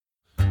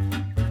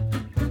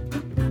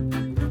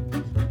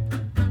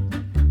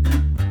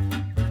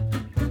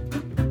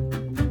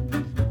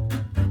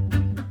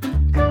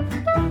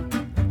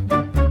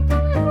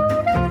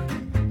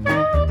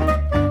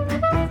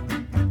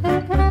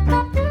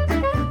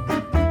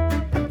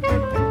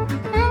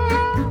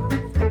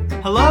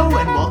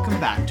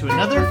to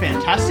another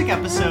fantastic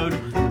episode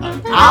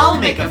of I'll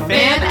Make a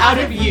Fan Out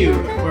of You,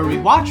 where we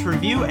watch,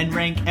 review, and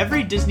rank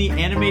every Disney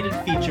animated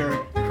feature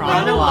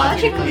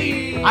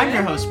chronologically. I'm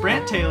your host,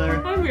 Brant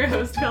Taylor. I'm your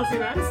host, Kelsey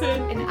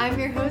Madison. And I'm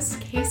your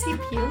host, Casey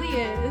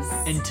Pelias.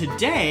 And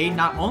today,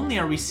 not only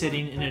are we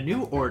sitting in a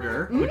new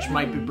order, which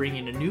might be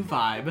bringing a new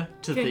vibe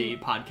to the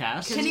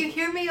podcast. Can you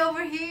hear me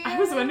over here? I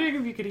was wondering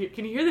if you could hear.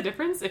 Can you hear the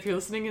difference if you're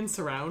listening in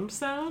surround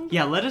sound?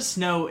 Yeah, let us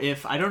know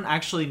if I don't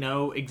actually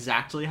know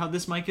exactly how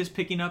this mic is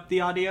picking up the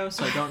audio,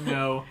 so I don't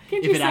know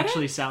if it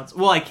actually sounds.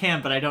 Well, I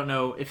can, but I don't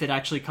know if it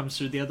actually comes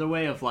through the other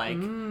way. Of like,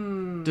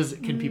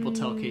 can people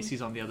tell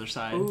Casey's on the other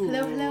side? Ooh.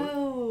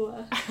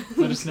 Hello.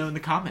 Let us know in the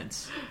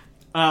comments.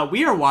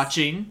 We are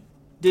watching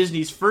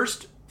Disney's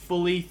first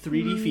fully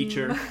 3D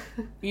feature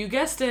You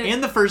guessed it.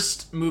 and the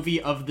first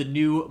movie of the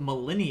new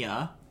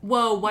millennia.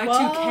 Whoa,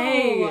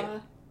 Y2K.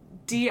 Whoa.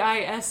 Disney.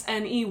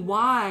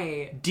 Dinosaur.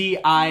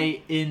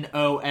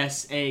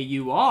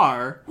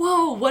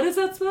 Whoa, what does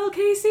that spell,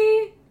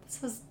 Casey?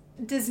 This was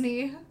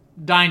Disney.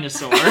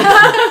 Dinosaur.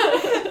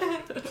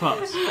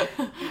 Close.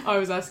 Oh, I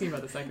was asking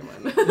about the second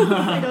one.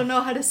 I don't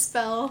know how to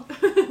spell.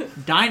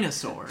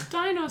 Dinosaur.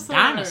 Dinosaur.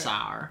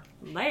 Dinosaur.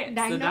 Let's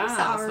the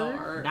Dinosaur.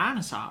 dinosaur.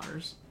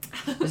 Dinosaurs.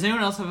 Does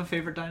anyone else have a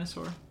favorite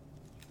dinosaur?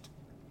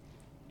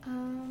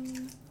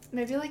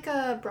 Maybe like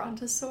a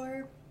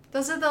brontosaur.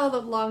 Those are the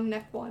long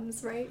neck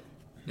ones, right?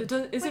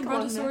 Isn't Like a long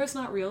Brontosaurus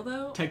not real,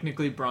 though?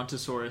 Technically,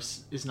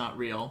 Brontosaurus is not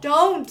real.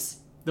 Don't!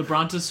 The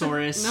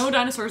Brontosaurus... No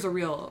dinosaurs are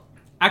real.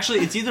 Actually,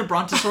 it's either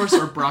Brontosaurus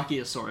or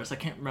Brachiosaurus. I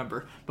can't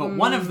remember. But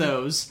one of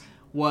those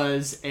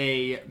was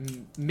a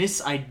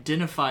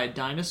misidentified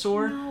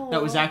dinosaur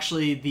that was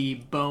actually the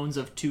bones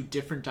of two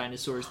different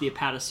dinosaurs, the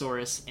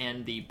Apatosaurus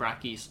and the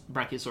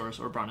Brachiosaurus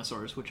or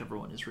Brontosaurus, whichever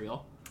one is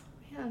real.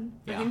 Man.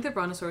 Yeah. I think the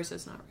Brontosaurus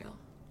is not real.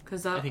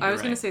 Because I think I you're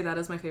was going right. to say that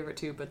is my favorite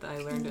too, but I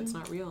learned it's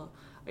not real.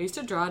 I used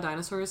to draw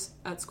dinosaurs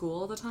at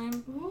school all the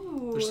time,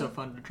 Ooh. They're so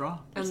fun to draw.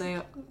 and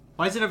they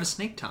Why does it have a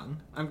snake tongue?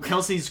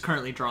 Kelsey's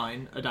currently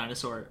drawing a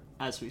dinosaur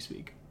as we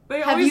speak. They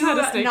Have always you had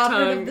a snake not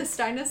tongue. heard of this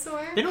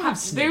dinosaur? They don't have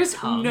snake There's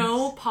tongues.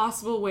 no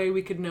possible way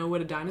we could know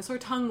what a dinosaur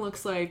tongue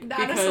looks like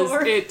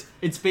Dinosaur. because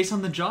It's based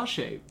on the jaw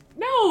shape.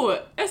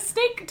 no, a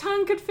snake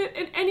tongue could fit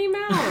in any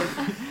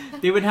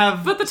mouth. They would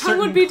have But the tongue certain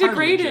would be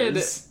degraded.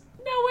 cartilages.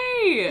 No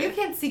way. You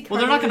can't see Well,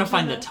 they're not going to cartilage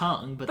find in the it.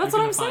 tongue, but That's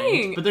they're what gonna I'm find,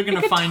 saying. But they're going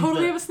It to could find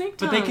totally the, have a snake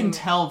But they can tongue.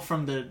 tell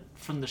from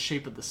the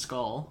shape of the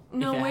skull.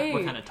 No way.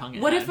 What kind of tongue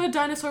it What had. if a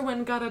dinosaur went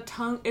and got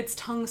its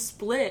tongue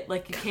split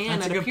like you can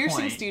That's a at a good piercing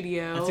point.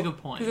 studio? That's a good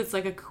point. Because it's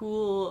like a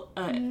cool,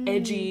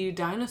 edgy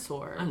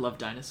dinosaur. I love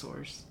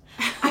dinosaurs.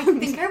 I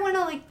think I want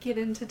to get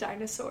into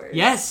dinosaurs.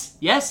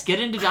 Yes, get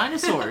into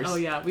dinosaurs. Oh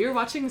yeah, we were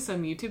watching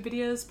some YouTube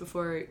videos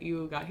before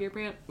you got here,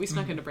 Brant. We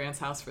snuck into Brant's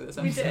house for this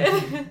We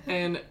episode. did.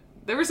 And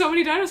there were so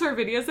many dinosaur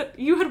videos that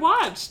you had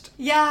watched.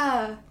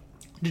 Yeah.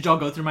 Did y'all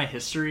go through my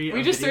history?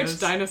 We of just videos?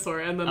 searched dinosaur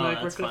and then Oh, we're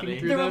that's clicking funny.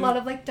 through There were a them. lot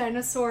of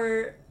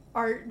dinosaur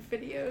art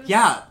videos.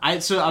 Yeah,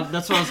 that's what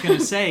I was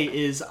gonna say.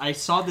 Is I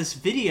saw this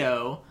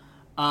video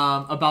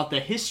about the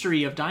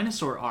history of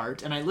dinosaur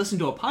art, and I listened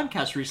to a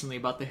podcast recently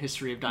about the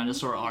history of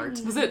dinosaur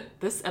art. Was it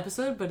this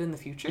episode, but in the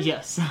future?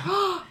 Yes,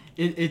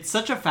 it's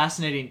such a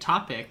fascinating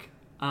topic.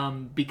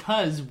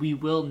 Because we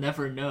will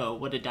never know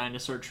what a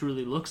dinosaur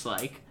truly looks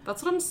like.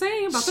 That's what I'm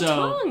saying about the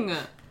So- tongue.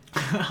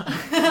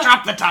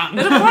 Drop the tongue!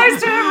 It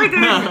applies to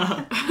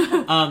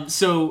everything.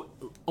 So,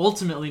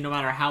 ultimately, no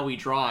matter how we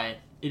draw it,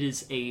 it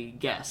is a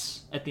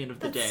guess at the end of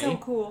the That's day. so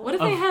cool. What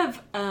if they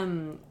have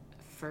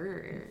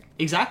fur?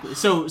 Exactly.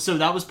 So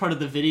that was part of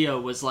the video,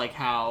 was like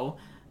how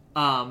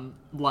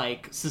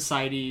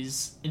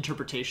society's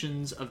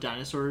interpretations of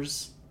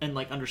dinosaurs and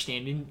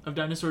understanding of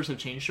dinosaurs have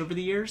changed over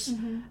the years,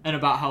 and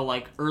about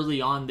how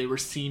early on they were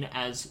seen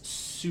as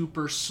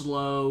super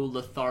slow,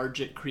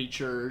 lethargic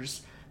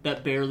creatures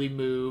that barely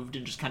moved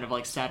and just kind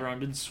of sat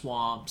around in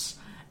swamps,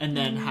 and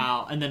then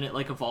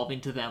it evolving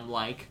to them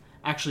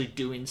actually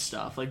doing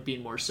stuff,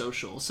 being more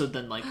social. So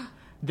then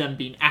them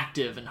being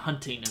active and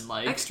hunting and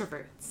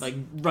Extroverts.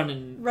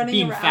 running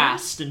being around?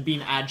 fast and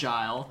being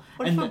agile.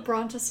 What and if a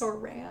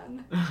brontosaur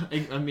ran?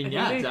 I mean, I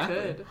yeah, think they exactly.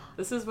 could.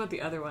 This is what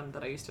the other one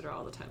that I used to draw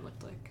all the time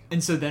looked like.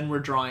 And so then we're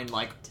drawing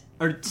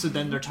so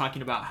then they're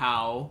talking about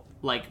how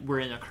we're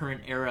in a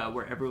current era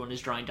where everyone is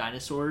drawing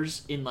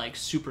dinosaurs in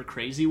super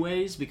crazy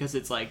ways, because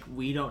it's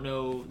we don't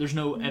know, there's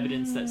no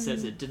evidence that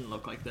says it didn't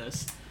look like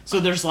this.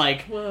 So there's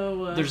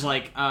Whoa. there's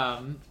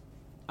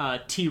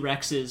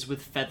T-Rexes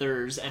with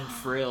feathers and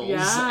frills,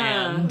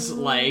 Yeah. and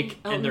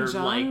Elton they're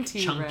John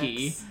chunky,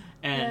 T-Rex.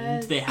 and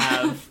Yes. they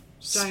have Giant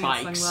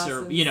spikes, or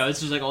sunglasses.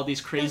 it's just all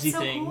these crazy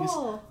That's so things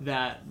cool.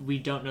 that we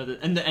don't know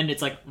and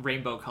it's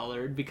rainbow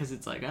colored, because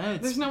it's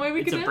There's no way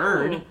we it's could a know.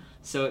 bird,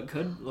 so it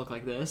could look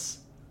like this.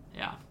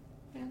 Yeah.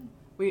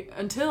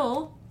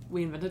 Until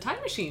we invent a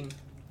time machine.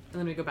 And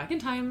then we go back in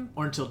time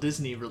Or until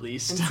Disney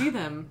released and see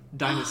them.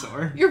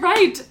 Dinosaur. You're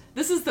right!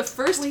 This is the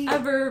first Wait.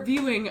 ever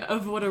viewing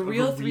of what a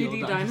real real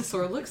 3D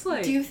dinosaur looks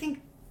like. Do you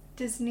think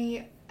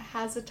Disney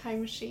has a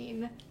time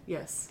machine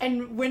Yes.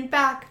 and went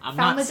back, I'm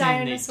found not the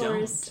saying they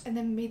dinosaurs, don't. and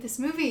then made this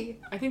movie?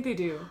 I think they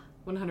do.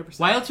 100%.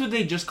 Why else would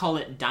they just call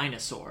it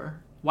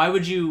Dinosaur? Why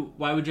would you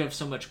have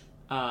so much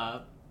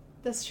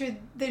That's true.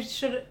 They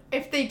should.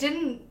 If they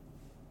didn't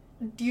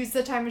use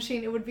the time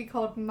machine, it would be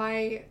called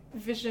My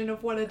Vision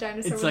of What a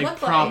Dinosaur it's would like look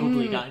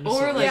probably like.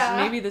 dinosaur. Or like Yeah.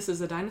 maybe this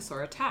is a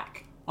dinosaur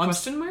attack?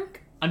 Question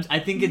mark? I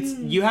think it's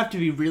you have to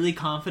be really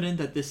confident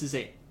that this is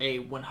a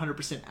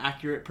 100%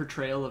 accurate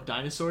portrayal of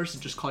dinosaurs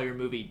and just call your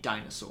movie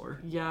Dinosaur.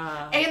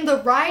 Yeah. And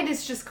the ride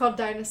is just called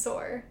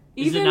Dinosaur.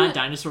 Is it not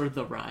Dinosaur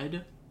the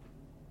Ride?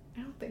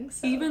 I don't think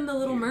so. Even the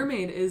Little Weird.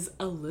 Mermaid is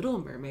a Little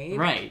Mermaid.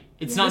 Right.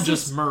 It's Yeah. not This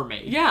just is-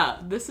 mermaid. Yeah,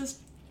 this is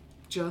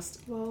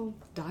just Whoa.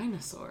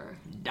 dinosaur.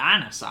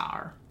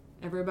 Dinosaur.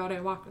 Everybody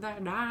walk with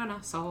that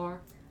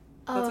dinosaur.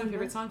 That's my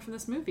favorite song from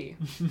this movie.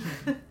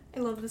 I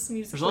love this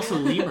music. There's also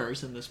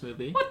lemurs in this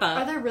movie. What the?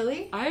 Are there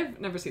really? I've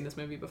never seen this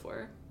movie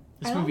before.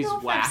 This I don't movie's know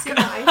if whack. I've seen it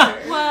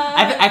either. What?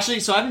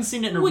 I haven't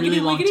seen it in a Wiggity, really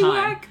long wiggity, time.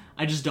 whack.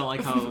 I just don't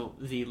like how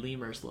the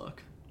lemurs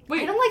look. I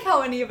Wait. don't like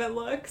how any of it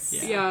looks.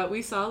 Yeah. Yeah,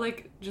 we saw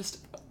like just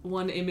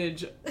one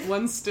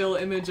still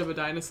image of a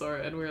dinosaur,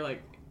 and we were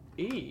like,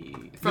 "Ee,"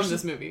 from There's-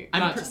 this movie,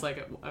 I'm not pre- just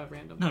like a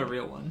random. Not a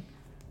real one.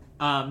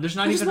 There's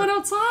not There's even one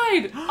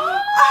outside.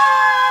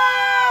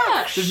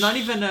 there's not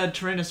even a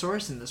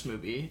Tyrannosaurus in this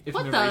movie, if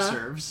What memory the?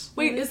 serves.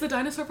 Wait, is the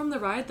dinosaur from the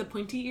ride the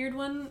pointy-eared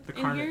one The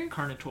in here?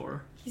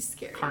 Carnotaur. He's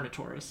scary.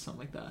 Carnotaurus, something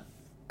like that.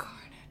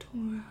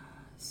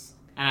 Carnotaurus.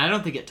 And I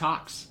don't think it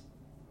talks.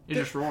 It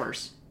just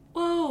roars.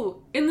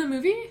 Whoa! In the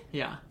movie?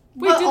 Yeah.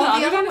 Wait, But did the all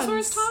the other other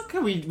dinosaurs ones- talk? Yeah,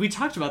 we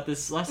talked about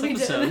this last We did.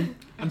 episode.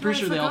 I'm pretty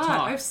sure they all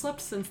talk. I've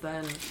slept since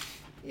then.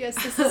 Yes,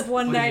 this is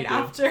one What did night you do?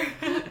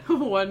 after.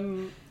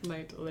 One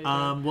night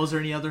later. Was there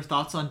any other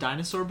thoughts on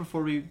Dinosaur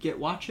before we get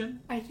watching?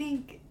 I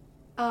think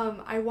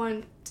I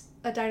want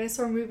a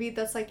dinosaur movie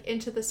that's like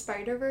Into the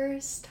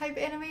Spider-Verse type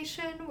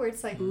animation, where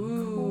it's like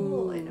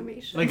cool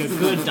animation. Like a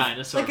good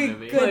dinosaur like a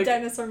movie. good Like,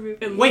 dinosaur movie.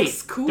 it Wait,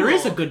 looks cool. there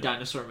is a good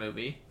dinosaur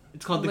movie.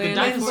 It's called The Good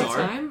Land Before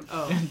Dinosaur. Time?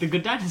 Oh. The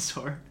Good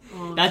Dinosaur.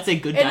 Well, That's a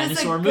good It is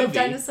dinosaur a movie. good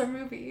dinosaur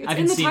movie. I in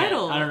haven't the seen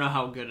title. it. I don't know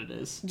how good it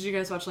is. Did you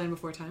guys watch Land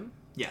Before Time?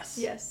 Yes.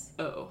 Yes.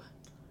 Oh.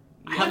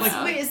 I had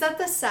like Wait, is that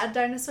the sad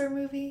dinosaur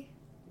movie?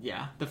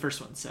 yeah, the first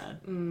one's sad.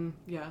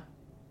 Yeah.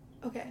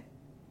 Okay.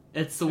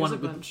 It's the There's one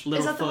a with bunch.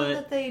 Is that the one Littlefoot.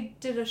 that they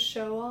did a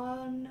show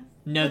on?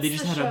 No, they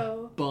What's just the had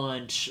show? a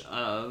bunch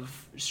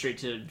of straight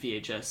to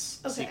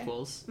VHS Okay.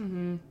 sequels.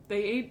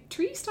 They ate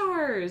tree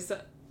stars.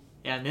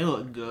 Yeah, and they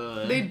look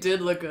good. They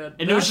did look good.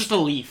 and it was just a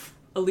leaf,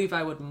 a leaf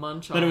I would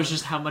munch on. but it was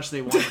just how much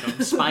they wanted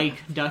them.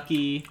 Spike,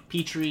 Ducky,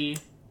 Petrie,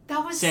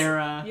 That was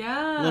Sarah,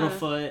 Yeah.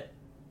 Littlefoot,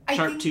 I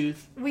Sharp think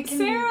Tooth. We can.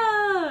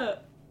 Sarah!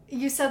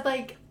 You said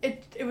like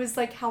it was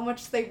like how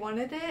much they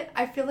wanted it.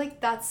 I feel like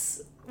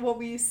that's what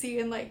we see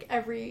in like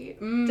every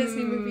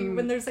Disney movie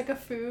when there's like a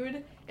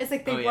food. It's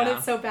like they Oh, want yeah.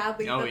 it so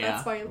badly Oh, that yeah.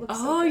 that's why it looks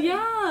so Oh, good.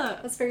 yeah.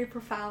 That's very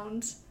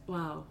profound.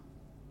 Wow.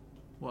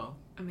 Whoa.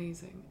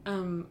 Amazing.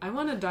 I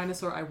want a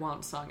Dinosaur I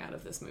Want song out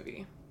of this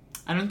movie.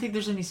 I don't think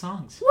there's any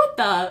songs. What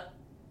the?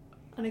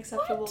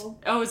 Unacceptable.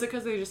 Oh, is it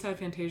because they just had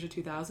Fantasia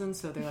 2000?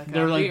 So they're like,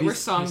 They're like we're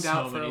these- songed there's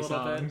out so for a many little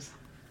songs.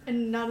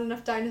 And not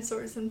enough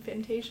dinosaurs in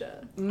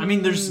Fantasia. I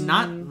mean, there's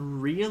not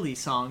really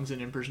songs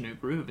in Emperor's New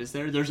Groove, is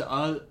there? There's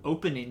a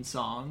opening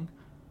song,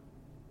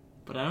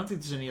 but I don't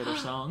think there's any other Are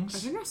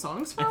songs. there no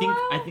songs for I a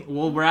think while?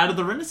 well, we're out of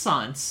the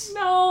Renaissance.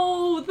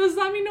 No! Does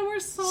that mean no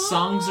more songs?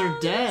 Songs are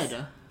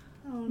dead.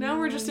 Oh, Now no.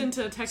 we're just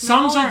into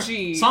Songs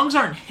technology.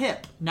 aren't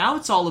hip. Now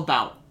it's all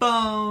about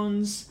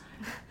phones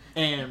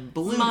and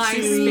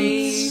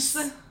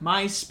Bluetooth,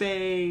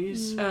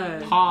 MySpace,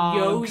 Pogs,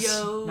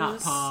 yo-yos. not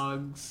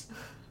Pogs,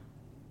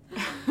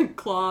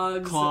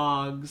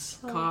 Clogs.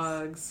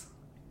 Cogs,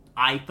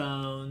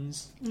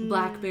 iPhones,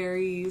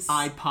 Blackberries.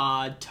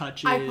 iPod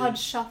Touches, iPod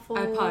Shuffle.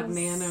 iPod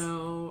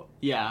Nano.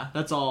 Yeah,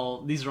 that's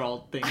all. These are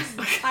all things.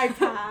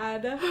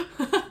 iPad.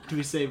 Do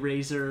we say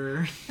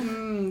Razor?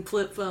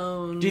 Flip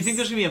phones. Do you think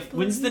there's gonna be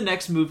when's the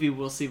next movie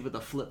we'll see with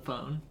a flip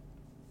phone,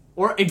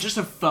 or just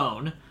a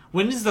phone?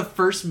 When is the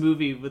first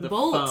movie with a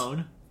Bolt.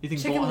 phone? You think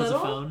Chicken Bolt has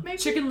Little? a phone? Maybe?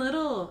 Chicken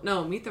Little?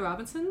 No, Meet the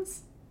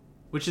Robinsons?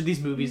 Which of these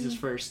movies is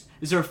first?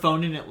 Is there a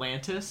phone in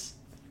Atlantis?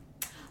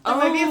 There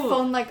might be a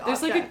phone like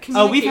There's like a object.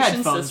 communication Oh, we've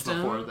had phones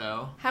system. before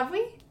though. Have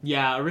we?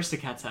 Yeah,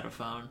 Aristocats had a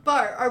phone.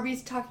 But are we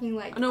talking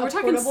like No, a we're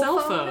talking portable cell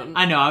phone.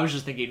 I know. I was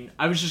just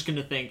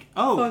gonna think,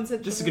 oh, Phones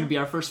in this is general. gonna be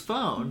our first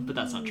phone, but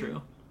that's not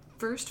true.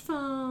 First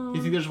phone. Do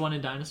you think there's one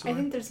in Dinosaur? I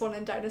think there's one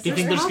in Dinosaur. Do you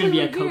think there's probably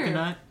gonna be a one here.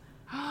 coconut?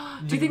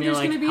 Do you think there's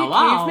like, going to be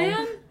hello? a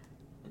caveman?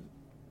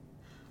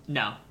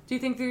 No. Do you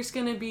think there's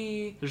going to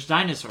be... There's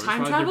dinosaurs.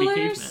 Time Why would there be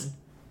travelers? cavemen?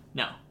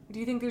 No. Do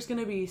you think there's going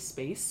to be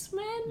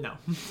spacemen? No.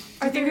 Do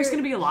you think there's going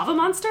to be a lava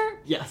monster?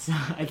 Yes,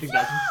 I think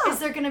that's. Is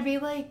there gonna be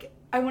like?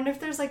 I wonder if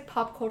there's like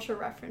pop culture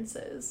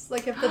references.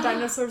 Like if the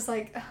dinosaurs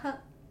like. I hope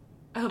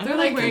I they're don't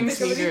like think wearing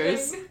think of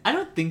sneakers. anything. I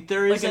don't think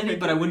there is Like in any,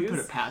 but I wouldn't put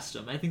Hercules? it past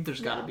them. I think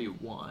there's got to Yeah.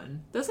 be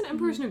one. Doesn't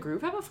Emperor's New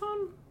Groove have a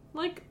phone?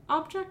 Like,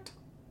 object?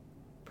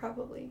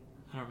 Probably.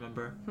 I don't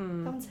remember. That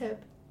one's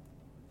hip.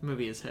 The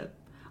movie is hip.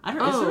 I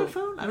don't. Is there a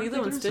phone? I don't Lilo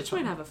think and there's Stitch a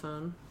phone. might have a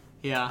phone.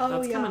 Yeah. Oh,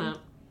 That's yeah. coming out.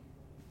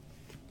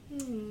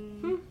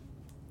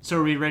 So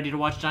are we ready to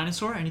watch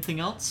Dinosaur? Anything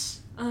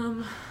else?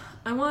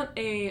 I want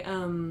a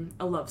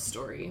love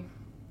story.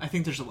 I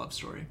think there's a love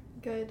story.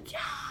 Good.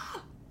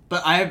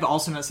 But I have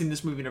also not seen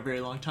this movie in a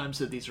very long time,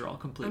 so these are all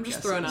complete I'm just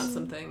guesses. throwing out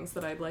some things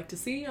that I'd like to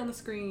see on the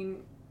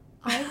screen.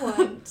 I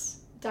want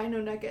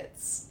Dino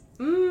Nuggets.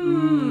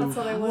 That's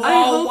what I want.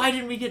 Oh, why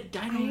didn't we get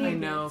Dino Nuggets? I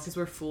know, because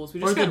we're fools.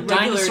 We Or just the got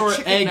regular dinosaur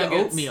chicken egg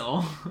nuggets.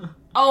 oatmeal.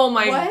 Oh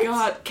my What?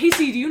 god.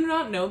 Casey, do you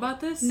not know about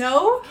this?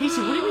 No? Casey,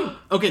 what do you mean?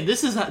 Okay,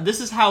 this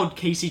is how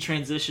Casey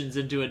transitions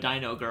into a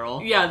dino girl.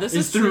 Yeah, this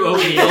is through true.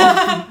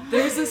 oatmeal.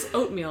 There's this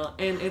oatmeal,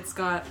 and it's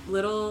got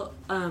little,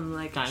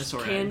 like, Dinosaur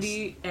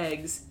candy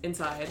eggs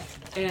inside.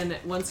 And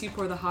once you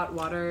pour the hot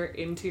water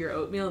into your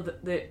oatmeal,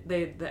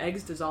 the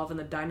eggs dissolve and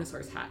the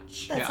dinosaurs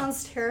hatch. That Yeah.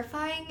 sounds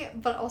terrifying,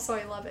 but also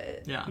I love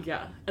it. Yeah.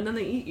 Yeah, and then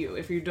they eat you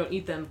if you don't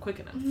eat them quick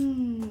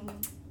enough.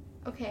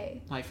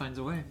 Okay, Life finds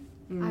a way.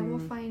 I will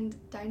find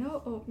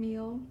Dino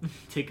Oatmeal,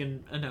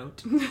 Taking a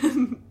note.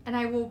 and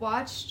I will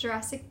watch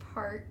Jurassic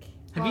Park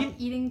Have while you-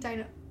 eating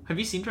Dino... Have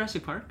you seen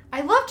Jurassic Park?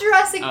 I love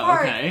Jurassic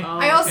Park! Okay. Oh.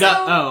 I also...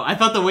 I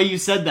thought the way you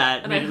said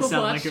that And made I it will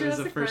sound watch like it was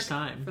the Jurassic first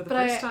Park time. for the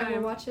But first I time.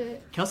 will watch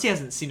it. Kelsey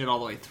hasn't seen it all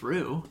the way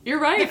through. You're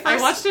right. The I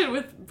first- watched it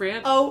with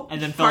Brant Oh, And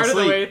then fell part of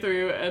the asleep. way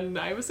through, and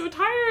I was so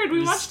tired. We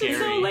was watched it so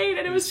scary. late,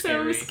 and it was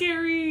so scary.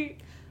 scary.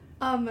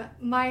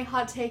 my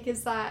hot take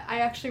is that I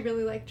actually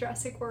really like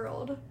Jurassic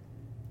World.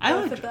 I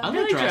Both like of them. I I like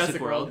like Jurassic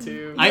Jurassic World. World, too.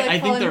 You I like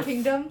think Fallen they're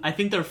Kingdom? I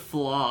think they're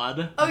flawed.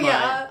 Oh but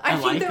yeah, I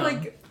think like they're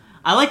them. like...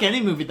 I like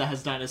any movie that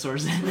has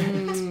dinosaurs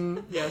in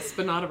it. Yes,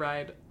 but not a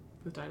ride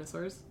with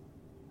dinosaurs.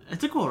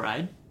 It's a cool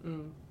ride.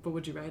 But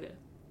would you ride it?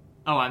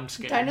 Oh, I'm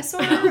scared.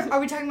 Dinosaur?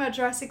 Are we talking about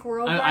Jurassic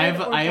World? I have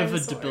or I have a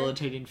Dinosaur?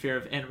 debilitating fear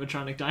of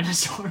animatronic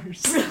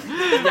dinosaurs.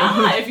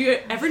 Yeah, if you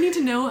ever need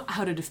to know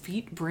how to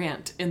defeat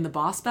Brant in the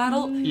boss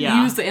battle,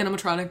 Yeah. use the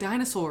animatronic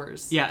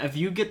dinosaurs. Yeah, if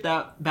you get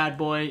that bad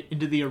boy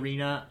into the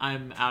arena,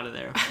 I'm out of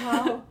there.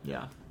 Wow.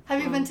 Yeah.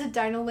 Have you been to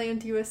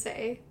Dinoland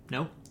USA?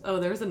 Nope. Oh,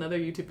 there was another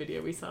YouTube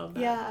video we saw of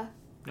that. Yeah.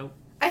 Nope.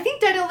 I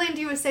think Dinoland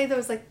USA, though,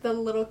 is like the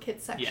little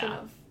kid section Yeah.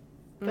 of...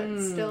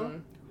 But still.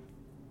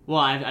 Well,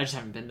 I just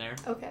haven't been there.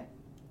 Okay.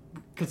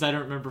 Because I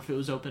don't remember if it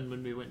was open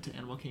when we went to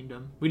Animal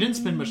Kingdom. We didn't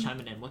spend much time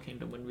in Animal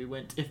Kingdom when we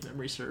went, if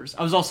memory serves.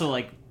 I was also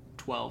like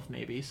 12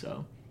 maybe,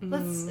 so...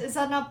 Is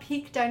that not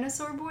peak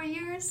dinosaur boy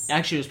years?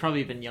 Actually, it was probably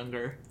even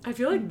younger. I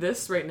feel like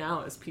this right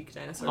now is peak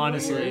dinosaur.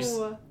 Honestly. years.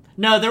 Ooh.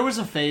 No, there was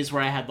a phase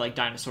where I had like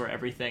dinosaur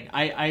everything.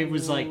 I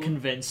was like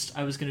convinced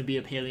I was going to be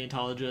a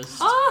paleontologist.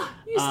 Ah,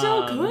 you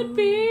still could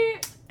be.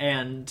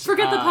 And...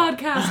 Forget the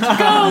podcast.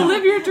 Go,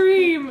 live your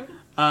dream.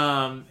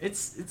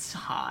 It's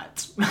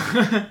hot.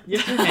 You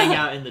have to hang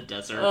out in the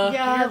desert.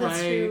 Yeah, You're that's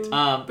right. true.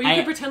 But you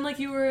could pretend like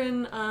you were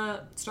in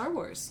Star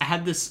Wars. I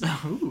had this.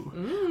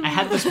 I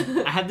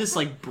had this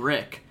like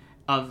brick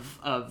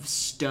of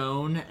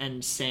stone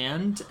and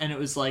sand, and it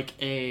was like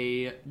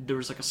there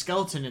was like a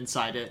skeleton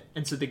inside it,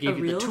 and so they gave A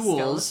you the real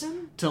tools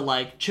skeleton? to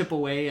like chip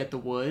away at the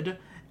wood,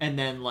 and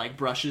then like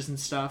brushes and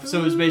stuff. So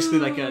it was basically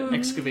like an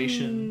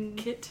excavation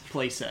Kit.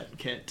 playset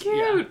kit.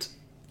 Yeah. Cute.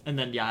 And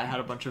then I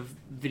had a bunch of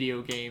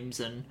video games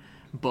and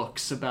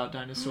books about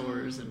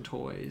dinosaurs and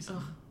toys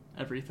and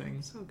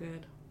everything. So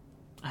good.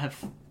 I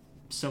have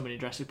so many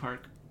Jurassic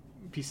Park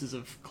pieces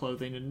of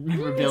clothing and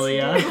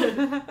memorabilia.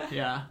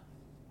 Yeah.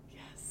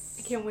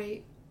 I can't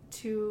wait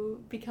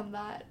to become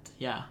that.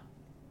 Yeah.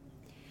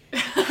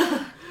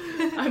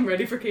 I'm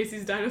ready for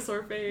Casey's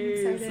dinosaur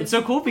phase. Excited. It's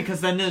so cool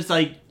because then it's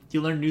like you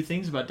learn new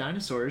things about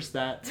dinosaurs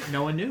that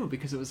no one knew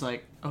because it was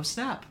like, oh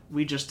snap,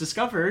 we just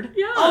discovered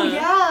Yeah. Oh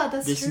yeah,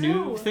 that's this true.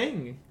 new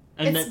thing.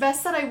 And It's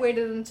best that I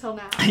waited until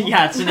now.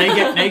 yeah, so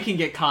now you can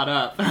get caught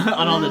up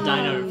on all the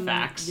dino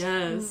facts.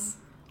 Yes.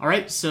 All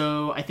right,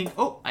 so I think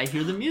I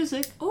hear the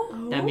music.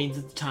 Oh. That means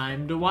it's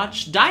time to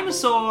watch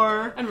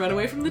Dinosaur. And run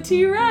away from the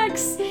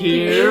T-Rex.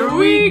 Here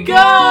we go.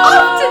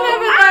 Off to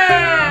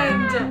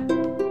Neverland.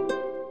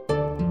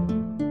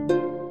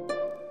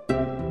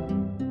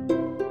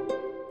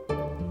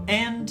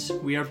 And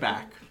we are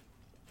back.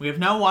 We have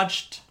now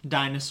watched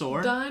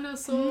Dinosaur.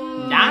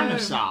 Dinosaur.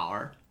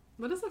 Dinosaur.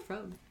 What is that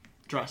from?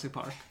 Jurassic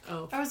Park.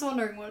 Oh. I was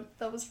wondering what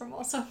that was from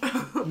also.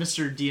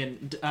 Mr.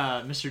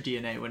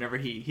 DNA, whenever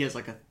he has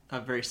like a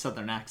very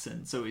southern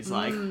accent, so he's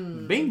like,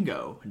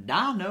 bingo,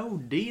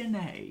 dino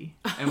DNA.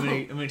 And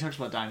when he talks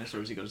about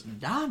dinosaurs, he goes,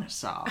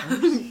 dinosaur.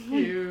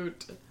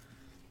 Cute.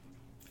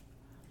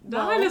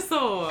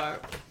 Dinosaur.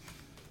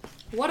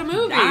 What a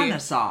movie.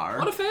 Dinosaur.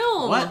 What a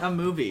film. What a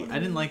movie. I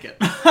didn't like it.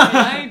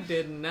 I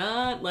did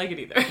not like it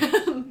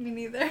either. Me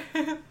neither.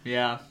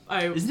 Yeah.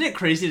 Isn't it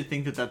crazy to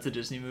think that that's a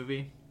Disney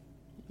movie?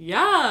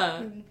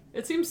 Yeah.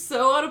 It seems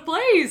so out of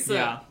place.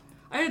 Yeah.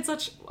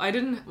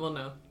 Well,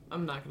 no.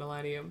 I'm not gonna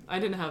lie to you. I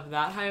didn't have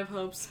that high of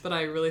hopes, but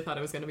I really thought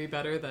it was gonna be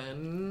better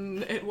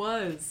than it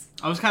was.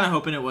 I was kind of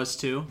hoping it was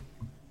too,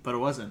 but it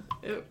wasn't.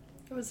 It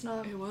was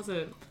not. It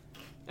wasn't.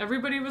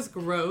 Everybody was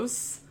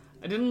gross.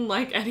 I didn't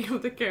like any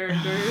of the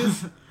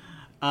characters.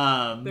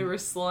 They were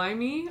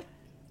slimy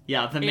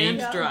Yeah, the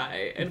main and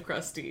dry and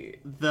crusty.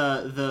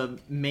 the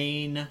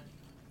main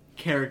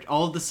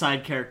all of the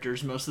side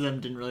characters, most of them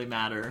didn't really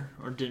matter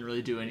or didn't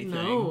really do anything.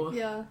 No.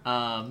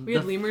 Yeah. We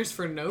had lemurs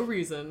for no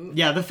reason.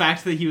 Yeah, the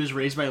fact that he was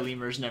raised by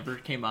lemurs never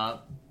came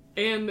up.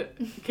 And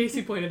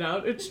Casey pointed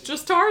out, it's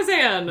just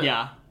Tarzan!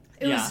 Yeah.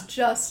 It was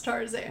just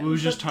Tarzan. It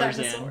was just with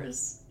Tarzan.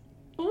 Dinosaurs.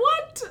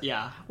 What?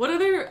 Yeah. What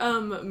other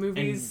And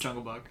movies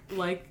Jungle Book.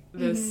 like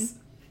this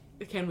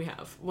can we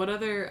have? What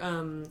other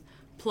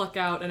pluck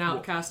out an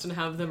outcast and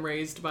have them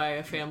raised by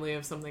a family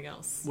of something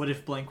else? What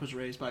if blank was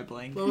raised by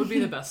blank? What would be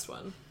the best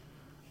one?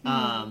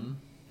 Um,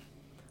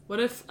 What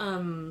if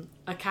a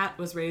cat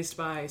was raised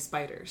by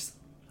spiders?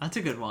 that's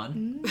a good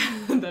one.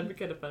 That'd be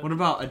kind of fun. What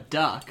about a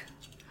duck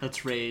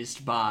that's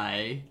raised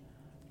by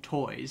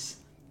toys?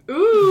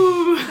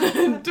 Ooh,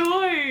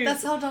 toys!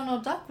 That's how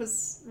Donald Duck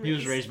was raised. He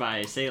was raised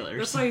by sailors.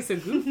 That's why he's so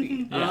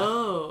goofy. Yeah.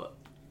 Oh.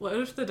 What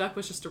if the duck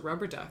was just a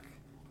rubber duck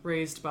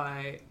raised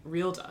by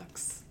real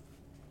ducks?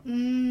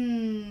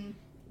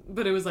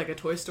 But it was like a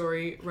Toy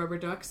Story rubber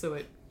duck, so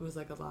it was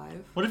like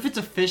alive. What if it's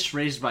a fish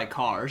raised by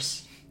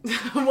cars?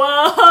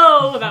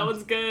 Whoa, that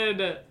was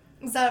good.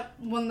 Is that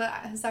one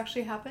that has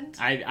actually happened?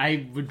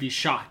 I would be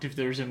shocked if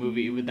there was a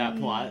movie with that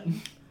plot.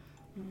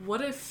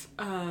 What if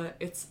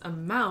it's a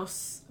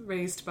mouse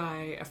raised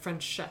by a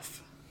French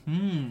chef?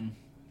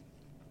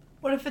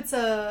 What if it's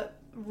a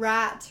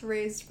rat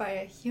raised by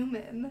a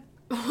human?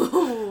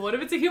 What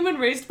if it's a human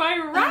raised by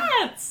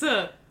rats?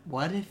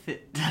 What if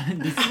it...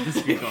 this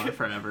could be going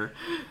forever.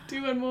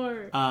 Do one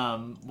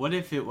more. What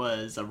if it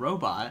was a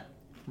robot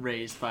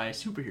raised by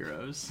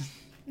superheroes?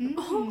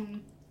 Oh.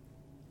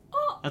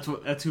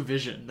 That's who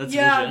Vision. That's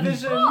Yeah,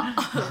 Vision.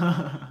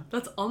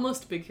 That's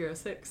almost Big Hero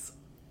 6.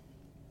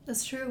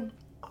 That's true.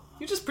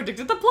 You just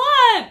predicted the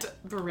plot,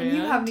 Brand. And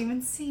you haven't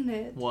even seen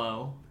it.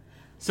 Whoa.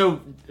 So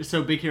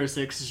Big Hero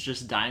 6 is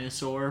just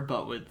dinosaur,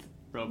 but with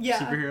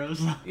superheroes?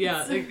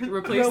 Yeah, like,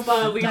 replace the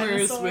Robot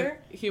lemurs dinosaur.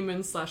 with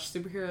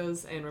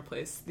humans/superheroes and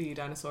replace the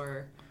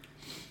dinosaur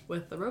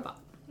with the robot.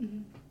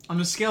 On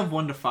a scale of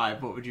 1 to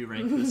 5, what would you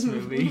rank this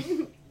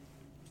movie?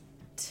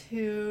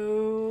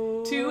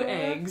 2. 2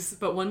 eggs,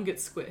 but one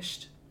gets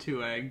squished.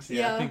 2 eggs.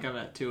 Yeah, I Yeah. think I'm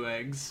at 2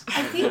 eggs.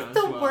 I right think now the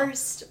as well.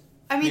 worst...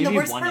 I mean, Maybe the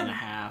worst 1 part, and a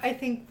half. I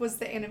think, was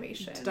the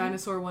animation.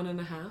 Dinosaur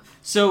 1.5.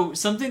 So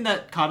something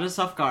that caught us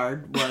off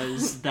guard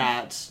was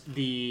that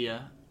the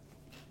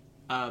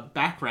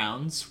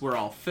backgrounds were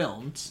all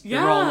filmed. They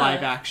were all Yeah.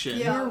 live action.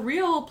 Yeah. They're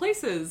real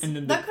places. And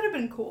then That could have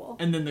been cool.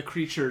 and then the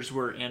creatures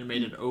were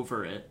animated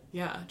over it.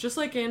 Yeah, just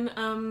like in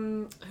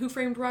Who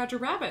Framed Roger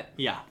Rabbit.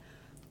 Yeah.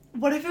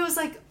 What if it was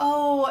like,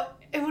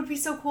 it would be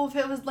so cool if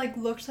it was like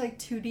looked like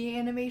 2D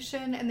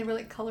animation and they were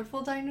like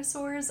colorful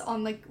dinosaurs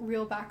on like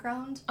real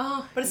background.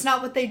 Oh, But it's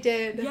not what they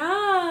did.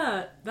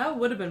 yeah, that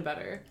would have been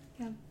better.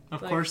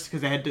 Of Like- course,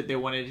 because they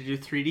wanted to do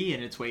 3D,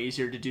 and it's way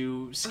easier to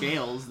do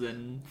scales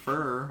than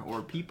fur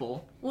or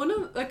people. One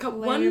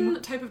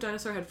type of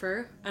dinosaur had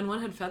fur, and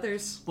one had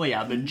feathers. Well,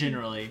 yeah, but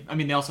generally, I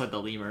mean, they also had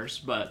the lemurs,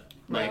 but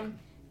like Yeah.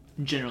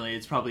 generally,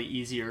 it's probably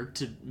easier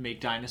to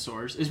make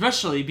dinosaurs,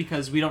 especially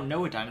because we don't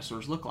know what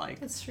dinosaurs look like.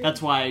 That's true. That's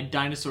why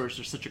dinosaurs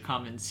are such a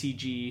common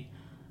CG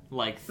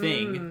like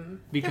thing They were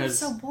because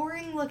so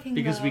boring looking.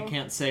 we though.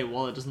 can't say,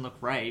 well, it doesn't look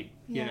right.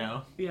 You Yeah.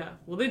 know, Yeah,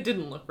 well, they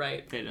didn't look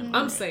right. they didn't. I'm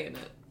look right. saying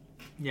it.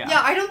 Yeah.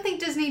 Yeah, I don't think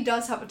Disney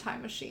does have a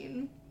time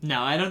machine.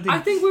 No, I don't think. I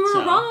think we were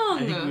so. wrong.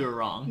 I think we were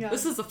wrong. Yeah.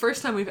 This is the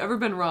first time we've ever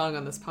been wrong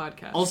on this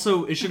podcast.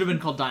 Also, it should have been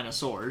called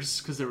dinosaurs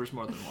because there was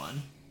more than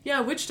one. Yeah,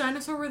 which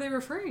dinosaur were they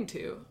referring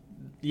to?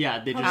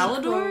 Yeah, they just.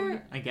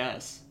 Alador? I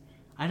guess.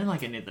 I didn't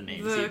like any of the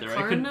names The either.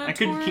 I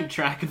couldn't Carnotaur? keep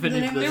track of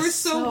any The of name this. They were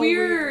so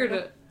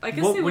weird. I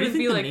guess What- they what do you wouldn't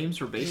think be the like names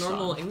were based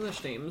normal on?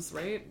 English names,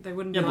 right? They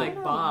wouldn't Yeah, be but-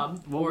 like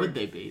Bob What or would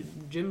they be?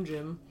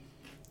 Jim,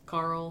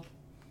 Carl,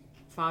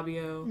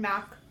 Fabio,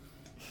 Mac.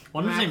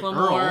 One was named Earl.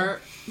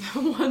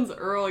 Macklemore. One's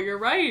Earl. You're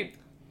right.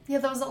 Yeah,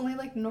 that was the only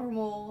like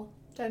normal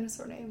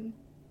dinosaur name.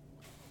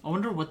 I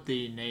wonder what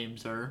the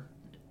names are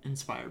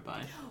inspired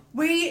by.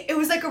 Wait, it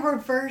was like a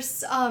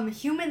reverse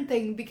human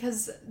thing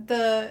because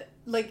the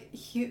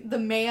the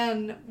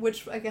man,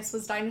 which I guess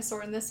was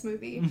dinosaur in this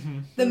movie,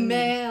 the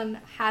man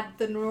had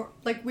the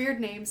weird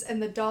names,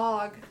 and the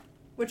dog,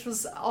 which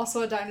was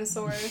also a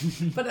dinosaur,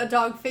 but a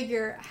dog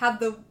figure, had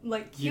the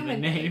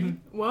human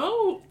name.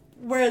 Whoa.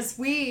 Whereas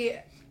we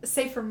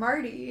say for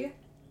Marty,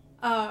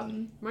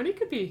 Marty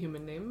could be a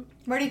human name.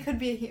 Marty could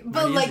be a human,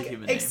 Marty but is a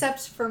human name.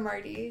 except for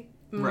Marty,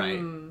 Right.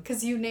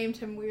 because you named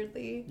him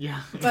weirdly.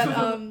 Yeah. But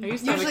I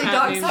used to have a usually cat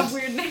dogs named- have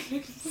weird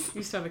names.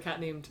 Used to have a cat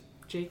named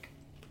Jake.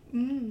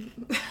 Mm.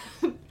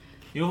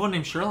 You have one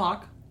named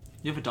Sherlock.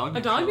 You have a dog A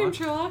named dog Sherlock. named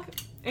Sherlock.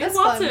 And That's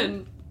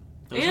Watson.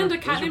 Those and are- a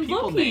cat those are named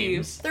people Loki.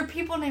 names. They're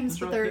people names,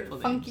 Those are but all they're people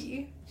names.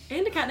 funky.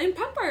 And a cat named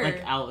Pepper.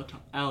 Like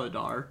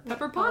Aladar.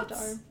 Pepper Potts.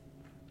 Aladar.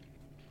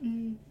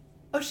 Mm.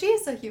 Oh, she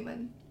is a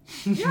human.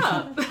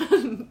 Yeah.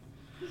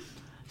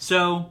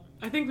 So,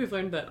 I think we've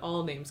learned that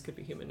all names could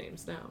be human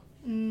names now.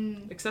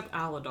 Mm. Except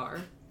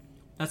Aladar.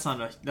 that's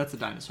a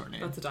dinosaur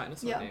name. That's a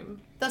dinosaur Yeah.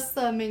 name. That's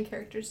the main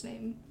character's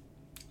name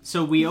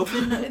So we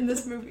open in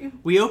this movie.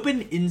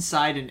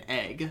 inside an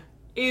egg.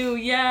 Ew,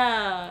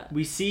 yeah.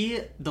 We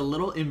see the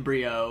little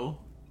embryo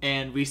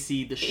and we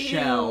see the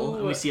shell, Ew.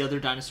 and we see other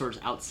dinosaurs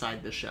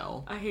outside the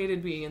shell. I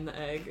hated being in the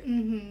egg.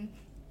 Mm-hmm.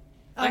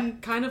 I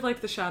kind of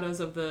like the shadows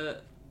of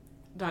the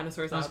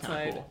dinosaurs That was kinda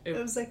outside. cool. It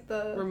was like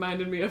the...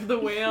 reminded me of the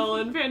whale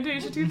in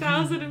Fantasia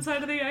 2000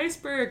 inside of the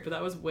iceberg, but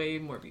that was way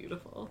more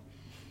beautiful.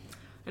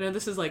 I know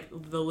this is like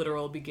the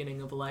literal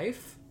beginning of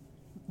life,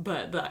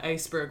 but the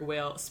iceberg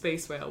whale,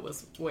 space whale,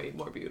 was way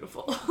more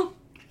beautiful.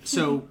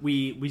 So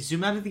we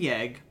zoom out of the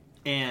egg,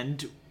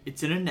 and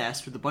it's in a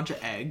nest with a bunch of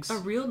eggs. A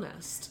real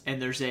nest.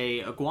 And there's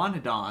a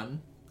iguanodon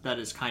that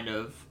is kind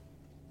of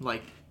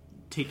like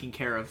taking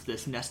care of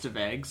this nest of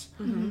eggs.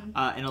 Mm-hmm.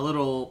 And a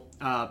little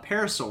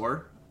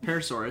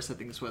parasaurus, I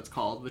think is what it's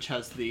called, which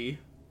has the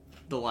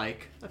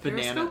like A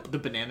the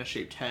banana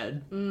shaped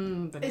head,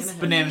 Banana Is head.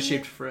 banana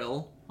shaped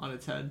frill on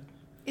its head.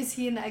 Is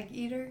he an egg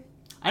eater?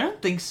 I don't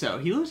think so.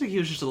 He looks like he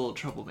was just a little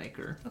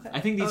troublemaker. Okay. I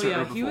think these Oh, are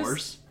yeah,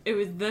 herbivores.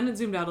 Then it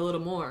zoomed out a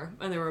little more,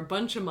 and there were a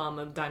bunch of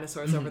mama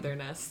dinosaurs over their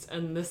nest,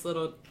 and this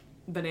little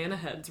banana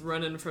head's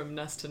running from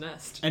nest to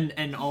nest.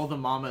 And all the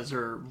mamas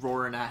are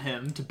roaring at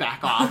him to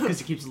back off because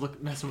he keeps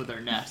messing with their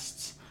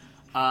nests.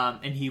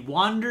 And he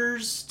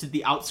wanders to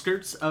the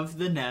outskirts of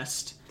the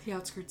nest, The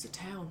outskirts of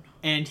town.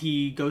 and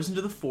he goes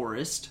into the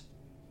forest,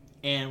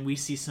 and we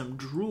see some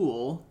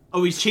drool.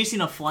 Oh, he's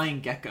chasing a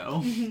flying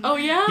gecko. Oh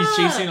yeah, He's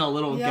chasing a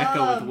little Yeah.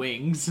 gecko with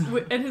wings.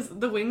 and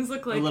the wings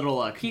look like a little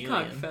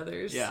peacock chameleon.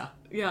 feathers. Yeah.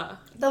 Yeah.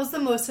 That was the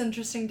most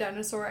interesting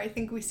dinosaur I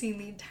think we've seen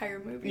the entire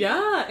movie.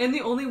 Yeah, and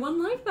the only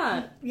one like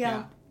that.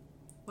 Yeah.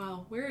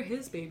 Wow, where are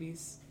his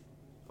babies?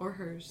 Or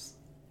hers?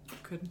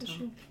 Couldn't That's tell.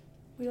 true.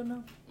 We don't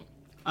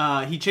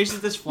know. He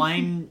chases this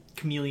flying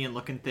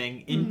chameleon-looking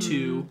thing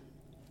into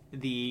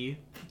the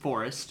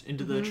forest,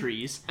 into the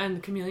trees. And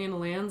the chameleon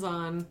lands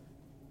on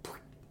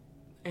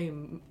a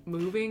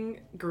moving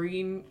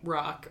green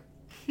rock.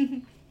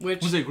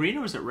 Which Was it green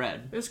or was it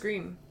red? it was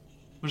green.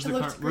 Was It the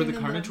looks were the green in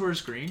the-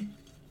 carnivores green?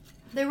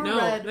 They were No,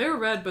 red. they were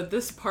red, but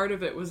this part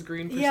of it was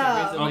green for Yeah. some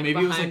reason. Oh, Like maybe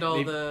it was behind like- all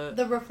maybe- the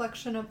The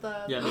reflection of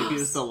the... Yeah, maybe it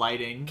was the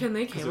lighting. Can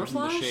they 'cause it was in the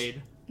camouflage?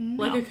 shade.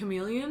 like No. a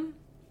chameleon?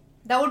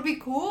 That would be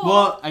cool.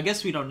 Well, I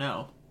guess we don't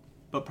know,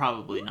 but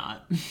probably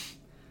not.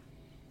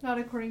 Not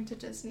according to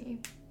Disney.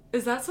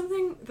 Is that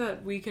something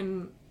that we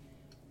can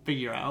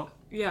Figure out.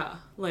 yeah,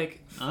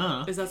 like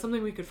Uh, is that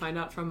something we could find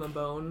out from a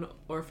bone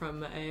or from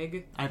the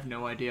egg? I have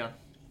no idea.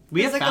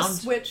 We There's have like a found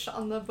switch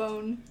on the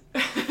bone.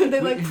 They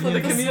like flip The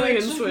the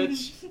chameleon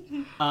switch.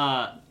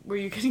 where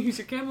you can use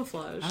your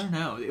camouflage. I don't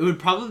know. It would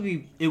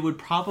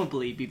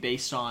probably be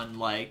based on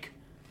like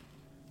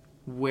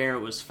where it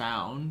was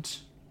found.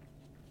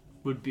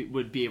 Would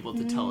be able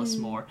to tell us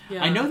more.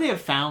 Yeah. I know they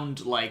have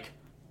found like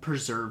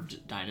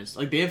preserved dinosaurs.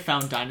 Like they have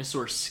found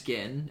dinosaur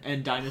skin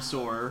and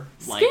dinosaur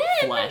like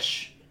Skin!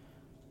 flesh.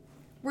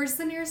 Where's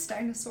the nearest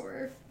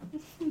dinosaur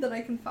that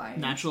I can find?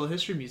 Natural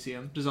History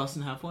Museum. Does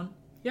Austin have one?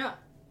 Yeah,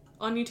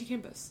 on UT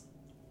campus.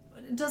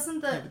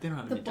 Doesn't the Yeah, but they don't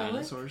have the any bullet?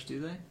 dinosaurs, do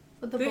they?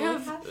 What the They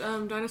bullet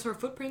have dinosaur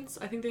footprints.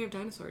 I think they have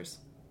dinosaurs.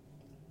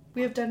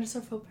 We have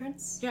dinosaur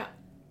footprints. Yeah.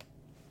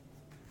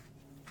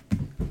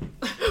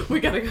 We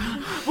gotta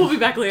go. We'll be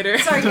back later.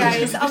 Sorry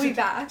guys, I'll be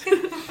back.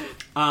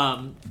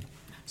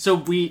 So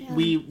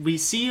we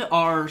see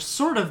our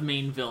sort of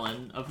main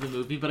villain of the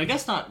movie, but I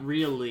guess not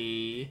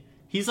really.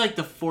 He's like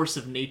the force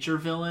of nature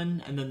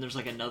villain, and then there's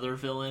like another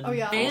villain. Oh,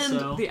 yeah. And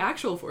also. the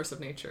actual force of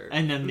nature.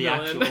 And then the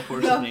villain. actual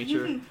force Yeah. of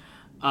nature.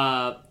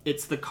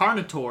 It's the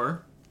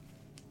Carnotaur,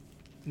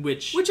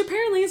 which Which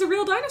apparently is a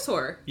real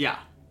dinosaur. yeah.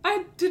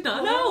 I did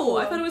not know. Oh.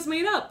 I thought it was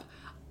made up.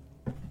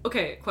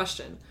 Okay,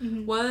 question.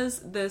 Mm-hmm. Was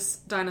this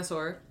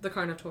dinosaur, the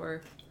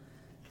Carnotaur...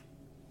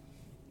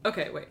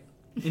 Okay, wait.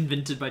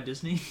 Invented by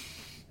Disney.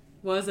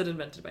 Was it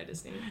invented by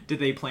Disney? Did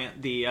they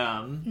plant the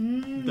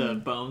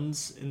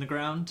bones in the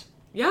ground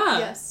Yeah.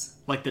 Yes.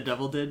 like the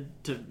devil did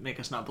to make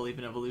us not believe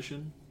in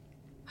evolution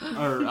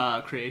or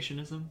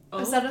creationism? Oh.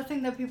 Is that a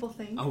thing that people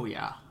think? Oh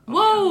yeah.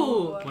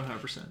 Whoa!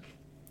 100%.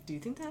 Do you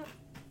think that?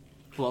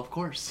 Well, of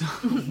course.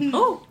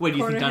 Oh! Wait, do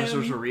you think Corner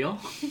dinosaurs him. were real?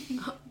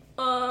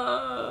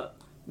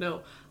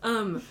 No.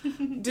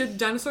 Did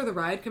Dinosaur the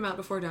Ride come out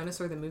before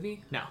Dinosaur the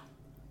movie? No.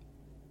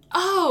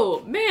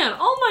 Oh, man,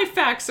 all my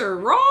facts are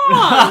wrong!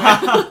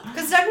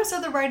 Because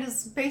Dinosaur the Ride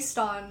is based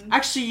on...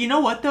 Actually, you know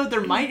what though? There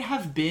might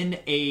have been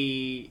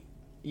a.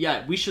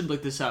 Yeah, we should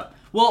look this up.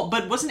 Well,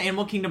 but wasn't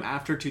Animal Kingdom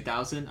after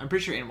 2000? I'm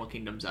pretty sure Animal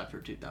Kingdom's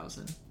after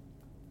 2000.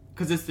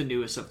 Because it's the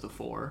newest of the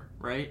four,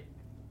 right?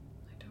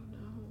 I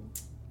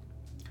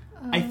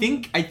don't know. I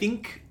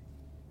think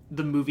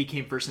the movie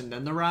came first and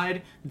then the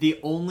ride. The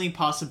only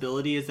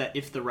possibility is that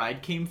if the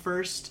ride came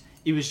first,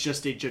 it was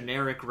just a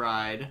generic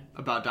ride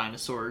about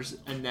dinosaurs,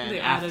 and then They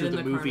added after in the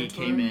the movie Carnotaur.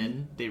 came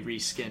in, they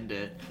reskinned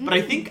it. But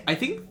I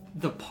think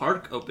the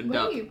park opened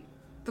up. Wait.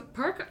 The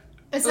park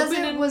It says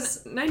opened it in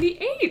was...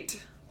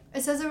 98!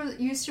 It says it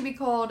used to be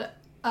called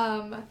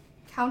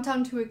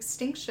Countdown to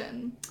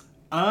Extinction.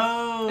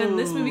 Oh. And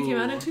this movie came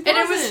out in 2000. And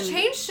it was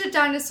changed to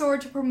Dinosaur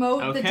to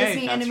promote the Okay,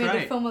 Disney that's animated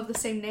right. film of the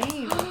same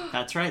name.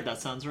 That's right.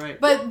 That sounds right.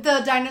 But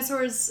the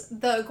dinosaurs,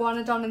 the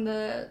Iguanodon and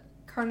the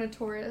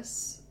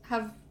Carnotaurus,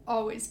 have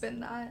always been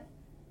that.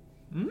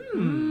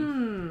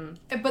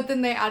 But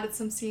then they added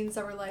some scenes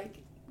that were like,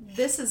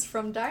 this is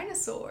from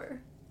Dinosaur,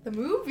 the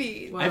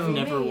movie. Wow. I've they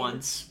never made.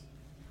 once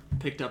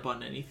picked up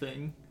on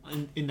anything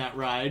in that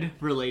ride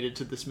related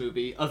to this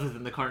movie other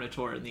than the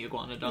Carnotaur and the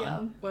Iguanodon. Yeah.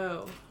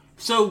 Whoa.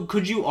 So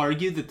could you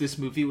argue that this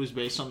movie was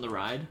based on the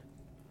ride?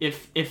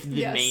 If the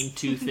Yes. main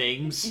two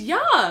things...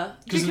 Yeah,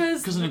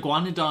 because an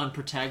Iguanodon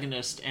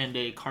protagonist and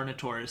a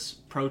Carnotaurus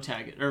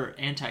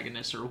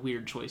antagonist are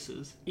weird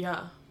choices.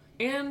 yeah,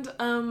 and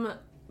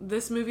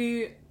this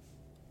movie I guess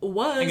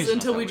was, it's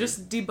until not we that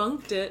just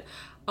debunked it,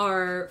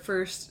 our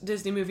first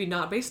Disney movie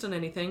not based on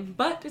anything,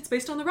 but it's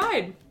based on the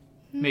ride.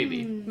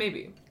 Maybe.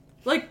 Maybe.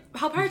 Like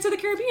how Pirates of the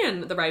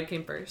Caribbean, the ride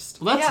came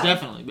first. Well, that's Yeah.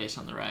 definitely based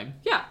on the ride.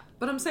 Yeah,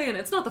 but I'm saying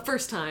it's not the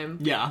first time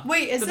Yeah.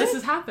 Wait, is that it? this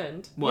has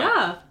happened. What?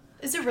 Yeah,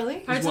 Is it really?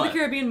 Pirates of What? the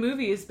Caribbean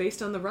movie is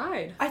based on the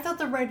ride. I thought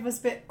the ride was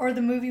or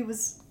the movie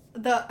was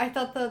I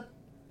thought that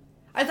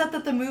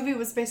the movie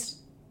was based.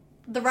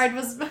 The ride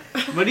was.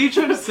 What are you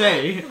trying to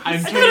say?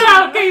 I'm Cut trying it to...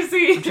 out,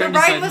 Casey! The trying to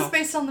ride decide was how-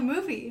 based on the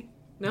movie.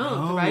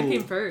 No, the ride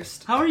came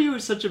first. How are you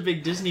such a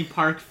big Disney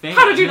park fan?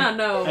 How did you not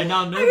know? I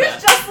now know I was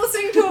that. just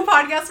listening to a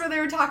podcast where they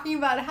were talking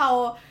about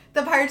how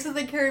the Pirates of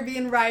the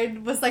Caribbean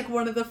ride was like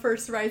one of the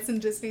first rides in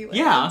Disneyland.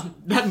 Yeah,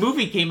 that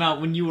movie came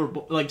out when you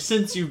were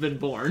since you've been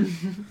born.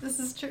 This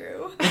is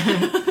true.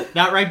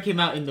 That ride came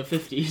out in the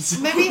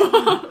 50s. Maybe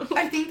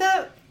I think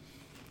that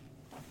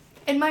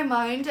in my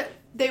mind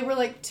they were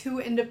like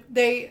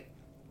they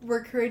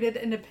were created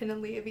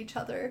independently of each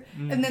other,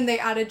 and then they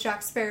added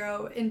Jack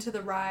Sparrow into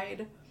the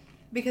ride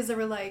because they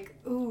were like,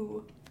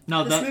 "Ooh,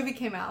 No, this movie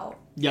came out."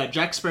 Yeah,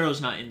 Jack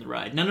Sparrow's not in the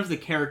ride. None of the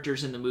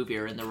characters in the movie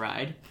are in the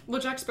ride.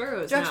 Well, Jack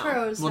Sparrow is Jack now.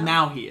 Sparrow's Well,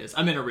 now he is.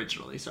 I mean,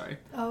 originally, sorry.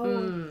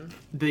 Oh,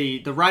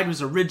 The ride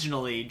was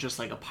originally just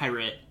like a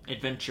pirate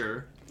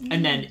adventure,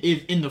 and then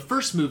in the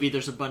first movie,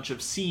 there's a bunch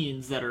of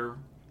scenes that are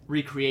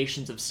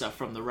recreations of stuff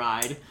from the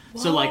ride.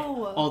 So like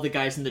Whoa. all the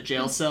guys in the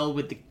jail cell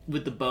with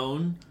the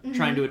bone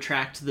trying to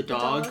attract the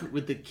dog, dog.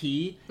 with the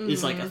key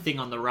is like a thing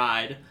on the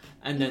ride,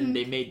 and then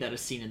they made that a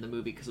scene in the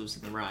movie because it was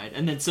in the ride.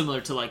 And then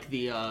similar to like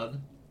the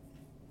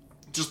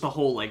just the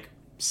whole like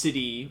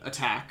city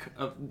attack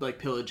of like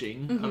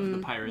pillaging of the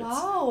pirates.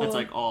 Wow. That's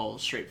like all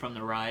straight from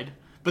the ride.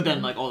 But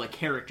then like all the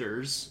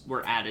characters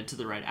were added to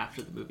the ride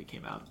after the movie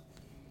came out.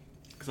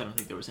 Because I don't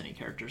think there was any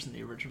characters in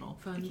the original.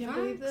 I Fun can't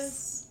believe facts.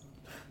 this.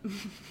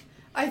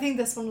 I think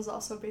this one was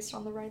also based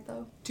on the ride,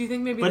 though. Do you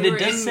think maybe But they it were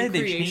does in say they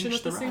creation changed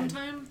at the the same ride.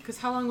 time? Because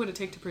how long would it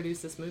take to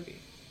produce this movie?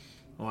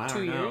 Oh, I 2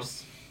 don't know.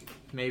 years?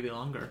 Maybe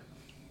longer.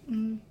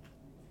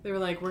 They were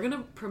like, we're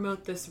gonna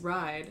promote this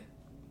ride,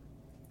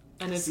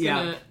 and it's Yeah.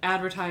 gonna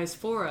advertise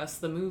for us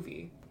the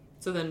movie.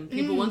 So then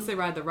people, once they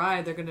ride the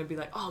ride, they're gonna be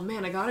like, oh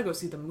man, I gotta go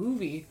see the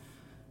movie.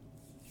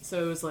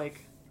 So it was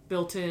like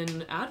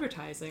built-in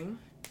advertising.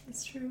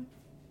 That's true.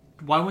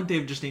 Why wouldn't they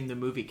have just named the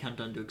movie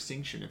Countdown to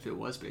Extinction if it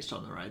was based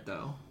on the ride,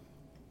 though?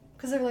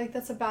 Because they were like,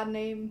 that's a bad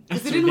name.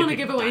 Because they So didn't want to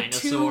picked give away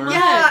too Dinosaur. much.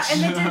 Yeah,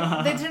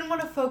 and they didn't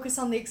want to focus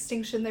on the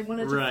extinction. They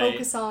wanted to Right.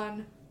 focus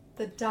on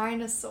the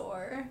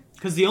dinosaur.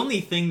 Because the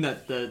only thing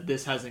that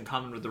this has in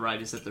common with the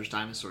ride is that there's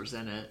dinosaurs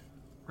in it,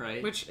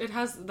 right? Which it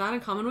has that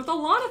in common with a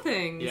lot of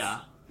things. Yeah.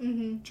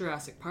 Mm-hmm.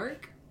 Jurassic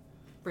Park.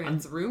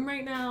 Brand's room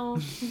right now.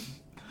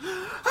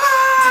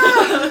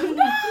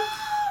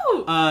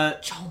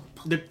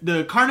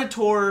 The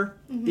Carnotaur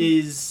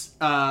is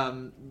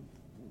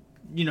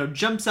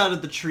jumps out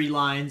of the tree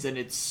lines and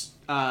it's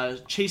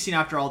chasing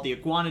after all the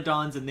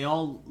iguanodons, and they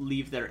all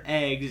leave their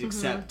eggs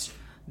except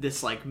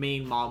this like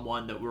main mom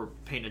one that we're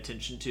paying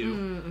attention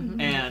to,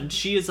 and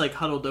she is like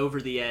huddled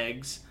over the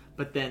eggs,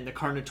 but then the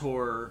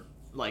Carnotaur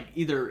like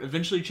either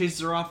eventually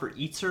chases her off or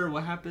eats her.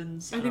 What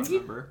happens? I don't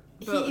remember.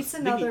 Both. He eats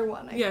another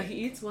one. I Yeah, think. he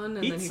eats one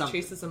and Eats then he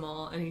something. chases them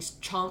all, and he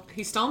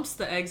stomps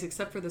the eggs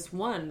except for this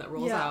one that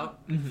rolls Yeah. out.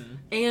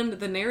 And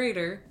the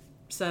narrator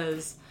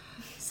says,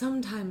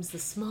 "Sometimes the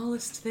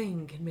smallest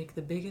thing can make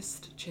the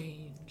biggest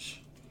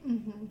change."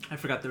 I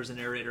forgot there was a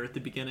narrator at the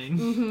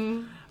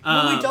beginning.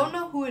 But we don't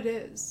know who it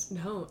is.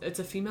 No, it's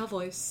a female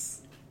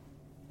voice.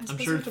 I I'm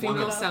suppose sure we it's could one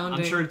look of it up. sound-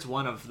 I'm sure it's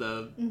one of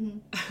the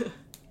Mm-hmm.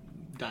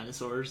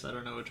 dinosaurs. I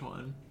don't know which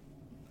one.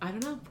 I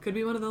don't know. Could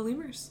be one of the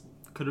lemurs.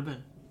 Could have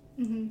been.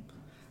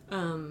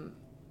 Mm-hmm.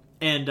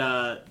 And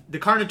the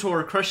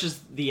Carnotaur crushes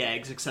the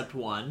eggs except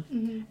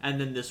one, and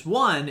then this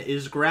one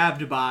is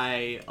grabbed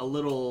by a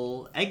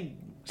little egg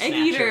snatcher,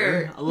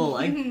 eater. a little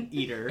egg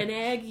eater. An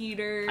egg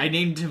eater. I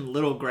named him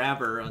Little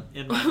Grabber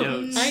in my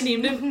notes. I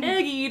named him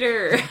Egg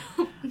Eater.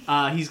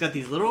 He's got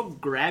these little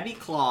grabby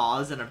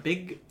claws and a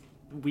big,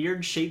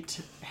 weird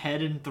shaped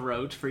head and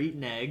throat for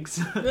eating eggs.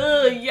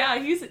 Ugh, yeah,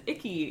 he's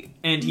icky.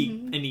 And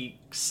he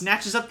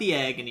snatches up the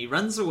egg and he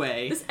runs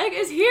away. This egg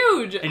is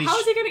huge. And How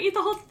is he gonna eat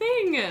the whole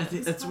thing?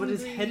 That's what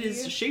his head is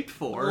hungry. shaped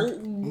for.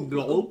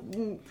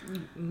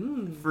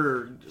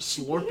 For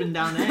slurping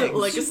down eggs.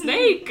 Like a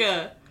snake.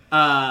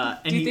 And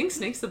Do you think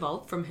snakes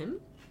evolved from him?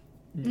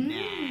 Nah.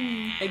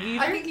 Egg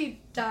eater? I think he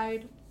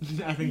died.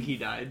 I think he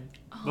died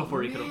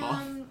before he could evolve.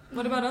 Man.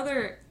 What about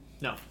other?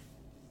 No.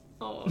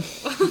 Oh.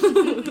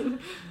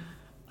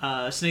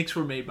 Snakes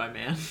were made by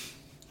man.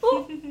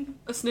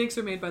 Snakes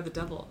are made by the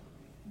devil.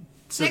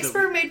 So Snakes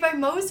were made by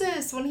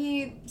Moses when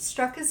he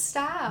struck his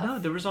staff. No,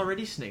 there was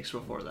already snakes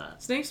before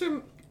that. Snakes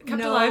were kept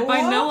No. alive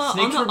by Noah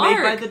Snakes on were the made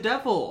ark. by the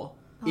devil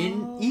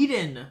in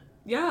Eden.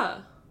 Yeah.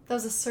 That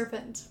was a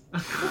serpent.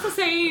 It's the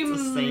same.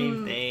 It's the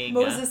same thing.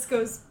 Moses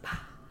goes, "Pow."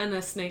 And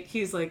a snake,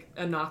 he's like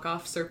a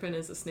knockoff serpent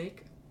is a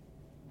snake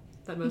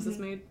that Moses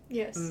made.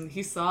 Yes.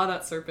 He saw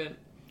that serpent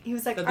He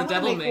was like, that I the want to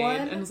devil make made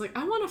one. and was like,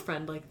 I want a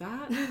friend like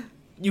that.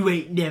 You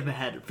ain't never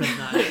had a friend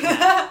like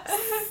that.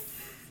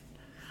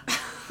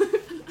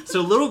 So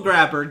little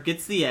grabber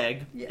gets the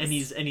egg,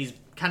 Yes. and he's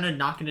kind of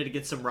knocking it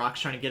against some rocks,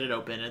 trying to get it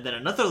open, and then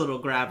another little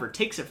grabber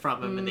takes it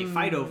from him, and they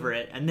fight over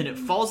it, and then it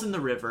falls in the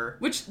river.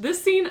 Which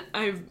this scene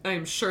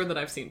I'm sure that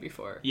I've seen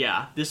before.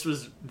 Yeah, this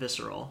was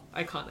visceral.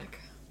 Iconic.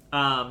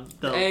 The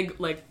The egg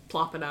like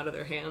plopping out of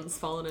their hands,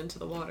 falling into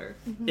the water.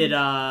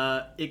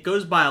 it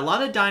goes by a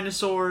lot of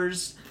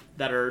dinosaurs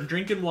that are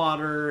drinking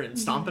water and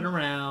stomping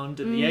around,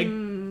 and the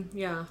egg,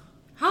 Yeah.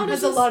 How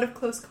does There's a this... lot of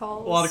close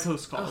calls. a lot of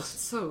close Oh, calls. it's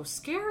so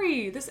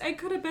scary. This egg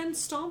could have been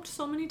stomped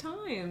so many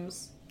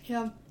times.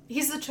 Yeah.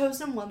 He's the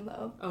chosen one,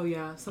 though. Oh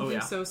yeah, something yeah.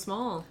 so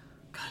small.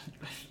 God,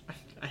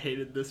 I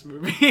hated this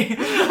movie.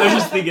 I was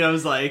just thinking, I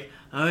was like,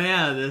 oh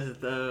yeah,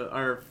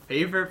 our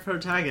favorite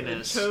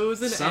protagonist, The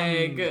chosen some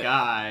egg.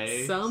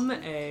 guy, Some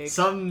egg.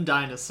 some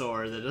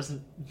dinosaur that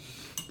doesn't,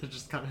 that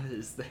just kind of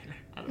is there.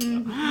 I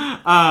don't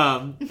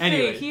know.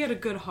 Anyway, Hey, he had a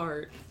good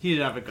heart. he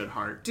did have a good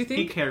heart. Do you think-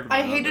 he cared about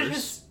I hated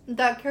others.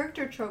 that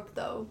character trope,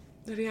 though.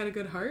 Did he had a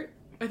good heart?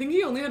 I think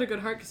he only had a good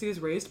heart because he was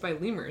raised by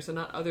lemurs and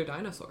not other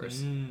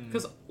dinosaurs.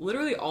 Because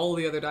literally all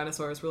the other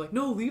dinosaurs were like,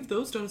 no, leave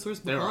those dinosaurs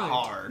They behind. were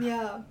hard.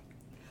 Yeah.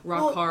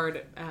 Rock Well,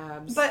 hard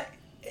abs. But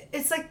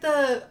it's like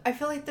I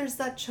feel like there's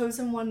that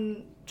chosen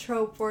one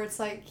trope where it's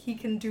like he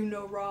can do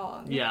no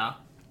wrong. Yeah.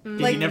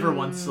 Like- he never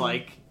once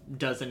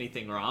does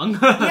anything wrong. Yeah,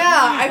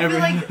 I feel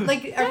Every-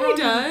 like Yeah, everyone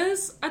he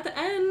does. At the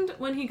end,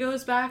 when he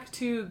goes back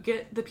to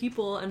get the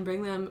people and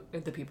bring them...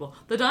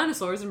 the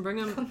dinosaurs and bring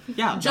them...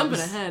 yeah, that jumping was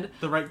ahead.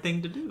 the right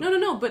thing to do.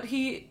 No, but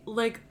he,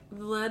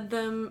 led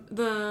them...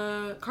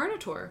 The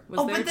Carnotaur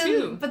was there,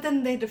 too. but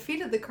then they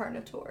defeated the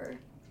Carnotaur.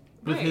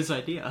 with Right. his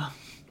idea.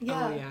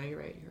 Yeah. Oh, yeah, you're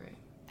right.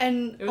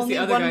 And It was only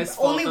the other one guy's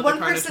fault only that the one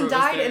Carnotaur person was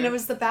died, there. and it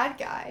was the bad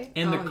guy.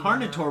 And the Oh,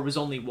 Carnotaur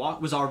yeah.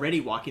 was already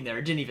walking there.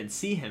 It didn't even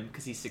see him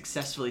because he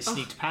successfully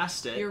sneaked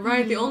past it. You're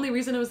right. The only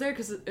reason it was there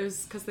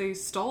was because they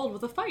stalled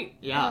with a fight.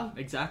 Yeah,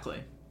 exactly.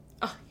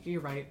 Oh,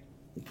 you're right.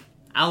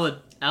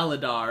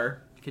 Aladar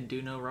can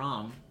do no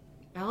wrong.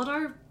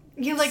 Aladar?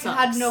 He Sucks.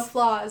 had no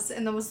flaws,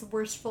 and that was the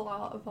worst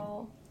flaw of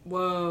all.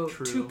 Whoa,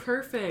 True. too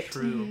perfect.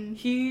 True.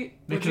 He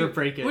Make it or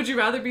break it. Would you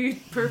rather be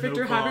perfect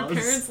No or have your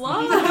pause. parents'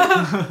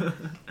 love?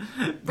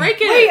 Break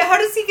it. Wait, how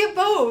does he get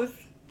both?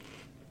 His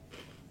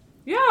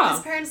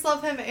Yeah, parents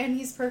love him, and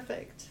he's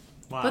perfect.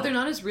 Wow. but they're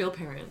not his real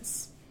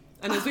parents.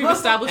 And as we've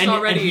established And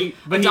already,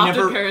 but he adopted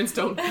never- parents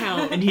don't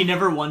count. And he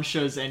never once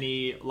shows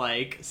any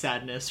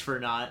sadness for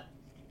not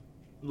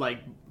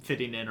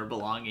fitting in or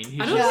belonging. He's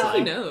I don't just think he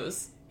like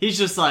knows. he's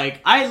just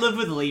like, I live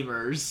with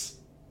lemurs.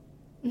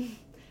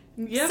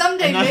 Yep.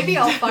 Someday, And then- maybe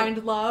I'll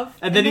find love.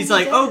 And then he's he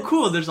like, oh does.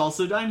 cool, there's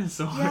also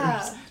dinosaurs. Yeah.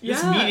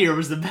 This Yeah. meteor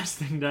was the best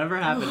thing to ever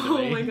happen to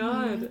me. Oh my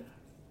god.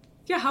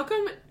 Yeah, how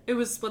come it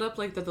was split up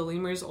like that the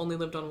lemurs only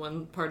lived on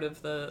one part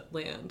of the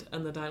land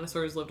and the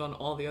dinosaurs lived on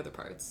all the other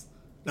parts?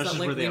 Is That's that just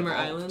like where they Lemur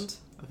evolved. Island?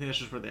 I think that's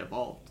just where they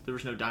evolved. There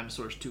was no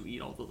dinosaurs to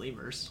eat all the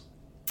lemurs.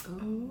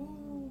 Oh,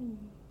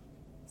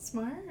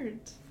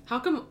 smart. How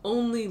come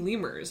only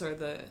lemurs are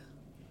the...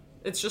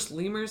 It's just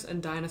lemurs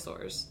and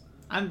dinosaurs.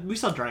 We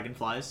saw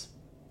dragonflies.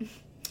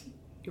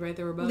 You're right,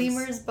 there were bugs.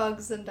 Lemurs,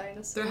 bugs, and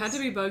dinosaurs. There had to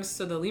be bugs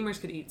so the lemurs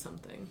could eat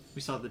something.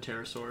 We saw the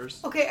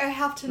pterosaurs. Okay, I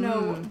have to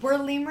know, were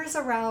lemurs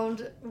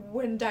around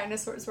when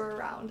dinosaurs were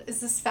around? Is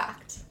this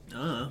fact?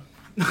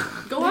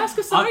 Go ask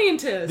a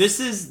scientist!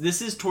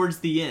 This is towards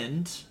the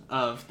end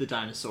of the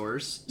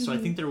dinosaurs, so I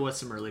think there was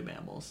some early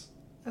mammals.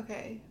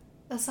 Okay,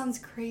 that sounds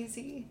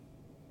crazy.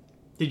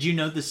 Did you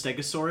know the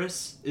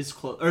Stegosaurus is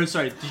close? Or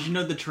sorry, did you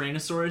know the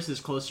Tyrannosaurus is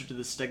closer to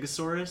the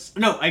Stegosaurus?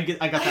 No, I got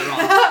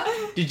that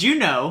wrong. Did you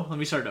know? Let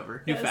me start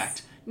over. New Yes.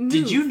 fact. New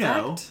Did you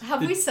know? fact?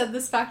 Have we said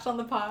this fact on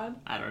the pod?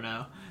 I don't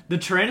know. The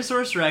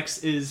Tyrannosaurus Rex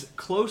is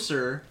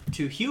closer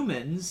to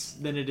humans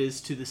than it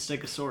is to the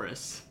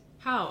Stegosaurus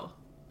How?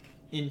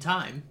 in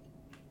time.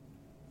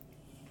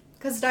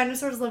 Because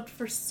dinosaurs lived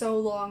for so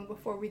long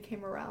before we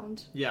came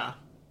around. Yeah.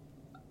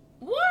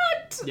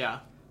 What? Yeah.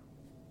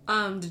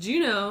 Did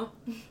you know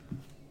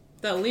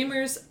that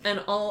lemurs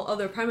and all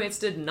other primates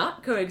did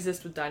not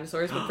coexist with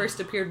dinosaurs but first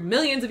appeared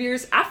millions of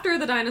years after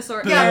the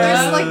dinosaur Yeah,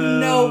 era? there's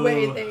no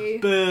way they...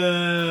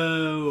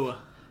 Boo.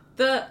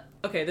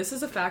 Okay, this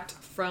is a fact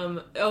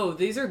from... Oh,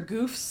 these are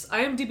goofs,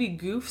 IMDb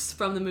goofs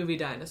from the movie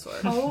Dinosaur.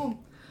 Oh,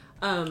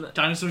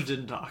 Dinosaurs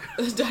didn't talk.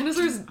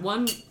 Dinosaurs,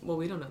 well,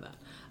 we don't know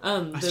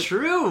that. That's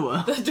true.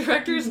 The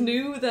directors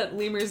knew that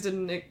lemurs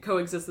didn't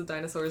coexist with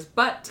dinosaurs,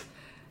 but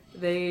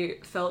they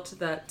felt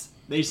that...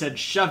 They said,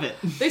 shove it.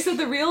 They said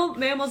the real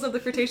mammals of the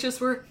Cretaceous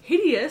were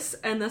hideous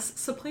and thus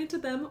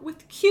supplanted them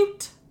with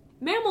cute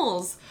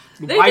mammals.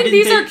 They Why think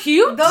didn't these are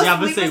cute. Those Yeah,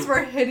 but lemurs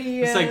were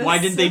hideous. It's like, why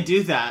didn't they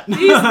do that?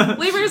 These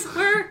lemurs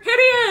were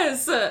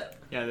hideous. Yeah,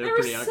 They they're were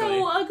pretty ugly.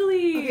 so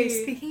ugly. Okay,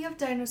 speaking of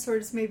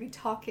dinosaurs maybe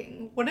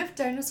talking, what if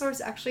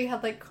dinosaurs actually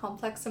had like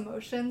complex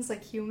emotions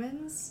like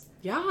humans?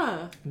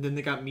 Yeah. And then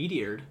they got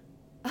meteored.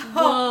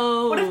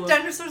 Whoa. What if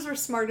dinosaurs were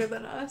smarter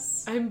than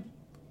us?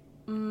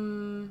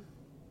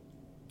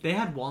 They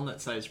had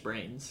walnut-sized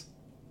brains.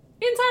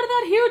 Inside of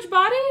that huge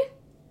body?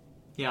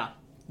 Yeah.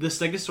 The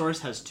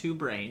Stegosaurus has 2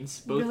 brains,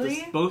 both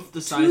Really? both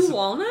the size Two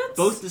walnuts?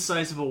 both the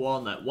size of a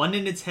walnut. One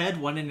in its head,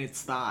 one in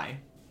its thigh.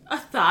 A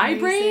thigh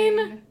brain?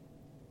 Amazing.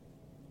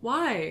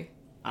 Why?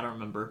 I don't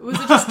remember. Was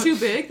it just too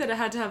big that it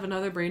had to have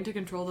another brain to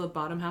control the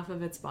bottom half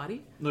of its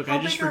body? Look, How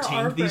I just big are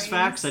our retained these brains?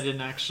 facts. I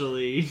didn't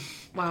actually.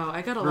 Wow,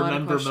 I got a lot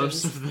Remember of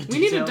questions. most of the We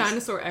need a details.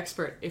 dinosaur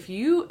expert. If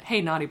you, hey,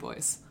 naughty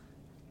boys,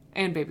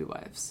 and baby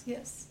wives,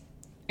 Yes.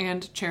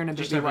 and Cherna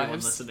Just baby everyone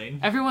wives, listening.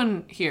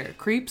 everyone here,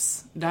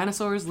 creeps,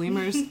 dinosaurs,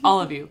 lemurs, all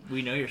of you.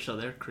 We know you're still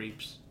there,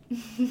 creeps.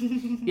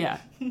 Yeah,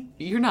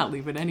 you're not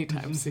leaving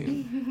anytime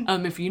soon.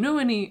 If you know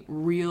any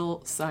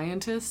real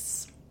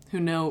scientists who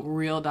know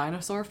real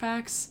dinosaur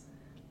facts,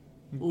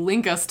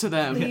 link us to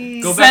them.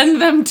 Please. Go back-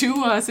 Send them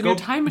to us in Go- your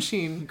time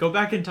machine. Go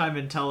back in time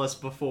and tell us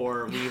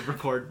before we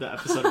record the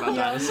episode about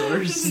Yeah.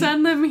 dinosaurs.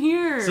 Send them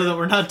here. So that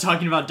we're not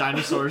talking about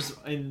dinosaurs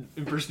in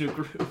Pursuit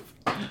Group.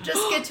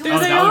 Just get to There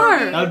us. they that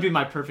are. Would, that would be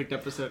my perfect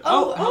episode.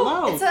 Oh,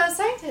 hello. It's a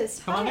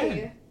scientist. Come on Hi.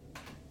 in.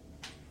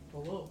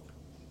 Hello.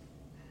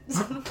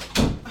 Can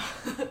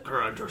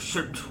I just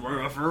sit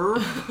wherever?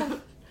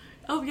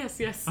 Oh,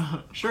 yes.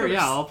 Sure,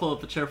 yeah, I'll pull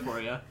up a chair for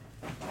you.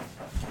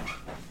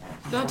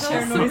 Don't tell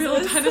Share us the real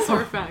noises.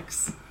 dinosaur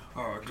facts.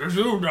 Did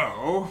you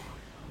know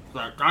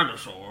that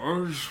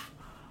dinosaurs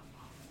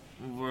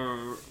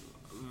were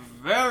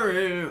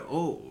very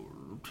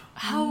old?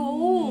 How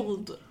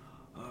old?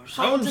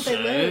 Some did they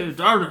say live?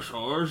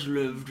 dinosaurs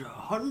lived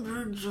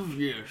hundreds of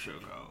years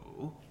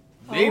ago.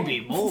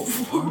 Maybe more.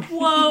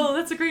 Whoa,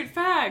 that's a great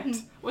fact.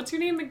 What's your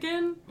name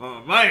again?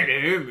 My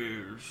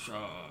name is,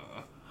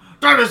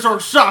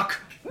 Dinosaurs Suck!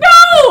 No!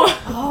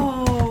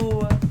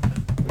 Oh.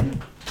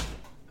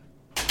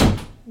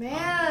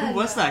 Man. Who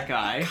was that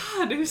guy?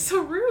 God, it was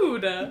so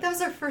rude. That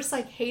was our first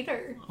like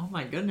hater. Oh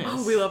my goodness.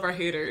 Oh, we love our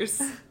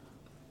haters.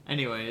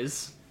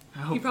 Anyways, I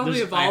hope He probably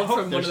there's- I evolved hope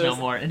from one of there's those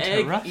no more egg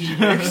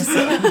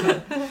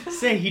interruptions.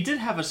 Say, he did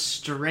have a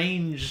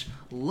strange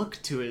look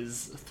to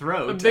his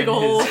throat. A big and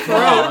ol' his throat.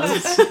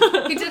 claws.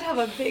 He did have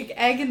a big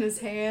egg in his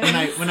hand.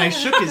 When I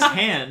shook his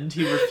hand,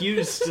 he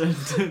refused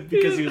to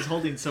because he was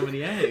holding so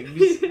many eggs.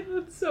 He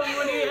had so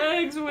many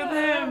eggs with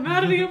him.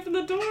 How did he open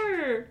the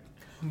door?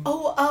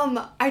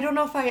 Oh, I don't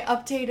know if I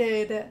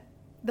updated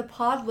the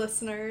pod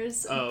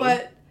listeners, Oh.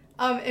 but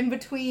in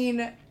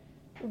between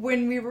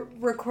when we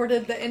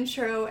recorded the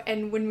intro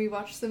and when we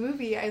watched the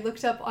movie, I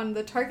looked up on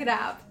the Target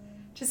app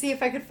to see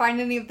if I could find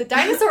any of the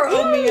dinosaur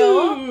oatmeal,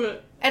 Ooh.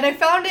 and I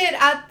found it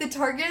at the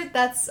Target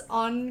that's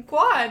on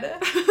Quad.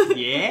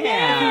 Yeah.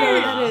 I don't know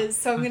where that is,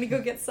 so I'm gonna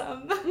go get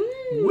some.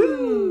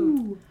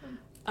 Woo!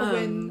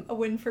 A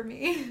win for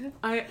me.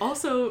 I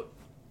also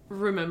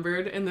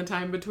remembered in the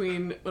time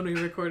between when we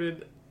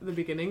recorded the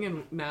beginning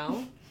and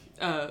now,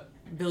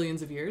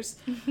 billions of years,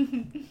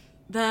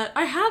 that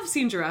I have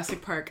seen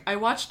Jurassic Park. I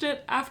watched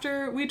it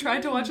after we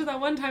tried to watch it that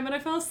one time and I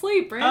fell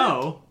asleep, right?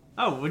 Oh,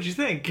 what'd you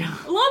think?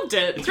 Loved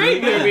it. It's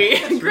Great really good. movie.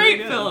 It's really Great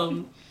good.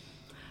 film.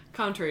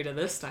 Contrary to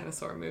this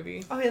dinosaur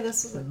movie. Oh yeah,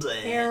 this was a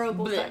Bleh.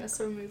 terrible Bleh.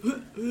 dinosaur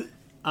movie.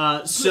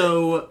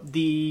 So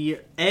the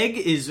egg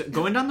is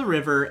going down the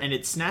river and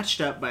it's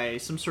snatched up by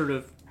some sort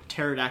of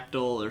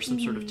pterodactyl or some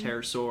sort of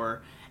pterosaur,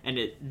 and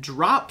it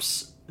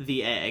drops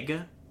the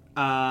egg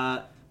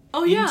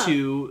Oh yeah.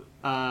 into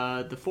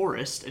the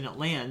forest, and it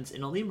lands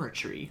in a lemur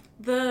tree.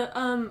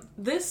 The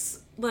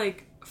this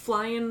like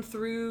flying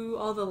through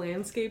all the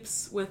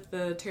landscapes with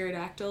the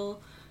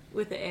pterodactyl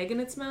with the egg in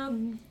its mouth.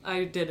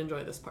 I did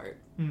enjoy this part.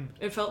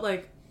 It felt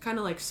like kind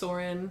of like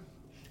Soren,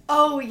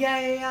 Oh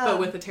yeah. but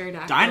with the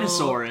pterodactyl.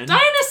 Dinosaurin'.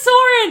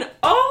 Dinosaurin!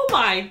 Oh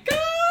my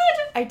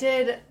god! I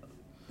did.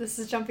 This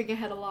is jumping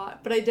ahead a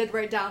lot, but I did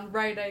write down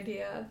right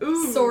idea.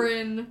 Ooh.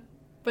 Soren,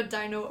 but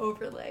dino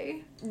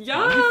overlay. That'd be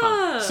Yeah.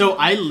 fun. So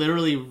I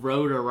literally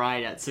rode a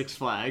ride at Six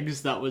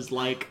Flags that was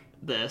like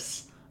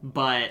this,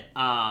 but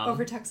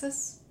Over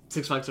Texas?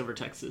 Six Flags Over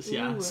Texas,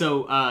 yeah. Ooh.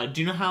 So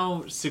do you know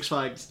how Six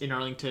Flags in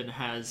Arlington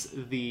has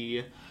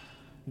the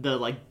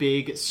like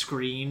big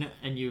screen,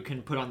 and you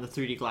can put on the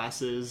 3D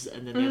glasses,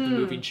 and then they have the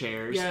moving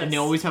chairs, yes. and they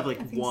always have like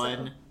I think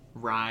one so.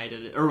 ride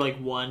or like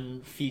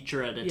one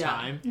feature at a Yeah.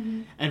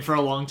 time. And for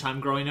a long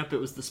time growing up, it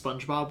was the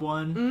SpongeBob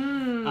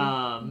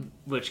one,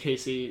 which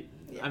Casey,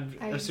 I'm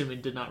I-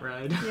 assuming, did not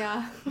ride.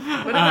 Yeah.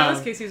 What if that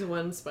was Casey's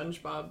one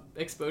SpongeBob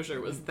exposure?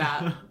 Was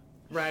that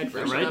ride The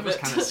version ride of was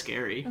it? kind of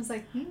scary. I was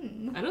like,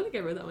 I don't think I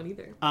read that one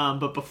either.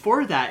 But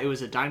before that, it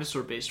was a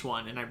dinosaur-based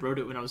one, and I rode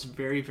it when I was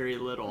very, very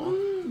little,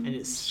 and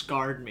it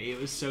scarred me. It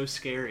was so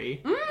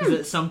scary because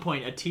at some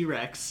point a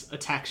T-Rex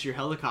attacks your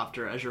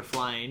helicopter as you're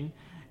flying,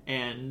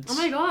 And Oh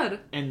my god.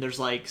 and there's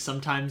like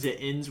sometimes it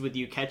ends with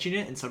you catching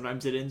it, and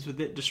sometimes it ends with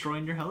it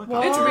destroying your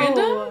helicopter. It's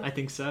random? I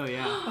think so.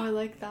 Yeah. Oh, I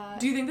like that.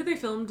 Do you think that they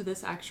filmed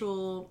this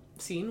actual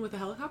scene with the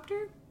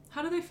helicopter?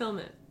 How do they film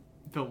it?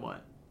 Film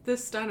what?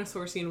 This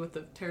dinosaur scene with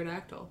the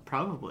pterodactyl.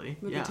 Probably.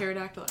 With yeah. the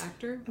pterodactyl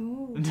actor?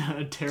 Ooh. Pterodactyl.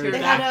 They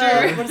Pterodactyl.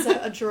 had a, what is it,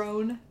 a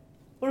drone?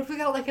 What if we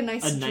got like a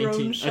nice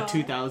drone a shot?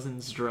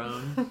 2000s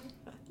drone.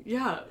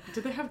 Yeah.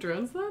 Did they have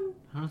drones then?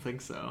 I don't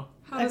think so.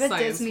 How I does bet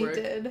science Disney work?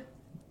 did.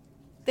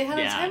 They had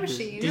a Yeah, time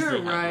Disney machine. had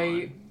You're one.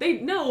 right. They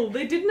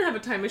didn't have a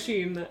time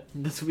machine.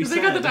 That's what we They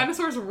said. got the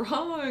dinosaurs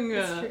wrong.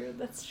 That's true.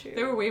 That's true.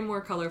 They were way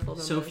more colorful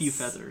than So this. few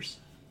feathers.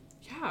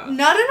 Yeah.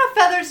 Not enough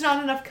feathers,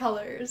 not enough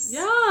colors.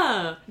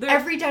 Yeah. They're-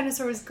 Every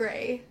dinosaur was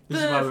gray.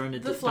 This is why we're in a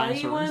the flying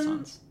dinosaur one,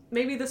 renaissance.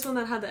 maybe this one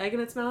that had the egg in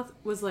its mouth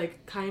was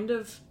like kind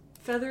of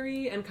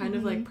feathery and kind of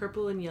Mm-hmm. like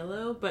purple and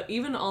yellow, but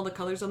even all the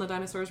colors on the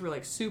dinosaurs were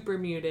like super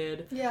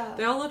muted. Yeah.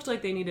 They all looked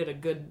like they needed a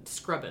good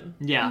scrubbing.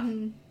 Yeah.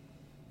 Mm-hmm.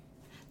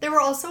 They were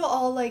also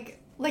all like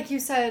you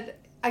said,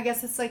 I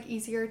guess it's like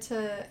easier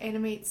to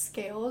animate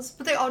scales,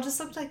 but they all just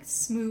looked like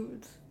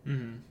smooth.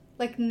 Mm-hmm.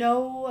 Like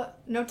no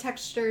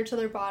texture to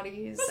their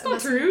bodies. That's And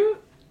not true.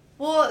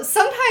 Well,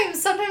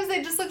 sometimes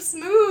they just look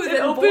smooth It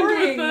and opened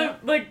boring. with the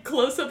like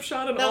close-up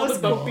shot and That all was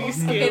the bumpy cool.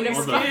 scaly Okay,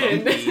 All the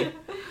skin. bumpy.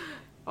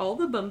 All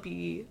the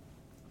bumpy.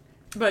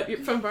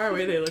 But from far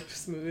away they looked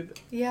smooth.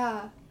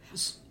 Yeah.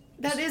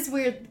 That is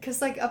weird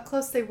because like up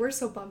close they were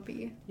so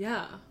bumpy.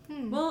 Yeah.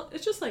 Well,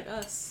 it's just like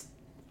us.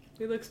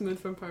 We look smooth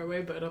from far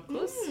away, but up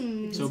close you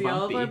can So see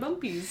all of bumpy. our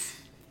bumpies.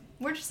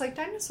 We're just like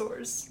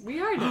dinosaurs.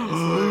 We are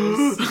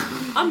dinosaurs.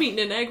 I'm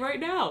eating an egg right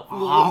now.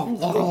 Mm,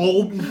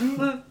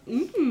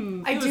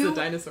 I it was do- a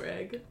dinosaur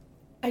egg.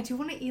 I do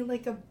want to eat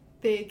like a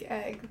big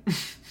egg.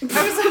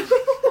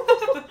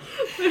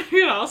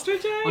 You're an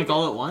ostrich egg? Like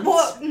all at once?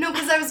 Well, no,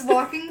 because I was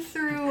walking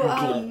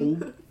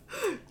through.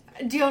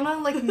 Do y'all know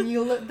like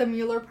the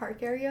Mueller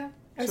Park area?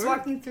 I was Sure.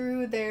 walking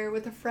through there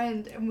with a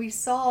friend, and we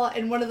saw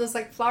in one of those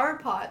like flower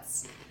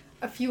pots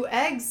a few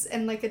eggs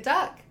and like a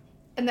duck,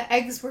 and the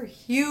eggs were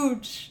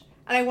huge,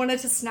 and I wanted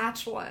to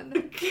snatch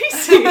one.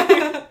 Casey!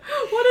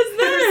 What is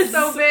They're this?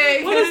 so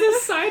big. What is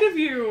this side of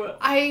you?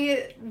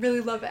 I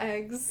really love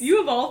eggs.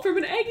 You evolved from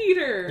an egg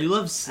eater. You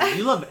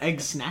love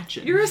egg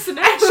snatching. You're a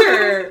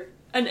snatcher.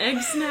 An egg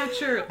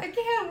snatcher. I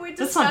can't wait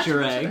to That's not snatch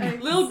your a bunch of egg.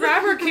 eggs. Lil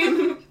Grabber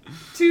came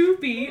to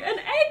be an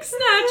egg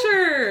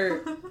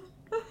snatcher.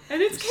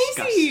 And it's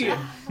Casey.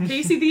 Disgusting.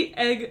 Casey the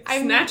egg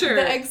I'm snatcher.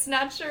 the egg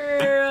snatcher.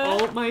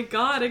 Oh my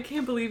god, I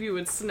can't believe you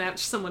would snatch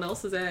someone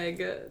else's egg.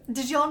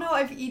 Did y'all know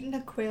I've eaten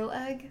a quail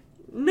egg?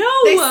 No!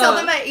 They sell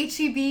them at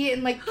HEB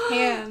in like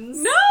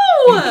cans. No!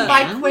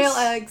 Buy Cans? quail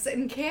eggs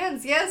in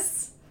cans,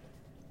 yes.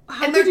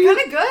 How And they're could you-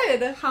 kind of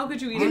good. How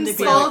could you eat You How can did a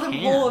they quail swallow like them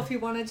can? whole if you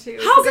wanted to.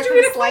 How 'cause could they're you eat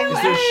a kinda slimy. quail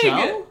Is there a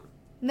egg? shell?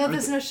 No, Are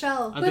there's they- no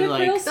shell. Are But they a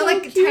like quail's They're so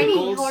like cute. tiny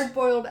Pickles?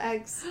 hard-boiled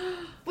eggs.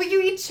 Well,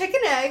 you eat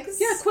chicken eggs.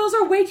 Yeah, quails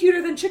are way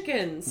cuter than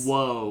chickens.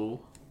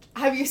 Whoa.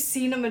 Have you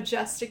seen a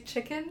majestic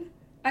chicken?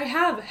 I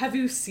have. Have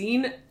you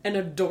seen an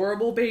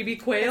adorable baby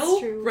quail That's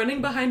true.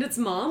 running behind its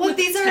mom Well, with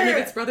these 10 of are-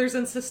 its brothers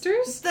and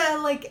sisters? The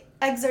like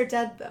eggs are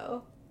dead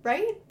though,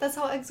 right? That's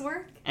how eggs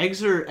work.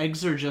 Eggs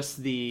are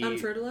just the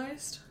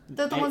Unfertilized?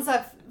 They're the Egg- ones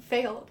that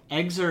failed.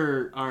 eggs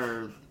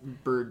are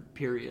bird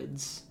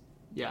periods.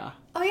 Yeah.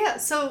 Oh yeah,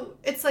 so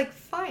it's like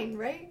fine,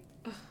 right?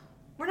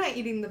 We're not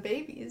eating the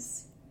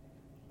babies.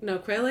 No,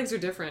 quail eggs are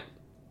different.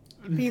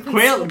 But you can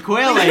Quail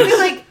but eggs. you can,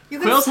 like, you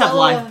can Quails have swallow-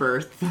 live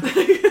birth.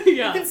 You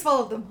yeah. can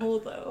swallow them whole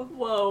though.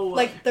 Whoa.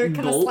 Like they're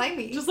kind of Gulp?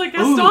 slimy. just like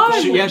Ooh,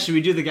 Gaston. should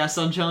we do the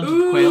Gaston challenge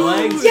with quail Ooh,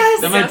 eggs?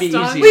 Yes! That might be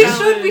Gaston easy. we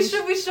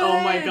challenge. should. Oh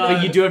my God.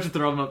 But you do have to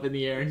throw them up in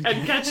the air And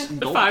catch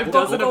Gulp, 5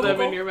 gulp, dozen gulp, of them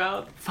gulp. in your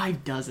mouth.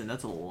 5 dozen.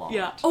 That's a lot.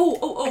 Yeah. I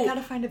Oh.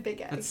 gotta find a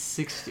big egg. That's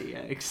 60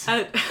 eggs.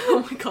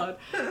 Oh my god.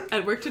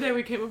 At work today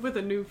we came up with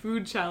a new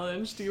food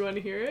challenge. Do you want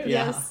to hear it?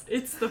 Yeah. Yes.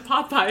 It's the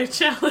Popeye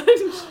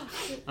challenge.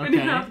 And you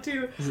Okay. have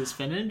to Is it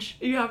spinach?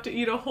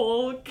 eat a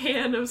whole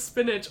can of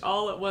spinach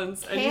all at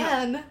once. And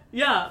Can.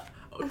 yeah.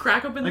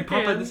 Crack open Like the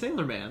can. Popeye the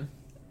Sailor Man.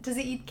 Does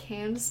it eat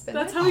canned spinach?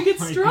 That's how he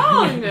gets my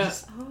strong.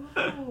 goodness.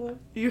 Oh.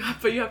 You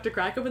have to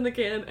crack open the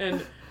can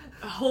and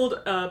hold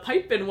a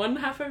pipe in one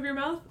half of your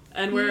mouth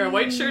and wear a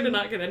white shirt and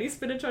not get any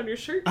spinach on your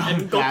shirt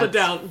and gulp it that's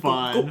down.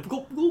 fun. Gulp,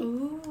 gulp, gulp.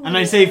 Ooh. And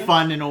I say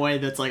fun in a way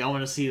that's like, I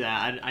want to see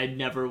that. I'd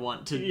never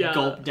want to Yeah.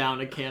 gulp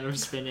down a can of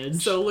spinach.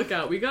 So look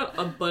out, we got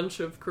a bunch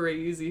of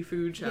crazy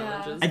food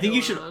challenges. I think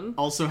you going should on.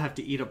 also have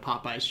to eat a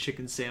Popeye's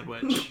chicken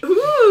sandwich.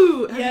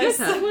 Ooh! Have Yes.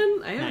 you guys had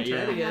one? I haven't Not tried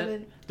yet. it I yet.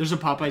 haven't. There's a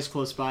Popeye's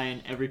close by,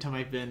 and every time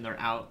I've been, they're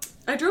out.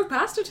 I drove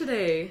past it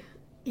today.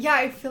 Yeah,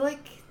 I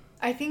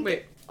think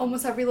Wait.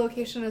 almost every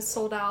location is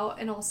sold out,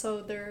 and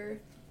also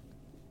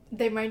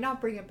they might not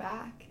bring it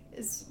back.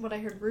 Is what I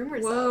heard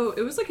rumors Whoa, of.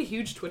 it was like a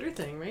huge Twitter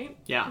thing, right?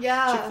 Yeah.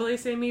 Yeah. Chick-fil-A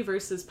Sammy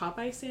versus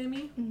Popeye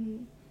Sammy.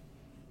 Mhm.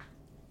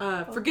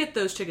 Forget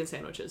those chicken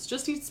sandwiches.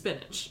 Just eat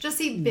spinach.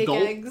 Just eat big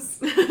Gulp. eggs.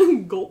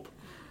 Gulp.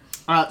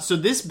 So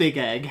this big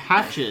egg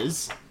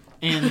hatches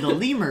And the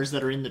lemurs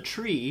that are in the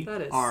tree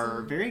That is-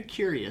 are very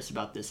curious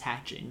about this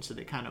hatching, so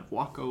they kind of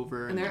walk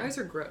over And their eyes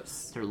are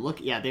gross. they're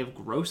they have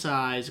gross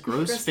eyes,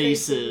 gross Gross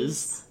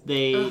faces.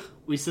 faces.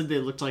 We said they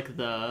looked like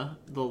the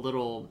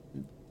little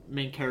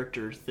main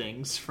character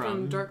things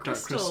from Dark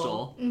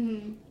Crystal.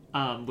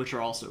 which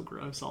are also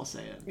gross, I'll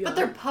say it. Yeah. But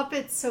they're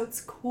puppets, so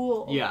it's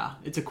cool. Yeah,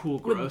 it's a cool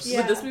gross.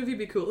 Yeah. Would this movie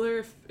be cooler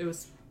if it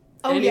was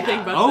Oh, anything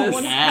yeah. but Oh,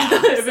 this? yeah.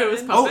 If it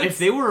was puppets? Oh, if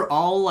they were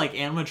all like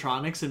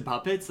animatronics and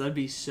puppets, that'd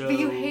be so But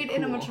you hate cool.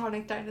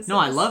 animatronic dinosaurs. No,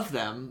 I love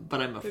them,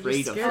 but I'm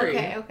afraid of scary.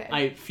 them. Okay, okay.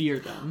 I fear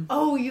them.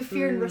 Oh, you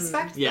fear and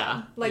respect them.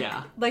 Yeah, Like,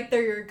 yeah. like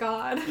they're your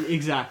god.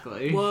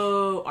 Exactly.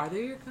 Whoa, are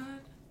they your god?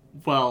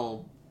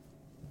 Well,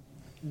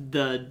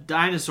 the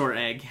dinosaur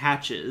egg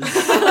hatches,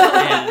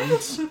 and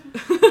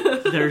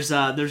there's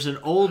an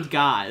old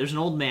guy. There's an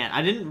old man.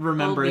 I didn't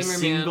remember a Old lemur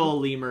single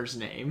lemur's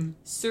name.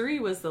 Suri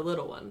was the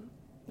little one.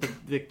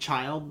 The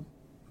child.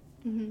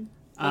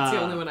 That's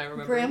the only one I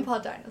remember. Grandpa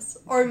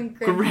dinosaur. Or I mean,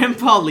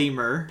 Grandpa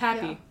lemur,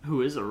 Pappy. Yeah.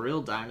 who is a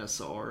real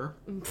dinosaur.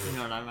 You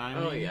know what I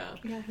mean? Oh yeah.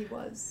 Yeah, he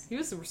was. He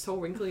was so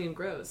wrinkly and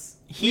gross.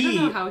 We He-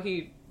 don't know how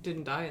he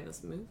didn't die in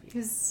this movie. He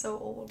was so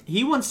old.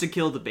 He wants to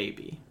kill the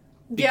baby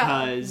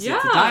Yeah. because Yeah.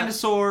 it's a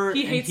dinosaur.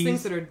 He and hates he's-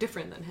 things that are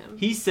different than him.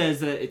 He says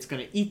that it's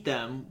going to eat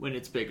them when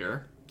it's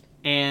bigger,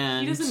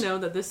 and He doesn't know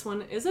that this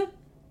one is a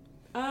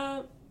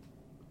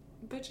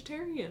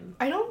vegetarian.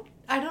 I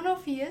don't know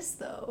if he is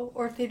though,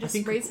 or if they just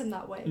think- raise him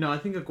that way. No, I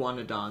think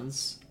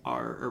iguanodons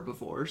are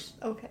herbivores.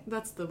 Okay.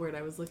 That's the word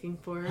I was looking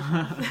for.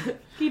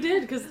 He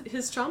did, because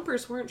his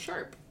chompers weren't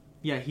sharp.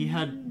 Yeah, he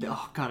had.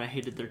 Oh god, I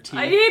hated their teeth.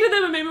 I hated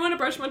them. It made me want to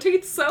brush my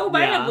teeth so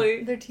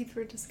badly. Their teeth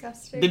were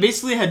disgusting. They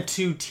basically had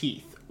two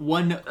teeth.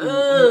 One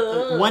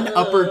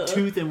upper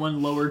tooth and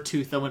one lower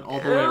tooth that went all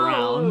the way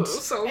around Ew,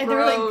 so and they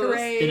were like gross.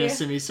 gray. in a They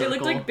semicircle.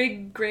 looked like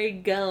big gray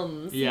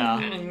gums. Yeah.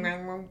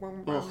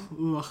 Ugh.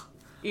 Ugh.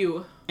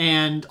 Ew.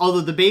 And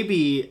although the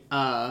baby,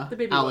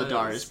 baby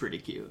Aladar was. is pretty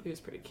cute. He was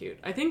pretty cute.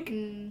 I think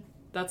Mm.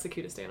 that's the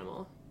cutest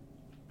animal.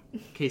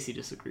 Casey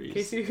disagrees.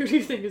 Casey, who do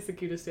you think is the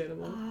cutest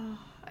animal?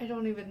 I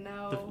don't even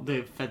know.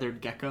 The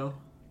feathered gecko.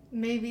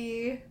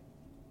 Maybe.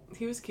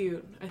 He was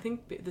cute. I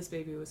think this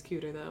baby was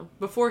cuter though.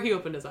 Before he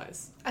opened his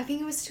eyes. I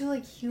think it was too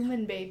like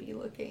human baby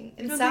looking.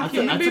 You don't Exactly.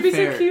 think That's babies are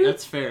fair. cute?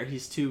 That's fair.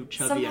 He's too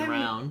chubby and Sometimes-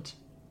 round.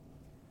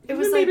 It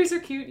was Human like babies are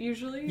cute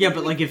usually. Yeah,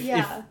 but like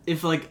Yeah.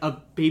 if like a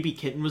baby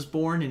kitten was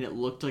born and it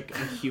looked like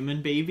a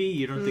human baby,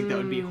 you don't think that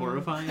would be a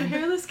horrifying?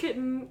 hairless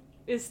kitten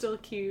is still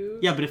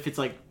cute. Yeah, but if it's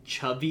like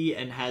chubby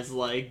and has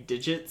like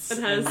digits It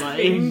has like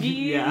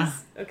fingies. yeah,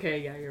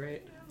 Okay, yeah, you're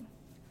right.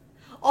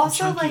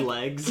 also chunky like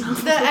legs.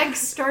 the eggs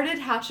started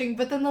hatching,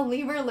 but then the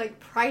lemur like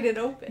pried it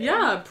open.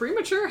 Yeah,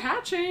 premature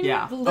hatching.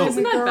 Yeah. The Oh. little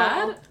Isn't that girl,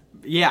 bad?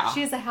 Yeah,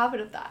 She has a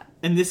habit of that.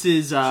 and this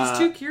is She's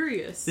too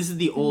curious. this is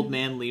the old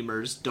man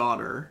lemur's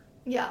daughter,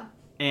 Yeah.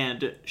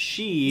 and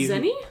she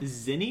Zenny?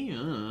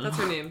 Zenny. That's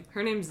her name.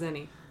 Her name's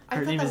Zenny. I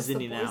Her thought name that is was Zinni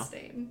the now. boy's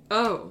name.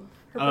 Oh,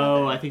 Her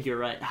Oh, brother. I think you're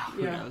right. Oh,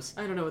 who yeah. knows?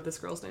 I don't know what this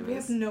girl's name We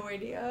is. have no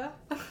idea.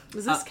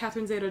 Was this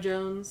Catherine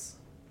Zeta-Jones?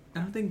 I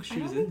don't think she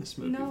I was don't in this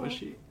movie, know. was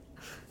she?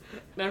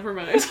 Never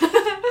mind.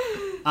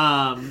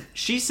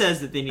 She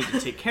says that they need to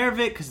take care of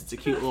it because it's a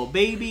cute little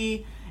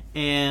baby,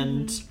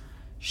 and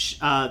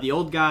the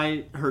old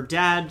guy, her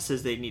dad,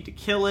 says they need to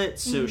kill it.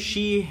 So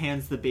she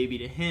hands the baby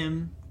to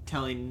him,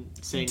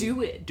 saying,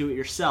 Do it. do it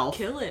yourself."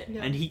 Kill it.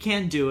 Yeah. And he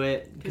can't do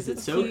it because 'Cause it's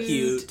it's so cute.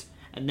 cute.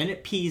 And then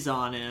it pees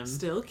on him,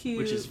 Still cute.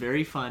 which is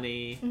very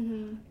funny.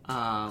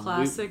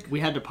 Classic We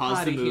had to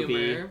pause the potty movie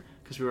humor.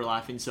 because we were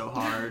laughing so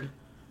hard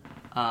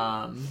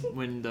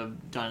when the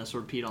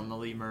dinosaur peed on the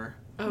lemur.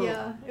 Oh.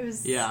 Yeah, it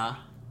was. Yeah.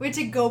 We had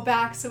to go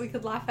back so we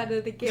could laugh at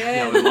it Yeah,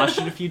 again. we watched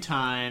it a few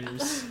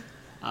times.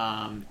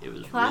 It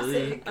was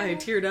Classic. I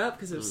teared up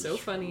because it it was so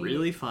funny.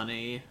 Really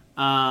funny.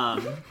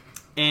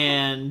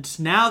 And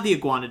now the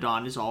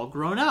iguanodon is all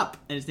grown up,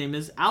 and his name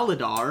is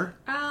Aladar.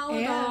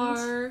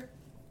 Aladar.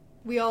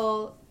 we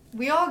all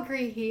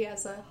agree he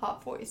has a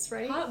hot voice,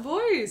 right? Hot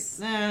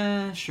voice.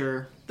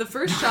 Sure. The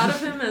first shot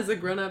of him as a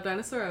grown-up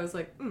dinosaur, I was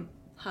like,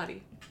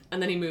 hottie.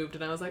 And then he moved,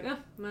 and I was like,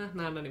 nah,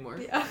 not anymore.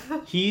 Yeah.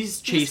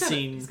 He's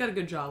chasing. He's got a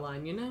good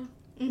jawline, you know?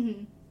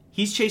 Mm-hmm.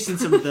 He's chasing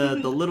some of the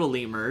little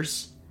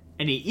lemurs,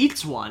 and he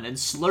eats one and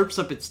slurps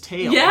up its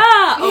tail. Yeah!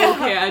 Oh, Yeah.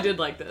 okay, I did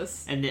like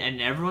this. And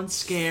everyone's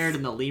scared,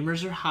 and the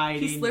lemurs are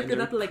hiding. He slurped and it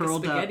they're up like a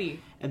curled up, spaghetti.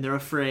 and they're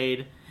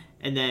afraid.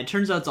 And then it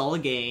turns out it's all a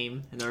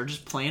game, and they're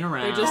just playing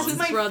around. just That's his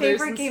my brothers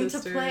favorite and game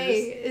sisters. to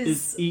play.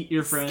 Is eat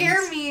your friends.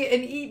 Scare me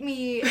and eat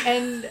me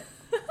and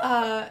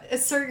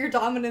assert your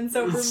dominance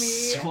over me,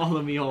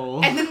 Swallow me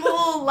whole. and then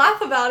we'll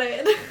laugh about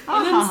it.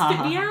 And then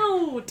spit me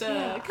out.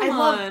 Yeah, Come I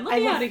love- on, let I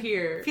me love out of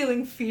here.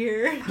 Feeling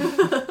fear.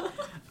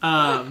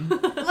 Um,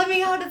 Let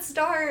me out. It's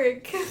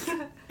dark.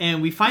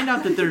 and we find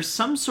out that there's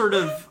some sort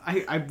of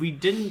we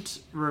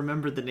didn't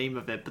remember the name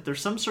of it, but there's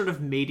some sort of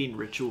mating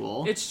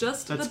ritual. It's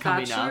just That's the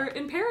coming Bachelor up.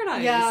 in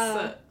Paradise.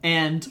 Yeah.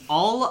 And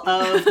all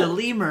of the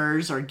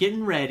lemurs are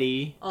getting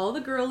ready. All the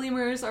girl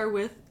lemurs are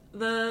with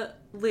the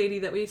lady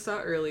that we saw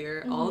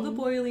earlier, all the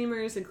boy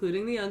lemurs,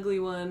 including the ugly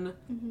one,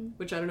 Mm-hmm.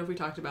 which I don't know if we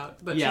talked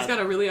about, but Yeah. she's got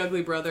a really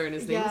ugly brother, and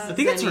his name's Yeah. I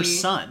think it's her Zenny.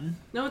 son.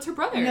 No, it's her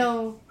brother.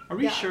 No. Are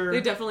we Yeah. sure?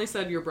 They definitely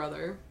said your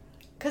brother.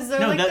 Because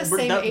they're No, like the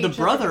same age the at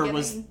brother the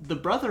was beginning. the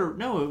brother.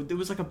 No, it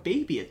was like a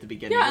baby at the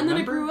beginning. Yeah, and then it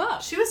remember? grew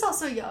up. She was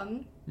also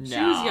young. She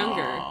was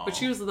younger, but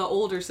she was the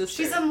older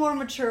sister. She's a more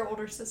mature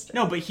older sister.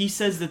 No, but he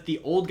says that the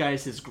old guy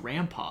is his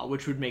grandpa,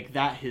 which would make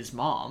that his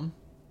mom,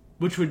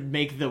 which would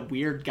make the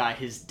weird guy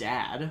his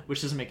dad,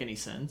 which doesn't make any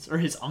sense, or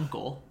his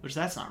uncle, which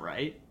that's not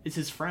right. It's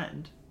his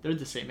friend. They're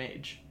the same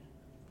age.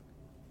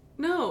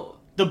 No.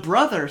 The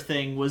brother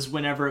thing was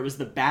whenever it was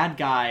the bad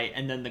guy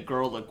and then the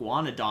girl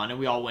Iguanodon, and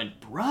we all went,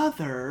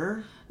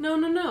 brother?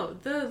 No.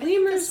 The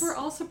lemurs this- were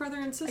also brother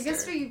and sister. I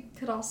guess we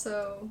could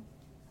also...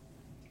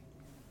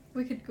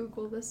 We could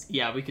Google this.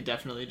 Yeah, we could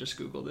definitely just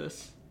Google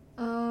this.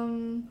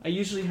 Um... I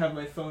usually have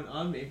my phone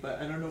on me, but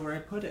I don't know where I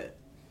put it.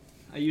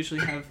 I usually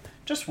have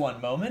just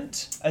one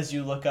moment as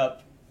you look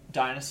up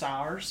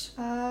dinosaurs.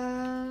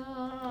 I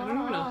don't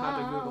even know how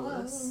to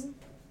Google this.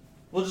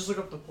 We'll just look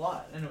up the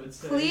plot and it would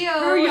say. Cleo.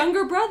 Her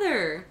younger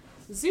brother,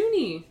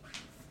 Zuni.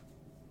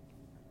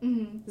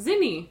 Mm-hmm.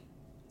 Zinni.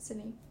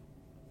 Sydney.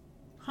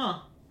 Huh.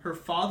 Her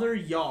father,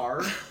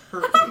 Yar.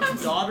 Her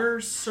daughter,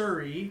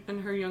 Suri.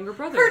 And her younger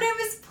brother. Her name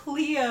is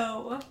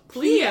Cleo.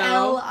 Cleo.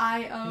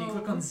 Plio. Can you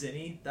click on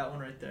Zinni? That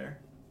one right there.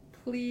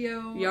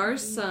 Cleo.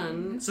 Yar's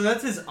son. So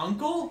that's his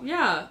uncle?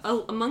 Yeah,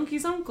 a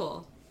monkey's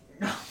uncle.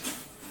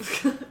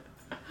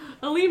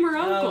 A lemur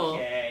uncle.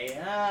 Okay.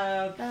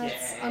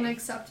 That's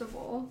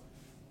unacceptable.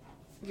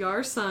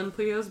 Yar's son,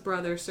 Cleo's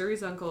brother,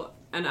 Suri's uncle,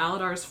 and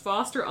Aladar's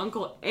foster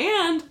uncle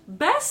and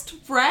best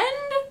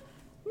friend?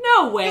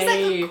 No way.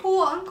 He's like a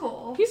cool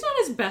uncle. He's not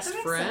his best That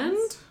makes friend.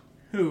 sense.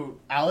 Who?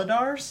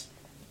 Aladar's?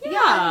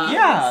 Yeah.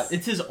 Yeah,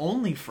 it's his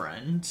only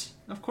friend.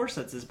 Of course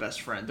that's his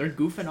best friend. They're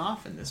goofing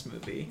off in this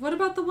movie. What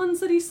about the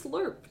ones that he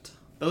slurped?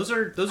 Those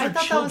are I thought that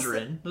was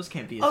children. Those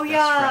can't be his Oh, best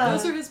yeah.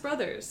 friends. Those are his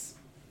brothers.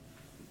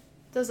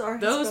 Those are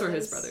his Those brothers. were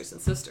his brothers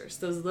and sisters.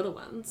 Those little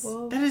ones.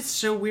 Whoa. That is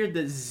so weird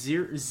that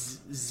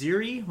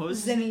Ziri, what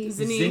was his Zinni. name?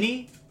 Zinni.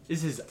 Zinni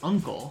is his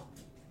uncle.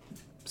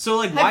 So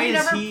like, Have why you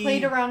is never he?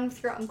 played around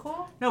with your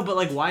uncle? No, but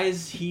like, why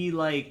is he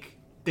like?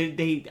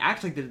 They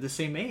act like they're the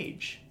same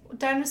age.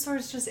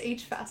 Dinosaurs just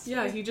age faster.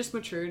 Yeah, he just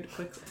matured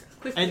quickly.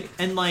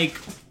 And like,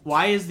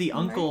 why is the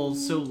uncle Right.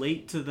 so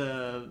late to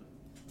the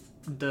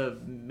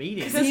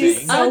mating Because he's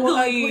thing? so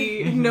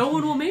ugly. No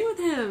one will mate with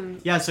him.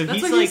 Yeah, so That's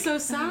he's why like he's so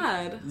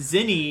sad.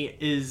 Zinni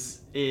is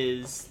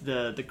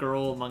the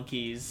girl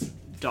monkey's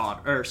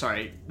daughter, or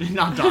sorry,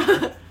 not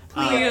daughter,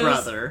 Cleo's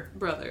brother,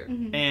 Brother.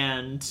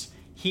 and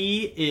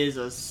he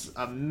is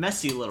a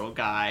messy little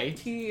guy,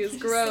 He He is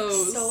just gross.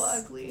 looks so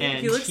ugly. And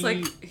He looks he-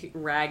 like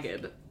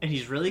ragged. and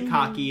he's really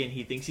cocky, and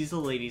he thinks he's a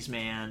ladies'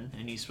 man,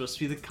 and he's supposed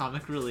to be the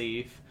comic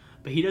relief,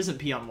 but he doesn't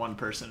pee on one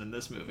person in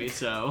this movie,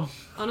 so.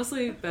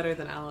 Honestly, better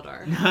than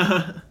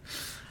Aladar.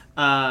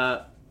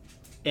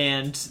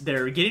 And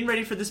they're getting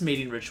ready for this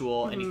mating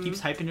ritual, and he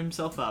keeps hyping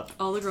himself up.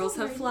 All the girls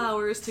have Alrighty.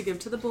 flowers to give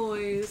to the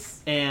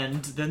boys.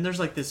 And then there's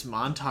like this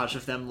montage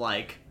of them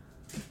like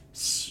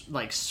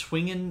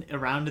swinging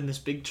around in this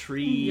big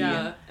tree.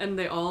 Yeah, and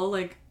they all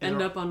like And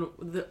end they're- up on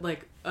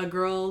like a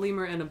girl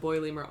lemur and a boy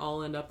lemur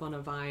all end up on a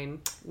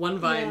vine, one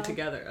vine Yeah.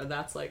 together. And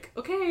that's like,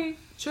 okay,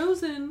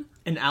 chosen.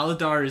 And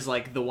Aladar is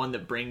like the one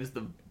that brings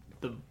the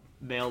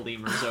male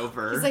lemurs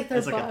over. He's like their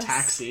as like boss. a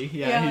taxi.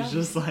 Yeah, Yeah. he's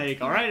just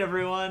like, all right,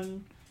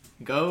 everyone,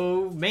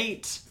 go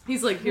mate.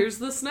 He's like, here's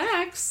the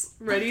snacks,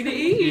 ready to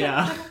eat.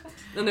 Yeah.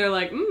 And they're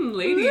like,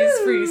 ladies,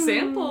 free Ooh.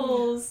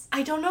 samples.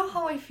 I don't know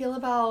how I feel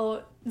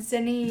about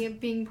Zenny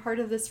being part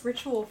of this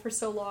ritual for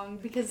so long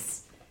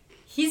because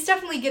he's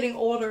definitely getting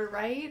older,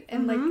 right?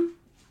 And like,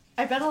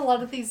 I bet a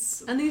lot of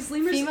these And these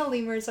lemurs female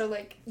lemurs are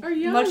like are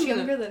young. much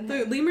younger than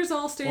The him. lemurs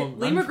all stay. Well,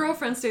 lemur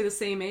girlfriends stay the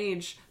same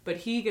age, but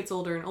he gets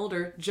older and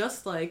older,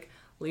 just like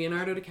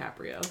Leonardo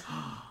DiCaprio.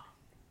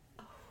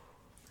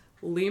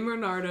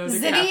 Leonardo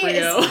Zenny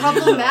DiCaprio. is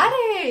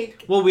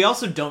problematic. Well, we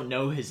also don't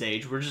know his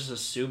age. We're just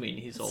assuming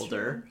he's That's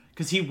older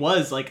because he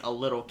was like a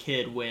little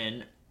kid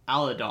when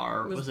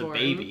Aladar was a born.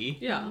 baby.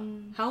 Yeah.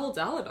 How old's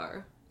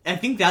Aladar? I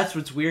think that's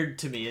what's weird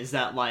to me is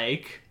that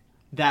like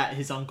that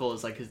his uncle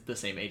is like the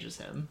same age as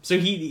him. So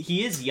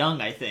he is young,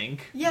 I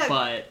think. Yeah,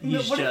 but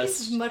he's what if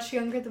just he's much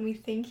younger than we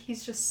think?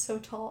 He's just so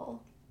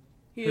tall.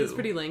 He is Who?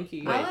 pretty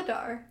lanky. Wait.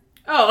 Aladar.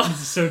 Oh, he's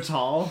so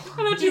tall. I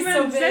thought you He's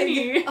so meant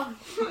big. Zenny.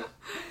 Oh.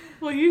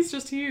 Well, he's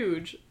just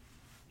huge.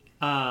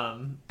 I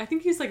I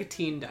think he's like a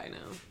teen dino.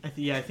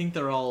 I think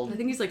they're all I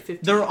think he's like 15.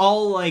 they're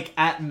all like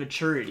at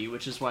maturity,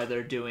 which is why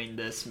they're doing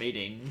this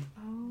mating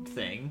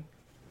thing.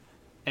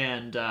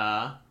 And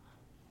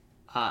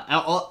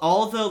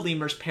all the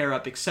lemurs pair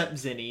up except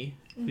Zinni,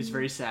 who's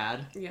very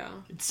sad. Yeah.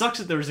 It sucks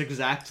that there was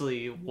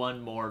exactly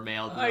one more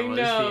male than I there was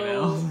know.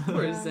 female.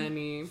 Poor Yeah.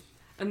 Zenny.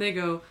 And they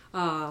go,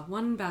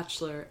 one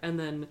bachelor. And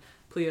then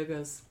Pleo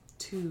goes,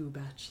 2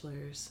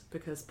 bachelors.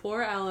 Because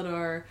poor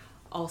Aladar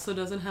also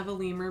doesn't have a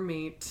lemur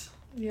mate.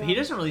 Yeah. He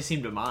doesn't really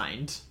seem to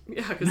mind.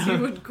 Yeah, because he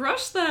would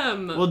crush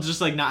them. Well,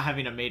 just like not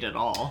having a mate at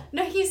all.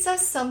 No, he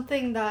says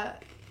something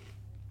about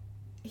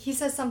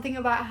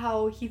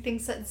how he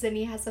thinks that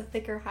Zinni has a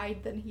thicker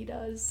hide than he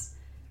does.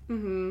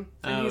 Mm-hmm.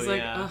 And Oh, he's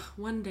like, yeah. ugh,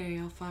 one day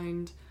I'll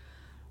find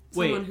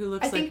Wait, someone who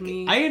looks I like think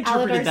me. I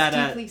interpreted Aladar's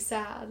that deeply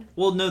sad.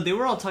 Well, no, they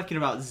were all talking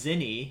about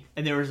Zinni,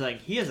 and they were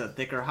like, he has a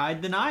thicker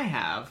hide than I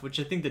have, which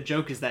I think the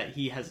joke is that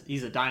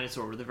he's a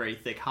dinosaur with a very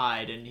thick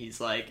hide, and he's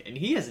like, and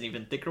he has an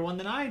even thicker one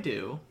than I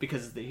do,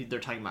 because they're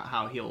talking about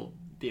how he'll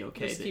be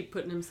okay Just keep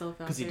putting himself out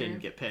because he there.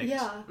 didn't get picked.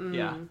 Yeah.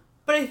 Yeah.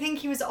 But I think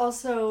he was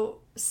also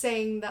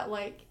saying that,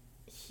 like,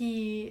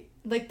 the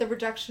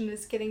rejection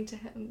is getting to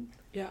him,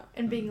 Yeah.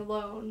 and being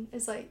alone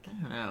is, like, I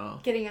don't know.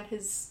 getting at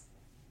his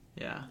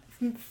Yeah.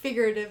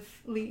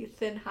 figuratively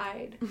thin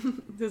hide.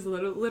 His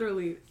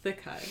literally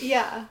thick hide.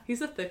 Yeah.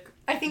 He's a thick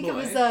I think it boy.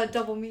 was a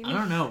double meaning. I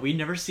don't know. We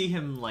never see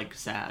him, like,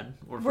 sad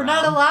or We're frown.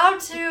 not allowed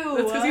to!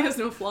 That's because he has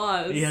no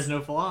flaws. He has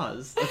no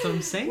flaws. That's what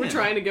I'm saying. We're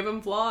trying to give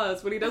him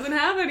flaws, but he doesn't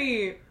have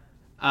any.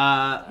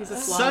 He's a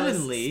flawless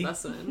Suddenly,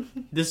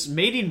 specimen. this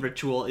mating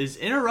ritual is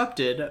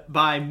interrupted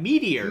by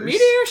meteors.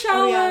 Meteor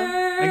shower! Oh,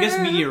 yeah. I guess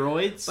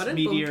meteoroids? Ba-dum,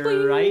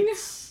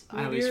 Meteorites?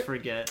 I always Meteor-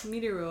 forget.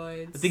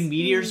 Meteoroids. I think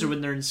meteors are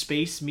when they're in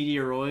space,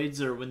 meteoroids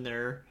are when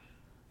they're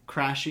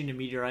crashing, and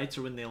meteorites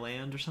are when they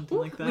land or something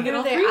Ooh, like that. we get Or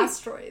all they're three.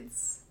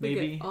 asteroids. We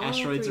Maybe. get all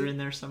Asteroids three. are in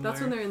there somewhere.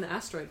 That's when they're in the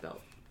asteroid belt.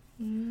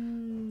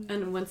 Mm.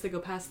 And once they go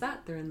past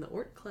that, they're in the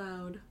Oort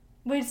cloud.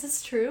 Wait, is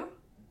this true?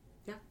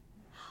 Yeah.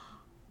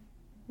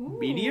 Ooh.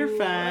 Meteor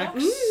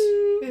facts.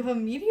 We have a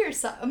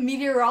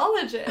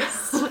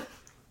meteorologist.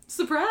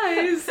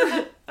 Surprise!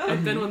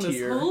 I've been one this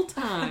Meteor. whole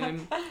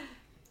time.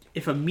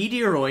 If a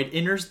meteoroid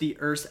enters the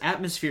Earth's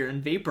atmosphere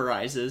and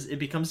vaporizes, it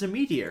becomes a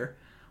meteor,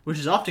 which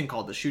is often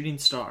called a shooting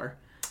star.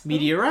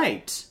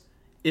 Meteorite.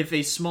 If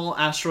a small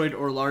asteroid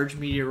or large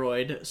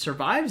meteoroid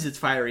survives its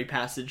fiery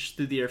passage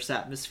through the Earth's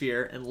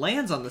atmosphere and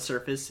lands on the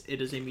surface,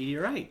 it is a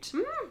meteorite.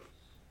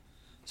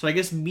 So I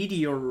guess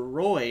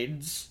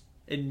meteoroids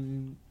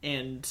and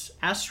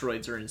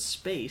asteroids are in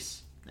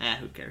space.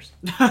 Who cares?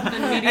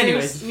 And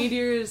Anyways.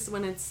 meteors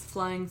when it's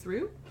flying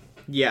through?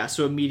 Yeah,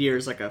 so a meteor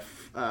is like a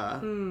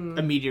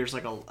meteor's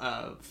like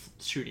a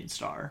shooting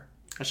star.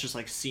 That's just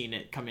like seeing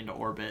it come into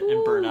orbit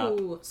and burn up.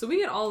 Ooh. So we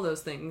get all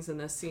those things in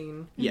this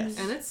scene. Yes.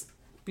 And it's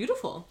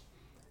beautiful.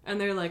 And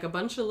they're like a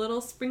bunch of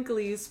little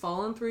sprinklies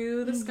falling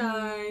through the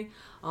sky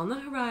on the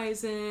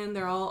horizon.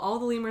 They're all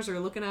the lemurs are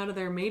looking out of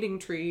their mating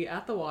tree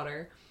at the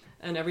water.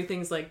 And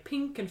everything's like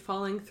pink and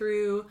falling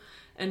through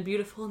and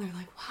beautiful. And they're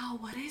like, wow,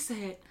 what is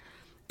it?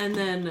 And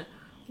then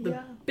the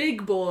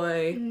big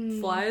boy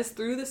flies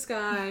through the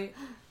sky,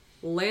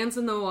 lands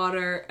in the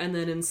water, and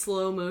then in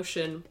slow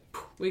motion,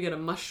 we get a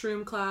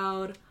mushroom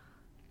cloud.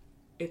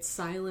 It's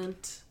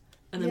silent.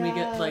 And then we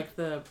get like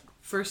the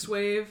first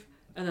wave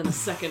and then the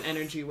second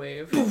energy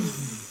wave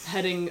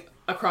heading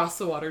across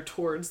the water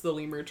towards the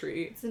lemur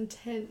tree. It's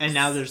intense. And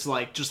now there's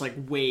like just like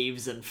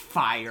waves and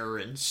fire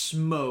and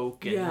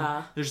smoke and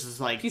Yeah. there's this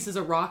like Pieces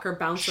of rock are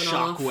bouncing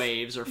shock off.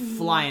 waves are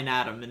flying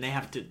at them and they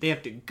have to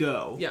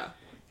go. Yeah.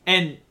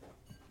 And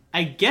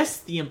I guess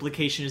the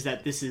implication is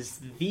that this is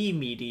the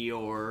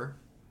meteor,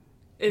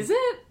 Is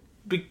it?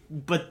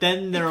 but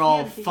then they're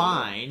all can't be.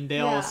 fine. They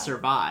all Yeah.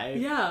 survive.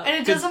 Yeah. And it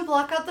 'Cause- doesn't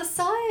block out the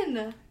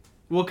sun.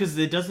 Well, because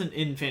it doesn't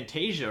in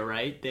Fantasia,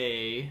 right?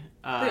 They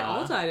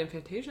all died in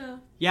Fantasia.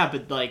 Yeah,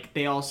 but like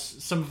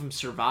some of them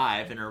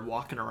survive and are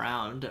walking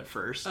around at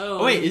first.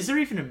 Oh. Wait, is there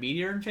even a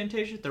meteor in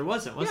Fantasia? There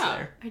wasn't, was Yeah.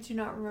 there? I do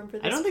not remember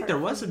this I don't think there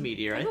part was a from-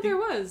 meteor. I thought there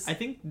was. I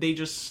think they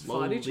just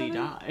Fought each slowly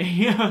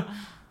other?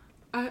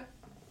 die.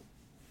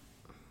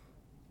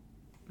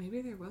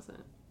 Maybe there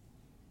wasn't.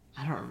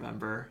 I don't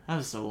remember. That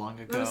was so long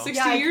ago. That was 60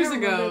 Yeah, I years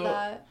can't remember ago.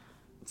 that.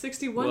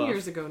 61 Woof.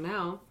 years ago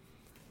now.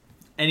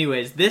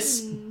 Anyways,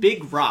 this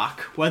big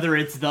rock, whether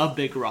it's the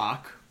big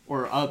rock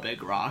or a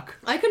big rock,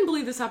 I couldn't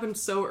believe this happened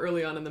so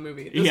early on in the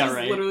movie. This Yeah, was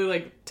right. literally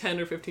like 10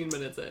 or 15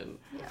 minutes in.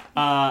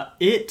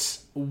 it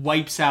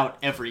wipes out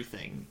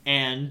everything.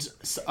 And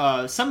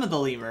some of the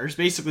lemurs,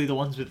 basically the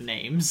ones with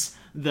names,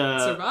 the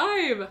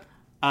Survive!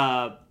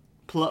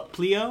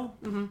 Pleo,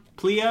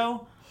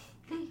 Pleo,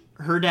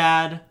 her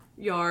dad,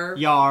 Yar.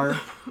 Yar,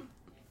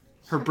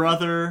 her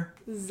brother,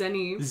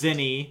 Zenny.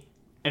 Zinni,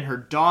 and her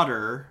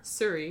daughter,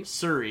 Suri.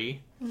 Suri.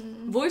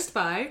 Voiced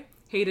by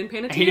Hayden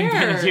Panettiere. Hayden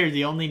Panettiere,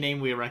 the only name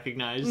we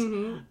recognize,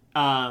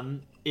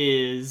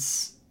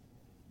 is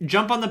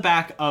jump on the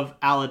back of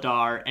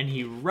Aladar, and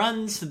he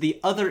runs to the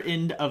other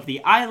end of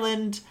the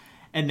island,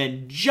 and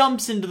then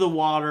jumps into the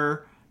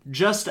water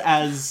just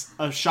as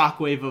a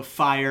shockwave of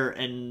fire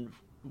and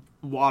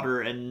water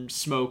and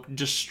smoke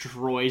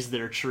destroys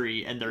their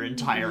tree and their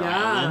entire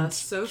island,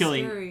 so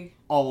killing scary.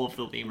 all of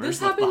the lemurs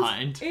This left happens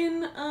behind.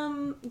 in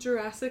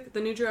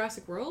the new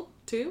Jurassic World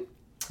too.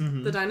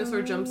 The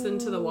dinosaur jumps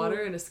into the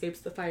water and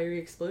escapes the fiery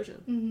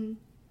explosion.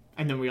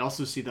 And then we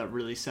also see that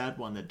really sad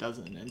one that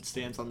doesn't and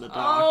stands on the dock.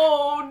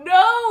 Oh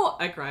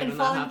no! I cried In when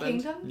that Fallen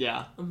happened. Kingdom?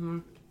 Yeah.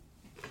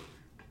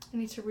 I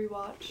need to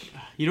rewatch.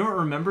 You don't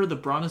remember the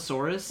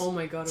Brontosaurus? Oh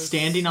my god. It was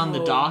Standing on the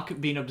so dock,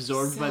 being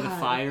absorbed by the sad.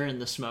 fire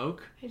and the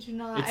smoke. I do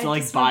not. It's I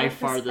like just by remember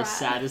far Chris the Pratt.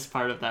 saddest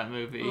part of that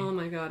movie. Oh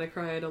my god, I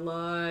cried a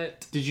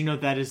lot. Did you know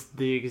that is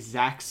the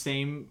exact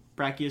same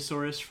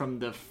Brachiosaurus from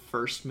the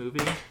first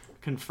movie?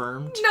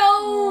 Confirmed.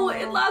 No!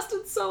 It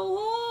lasted so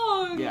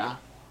long! Yeah.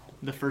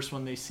 The first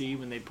one they see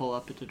when they pull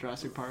up into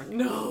Jurassic Park.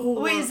 No!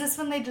 Wait, is this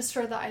when they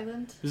destroy the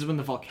island? This is when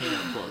the volcano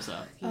blows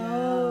up.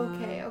 Oh,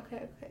 okay.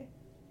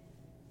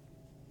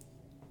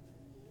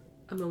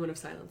 A moment of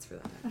silence for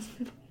that.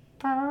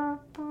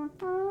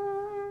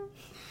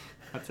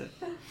 That's it.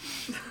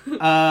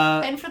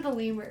 And for the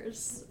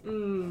lemurs.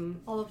 Mm.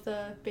 All of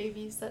the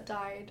babies that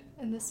died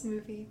in this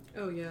movie.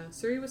 Oh yeah,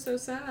 Suri was so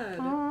sad.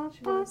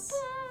 She was.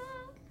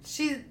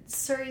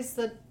 Suri's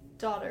the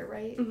daughter,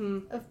 right?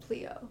 Mm-hmm. Of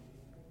Pleo.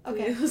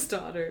 Okay. Leo's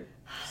daughter,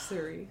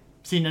 Suri.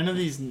 See, none of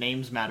these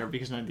names matter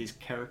because none of these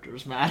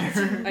characters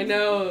matter. I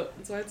know,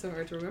 that's why it's so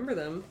hard to remember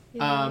them.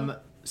 Yeah.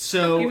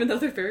 So Even though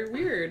they're very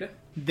weird.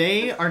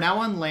 they are now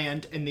on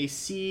land and they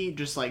see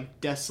just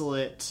like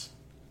desolate,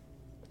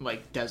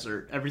 like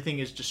desert. Everything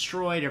is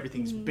destroyed.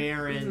 Everything's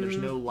barren. There's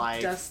no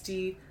life.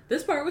 Dusty.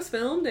 This part was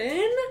filmed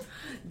in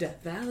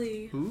Death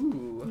Valley.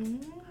 Ooh.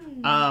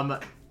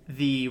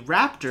 The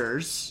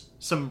raptors,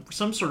 some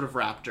sort of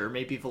raptor,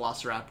 maybe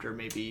velociraptor,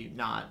 maybe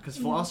not, because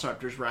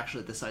velociraptors were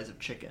actually the size of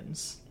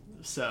chickens.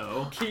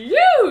 So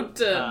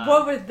Cute!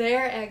 What were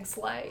their eggs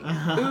like?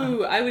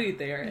 Ooh, I would eat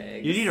their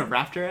eggs. you'd eat a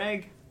raptor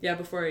egg, Yeah,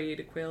 before I eat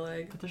a quail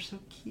egg. but they're so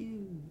cute.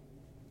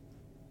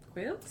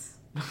 Quails?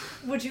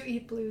 Would you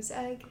eat Blue's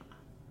egg?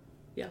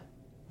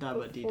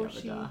 Dabba dee Before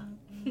dabba she- da.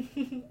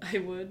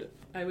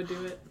 I would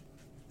do it.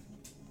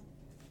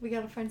 We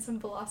gotta find some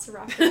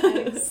velociraptor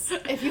eggs.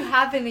 If you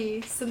have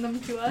any, send them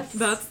to us.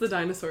 That's the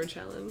dinosaur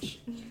challenge.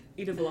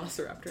 Eat a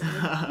velociraptor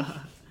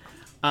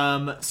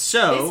egg.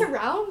 So They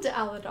surround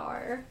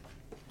Aladar.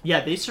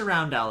 yeah, they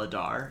surround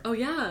Aladar, Oh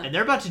yeah. and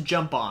they're about to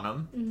jump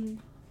on him.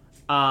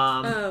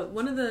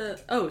 One of the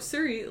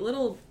Suri,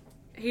 little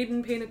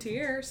Hayden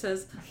Panettiere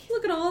says,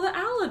 "Look at all the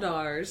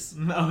Aladars."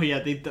 Oh yeah,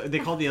 they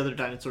call the other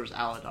dinosaurs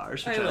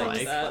Aladars, which I I like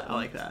like. that. I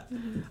like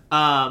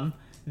that.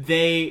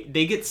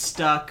 They get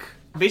stuck.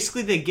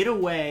 Basically, they get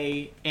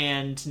away,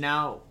 and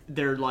now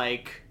they're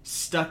like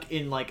stuck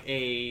in like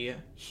a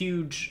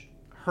huge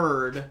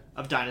herd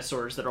of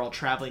dinosaurs that are all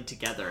traveling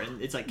together,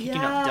 and it's like kicking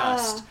up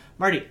dust.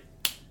 Marty,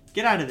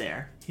 get out of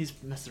there! He's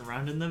messing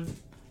around in the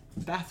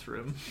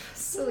bathroom.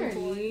 Silly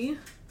boy.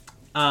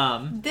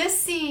 Sorry. This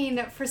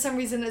scene, for some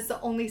reason, is the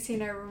only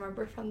scene I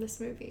remember from this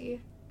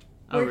movie.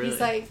 Oh, Where really? he's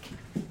like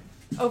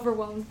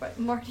overwhelmed by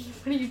Marty.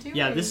 What are you doing?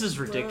 Yeah, this is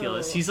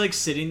ridiculous. Whoa. He's like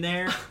sitting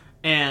there,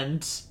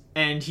 and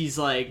he's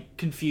like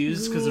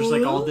confused because there's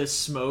like all this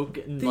smoke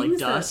and like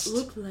dust. that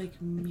look like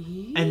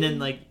me. And then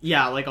like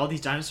yeah, like all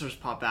these dinosaurs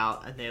pop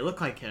out and they look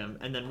like him,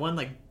 and then one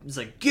like is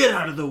like get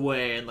out of the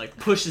way and like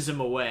pushes him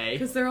away.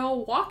 Because they're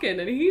all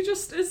walking and he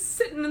just is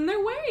sitting in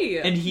their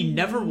way. And he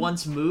never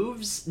once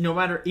moves, no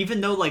matter,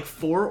 even though like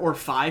 4 or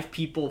 5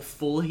 people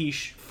fully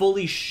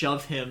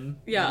shove him,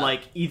 Yeah.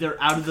 like either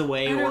out of the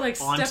way and or they're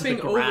like onto stepping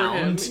the over him.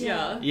 ground.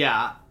 Yeah.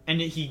 Yeah, and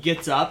he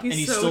gets up He's and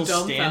he's so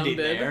still standing dumbfounded.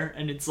 there,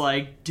 and it's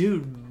like,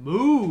 dude,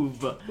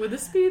 move. Would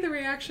this be the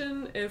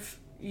reaction if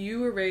you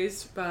were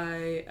raised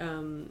by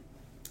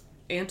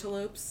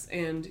antelopes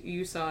and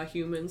you saw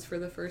humans for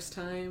the first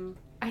time?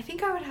 I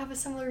think I would have a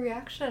similar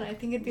reaction. I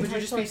think it'd be Would you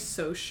hard just to be like,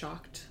 so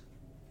shocked?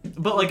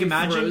 But like, Be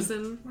imagine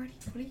frozen? Marty,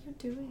 what are you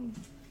doing?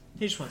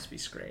 he just wants to be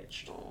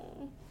scratched.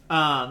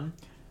 Oh.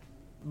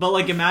 But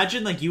like,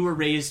 imagine like you were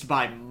raised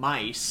by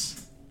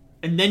mice,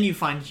 and then you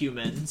find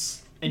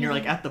humans, and you're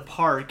like at the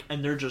park,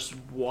 and they're just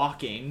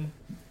walking,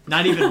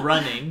 not even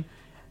running,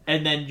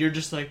 and then you're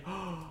just like,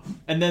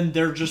 and then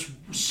they're just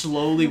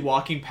slowly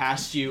walking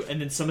past you,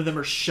 and then some of them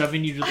are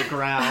shoving you to the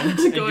ground,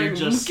 and Going, you're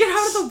just get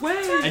out of the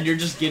way! and you're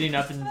just getting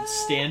up and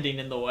standing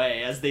in the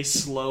way as they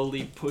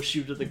slowly push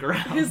you to the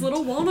ground. His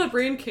little walnut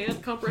brain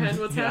can't comprehend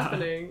what's Yeah.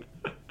 happening.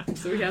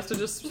 So he has to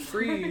just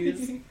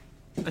freeze.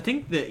 I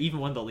think that even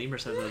one of the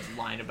lemurs has a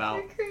line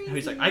about You're how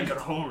he's like, crazy. I could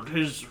hold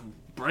his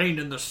brain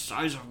in the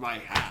size of my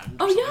hand.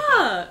 or Oh something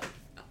like that.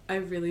 yeah! I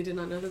really did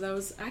not know that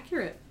was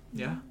accurate.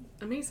 Yeah.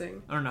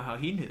 Amazing. I don't know how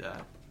he knew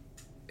that.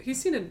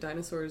 He's seen a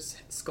dinosaur's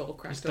skull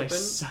cracked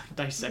Just open.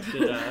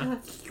 dissected.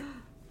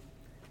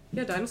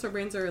 Yeah, dinosaur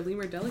brains are a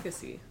lemur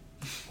delicacy.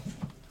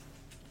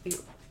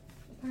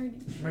 Marty.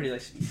 Marty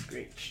likes to be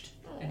scratched,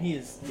 and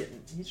he's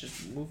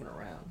just moving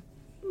around.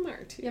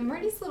 Marty. Yeah,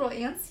 Marty's a little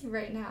antsy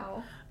right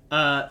now.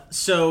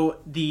 So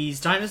these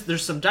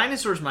there's some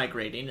dinosaurs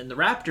migrating, and the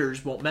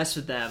raptors won't mess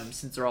with them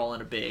since they're all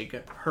in a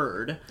big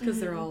herd, Because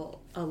they're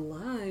all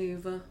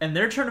alive. and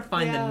they're trying to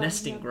find Yeah, the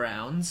nesting yeah.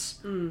 grounds.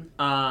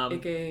 Mm.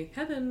 AKA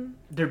heaven.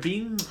 They're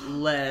being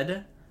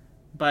led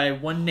by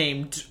one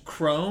named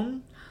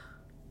Crone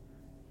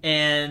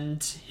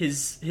and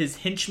his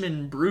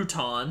henchman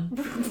Bruton.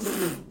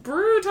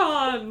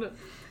 Bruton!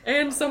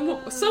 And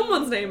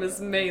someone's name is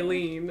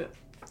Maylene.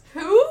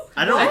 Who?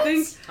 I don't. I What?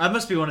 think That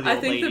must be one of the I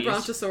old think ladies. the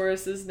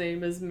Brontosaurus's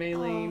name is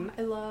Maylene.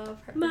 I love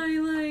her.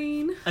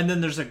 Maylene. And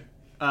then there's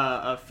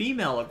a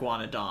female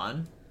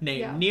iguanodon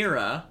named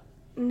Nira,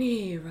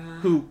 Nira.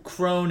 who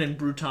Crone and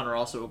Bruton are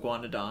also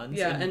iguanodons.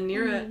 Yeah, and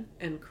Nira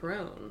and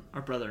Crone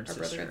our brother and are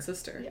sister. brother and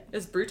sister. Yeah.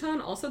 Is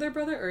Bruton also their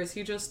brother, or is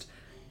he just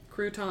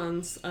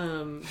Crouton's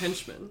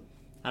henchman?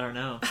 I don't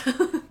know.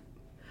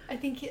 I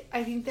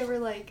think they were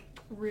like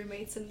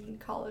roommates in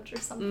college or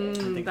something.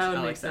 think That so. would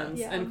I make like that. sense.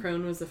 Yeah. And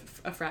Crone was a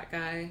frat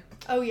guy,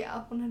 Oh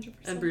yeah, 100%.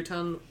 and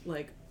Bruton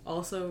like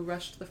also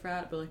rushed the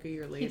frat, but like a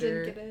year He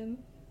later. didn't get in.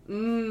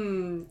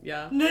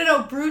 Yeah.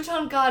 No,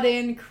 Bruton got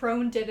in,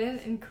 Crone didn't,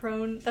 and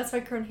Crone, that's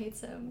why Crone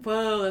hates him.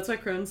 Whoa, that's why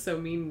Crone's so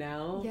mean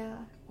now. Yeah.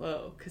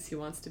 Whoa, because he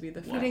wants to be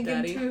the He frat didn't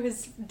daddy. get into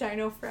his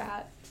dino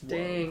frat.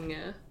 Dang.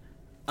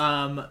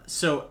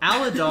 So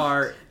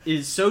Aladar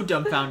is so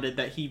dumbfounded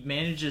that he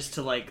manages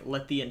to like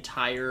let the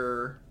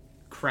entire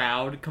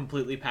crowd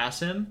completely pass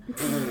him,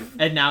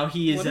 and now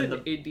he is What in an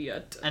the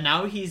idiot. and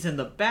now he's in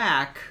the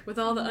back, With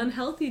all the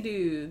unhealthy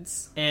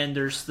dudes. and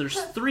there's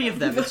three of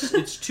them.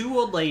 It's two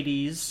old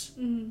ladies.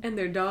 And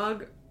their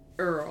dog,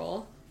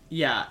 Earl.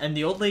 Yeah, and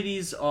the old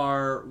ladies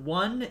are,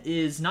 one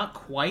is not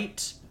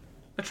quite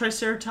a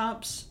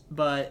Triceratops,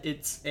 but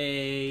it's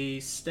a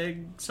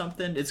steg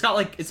something. It's got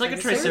like, it's like a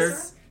Stegosaurus?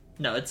 Triceratops.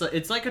 No,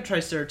 it's like a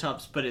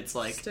Triceratops, but it's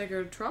like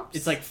Stegotrops?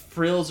 it's like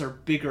frills are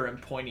bigger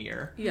and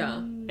pointier.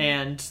 Yeah.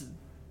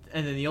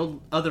 And then the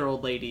other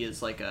old lady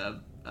is like a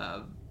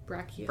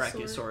Brachiosaurus.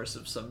 Brachiosaurus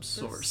of some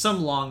sort,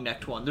 some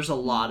long-necked one. There's a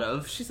lot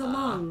of She's a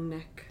long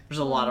neck. there's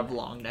a lot of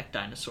long-necked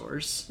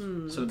dinosaurs,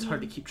 so it's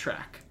hard to keep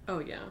track. Oh,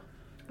 yeah.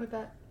 I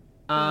bet.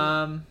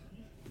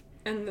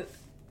 And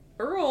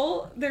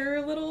Earl,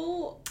 their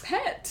little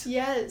pet.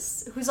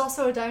 Yes, who's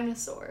also a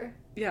dinosaur.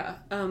 Yeah.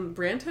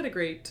 Brandt had a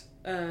great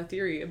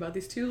theory about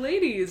these two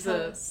ladies.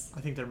 Yes.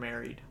 I think they're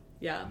married.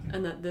 Yeah,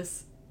 and that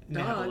this And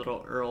they have a dog,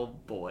 little Earl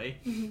boy.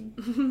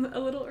 a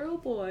little Earl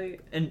boy.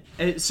 And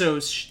so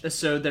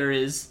there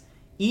is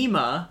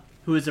Ema,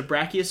 who is a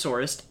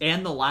Brachiosaurus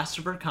and the last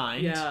of her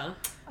kind. Yeah.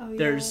 Oh, yeah.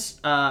 There's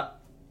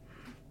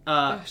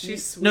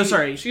She's sweet. no,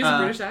 sorry. She has a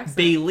British accent.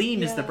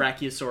 Baleen is the Yeah.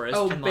 Brachiosaurus.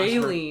 Oh, and last of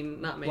her-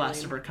 Baleen, not Maylene.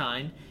 last of her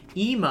kind.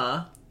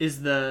 Ema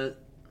is the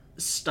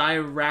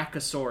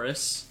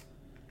Styracosaurus.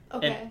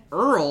 Okay. And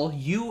Earl,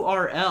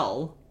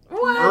 URL,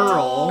 What?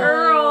 Earl.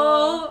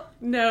 Earl.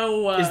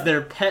 No. is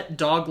their pet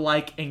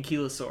dog-like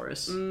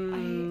Ankylosaurus.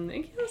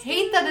 Thank you.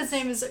 Hate that his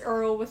name is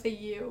Earl with a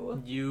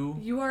U.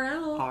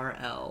 URL.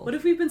 URL. What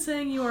if we've been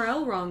saying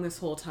URL wrong this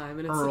whole time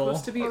and it's Earl.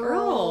 supposed to be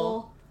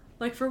Earl?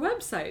 Like for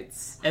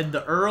websites. And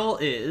the Earl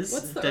is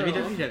What's the Earl?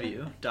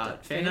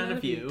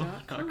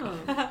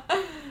 www.fanoutofu.com.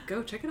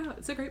 Go check it out.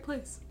 It's a great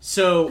place.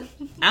 So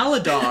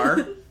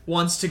Aladar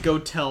wants to go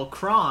tell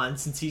Kron,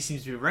 since he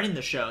seems to be running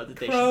the show, that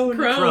they Crone. should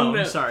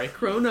Crone, sorry,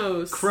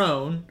 Kronos.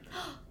 Crone,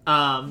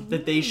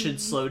 that they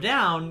should slow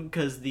down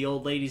because the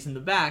old ladies in the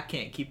back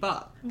can't keep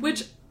up.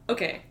 Which,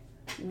 okay,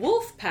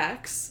 wolf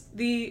packs,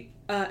 the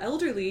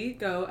elderly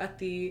go at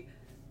the...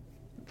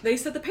 They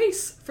set the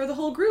pace for the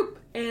whole group,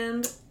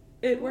 and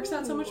it works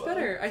out so much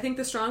better. I think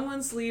the strong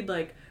ones lead,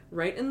 like,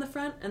 right in the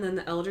front, and then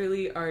the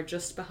elderly are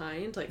just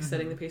behind, like,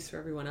 setting the pace for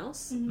everyone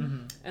else.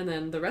 And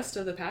then the rest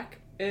of the pack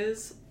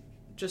is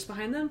just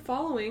behind them,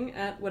 following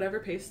at whatever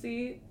pace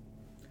the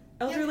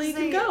elderly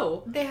 'cause can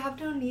go. They have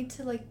no need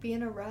to like be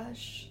in a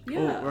rush.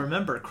 Yeah. Oh,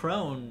 remember,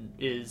 Crone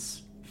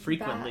is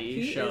frequently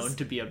He shown is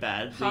to be a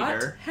bad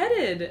leader.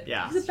 Hot-headed.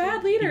 Yeah. He's a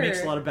bad leader. He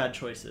makes a lot of bad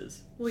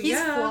choices. Well, He's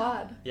yeah.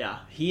 flawed. Yeah,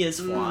 he is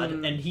flawed,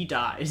 and he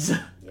dies.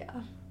 Yeah.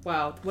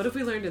 Wow. What have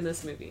we learned in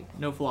this movie?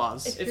 No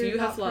flaws. If You're you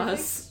have not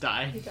flaws,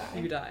 Die. You die.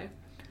 you die.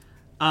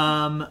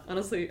 Um,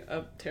 Honestly,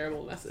 a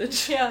terrible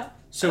message. Yeah.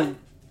 so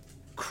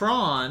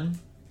Kron.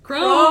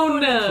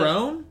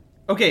 Crone!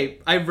 Okay,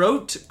 I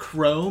wrote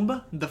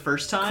Chrome the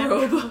first time.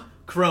 Probe.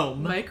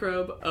 Chrome.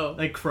 Microbe. Oh.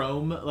 Like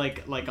chrome,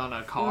 like on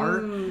a car,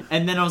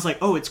 and then I was like,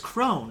 "Oh, it's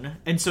crone,"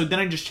 and so then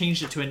I just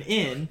changed it to an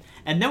N,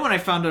 and then when I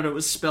found out it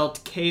was spelled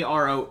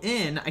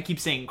Kron, I keep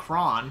saying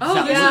Kron. 'cause Oh,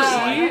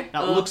 that yeah.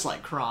 looks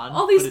like Kron.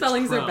 All these but it's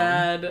spellings are Crone.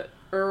 bad.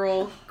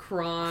 Earl,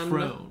 Kron,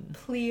 Crone.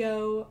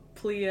 Pleo.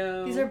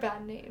 Pleo. These are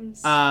bad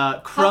names.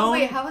 Crone.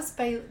 Wait, how is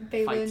Fights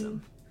Balin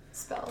him.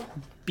 spelled?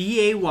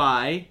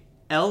 Baylene.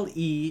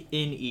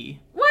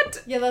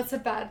 What? Yeah, that's a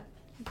bad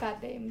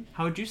name.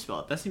 How would you spell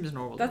it? That seems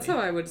normal. That's to how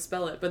me. I would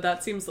spell it, but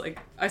that seems like...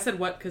 I said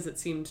what because it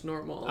seemed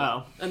normal.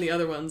 Oh. And the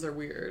other ones are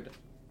weird.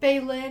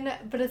 Balin,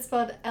 but it's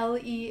spelled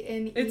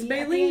Lene. It's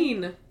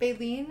Baleen.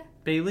 Baleen?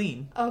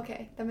 Baylene.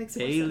 Okay, that makes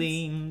more sense.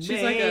 Baylene.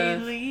 She's like a-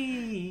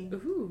 Baylene.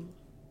 Ooh.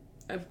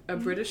 A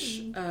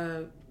British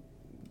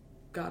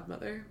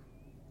godmother.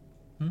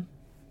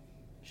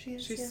 She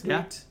is, She's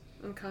yeah. sweet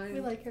Yeah. and kind. We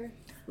like her.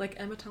 Like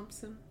Emma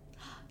Thompson.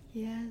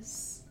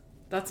 Yes.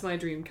 That's my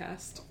dream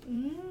cast.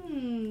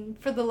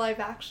 For the live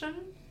action?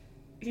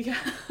 Yeah.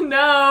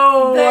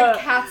 No! The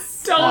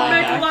cats. Don't Live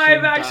make action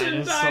live action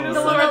dinosaur. dinosaur.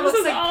 The one that This looks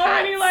is like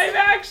already cats. live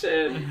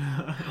action.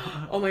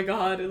 Oh my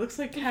god, it looks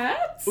like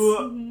cats?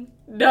 Mm-hmm.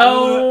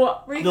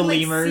 No! Where you The can, like,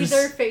 lemurs. see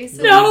their faces.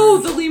 No!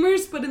 The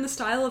lemurs, but in the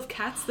style of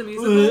Cats the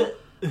musical.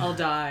 I'll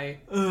die.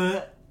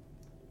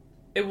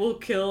 It will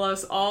kill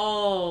us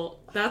all.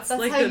 That's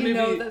like how the you movie.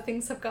 know that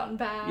things have gotten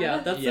bad. Yeah,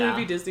 that's the Yeah.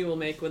 movie Disney will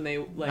make when they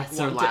like That's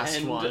their want to last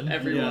end one.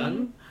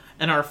 everyone.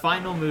 And our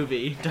final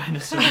movie,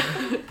 Dinosaur.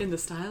 In the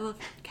style of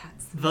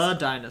Cats. The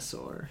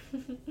Dinosaur.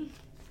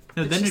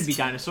 No, then it'd be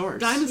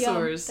dinosaurs.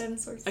 Dinosaurs. Yeah,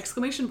 dinosaurs.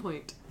 Exclamation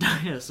point.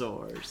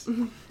 Dinosaurs.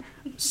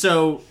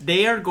 So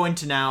they are going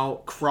to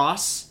now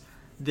cross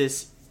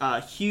this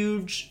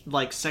huge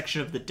like section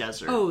of the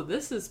desert. Oh,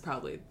 this is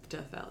probably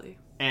Death Valley.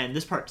 And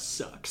this part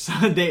sucks.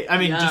 Just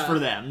Yeah. for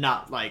them,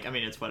 not like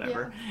it's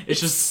whatever. Yeah. It's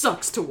It just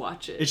sucks to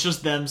watch it. it's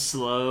just them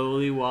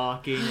slowly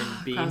walking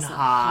and being Across a hot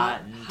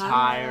hot, and hot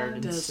tired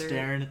and desert.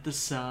 staring at the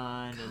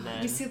sun and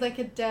then You see like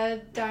a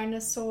dead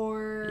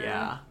dinosaur.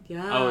 yeah.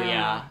 Yeah. Oh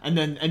yeah. And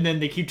then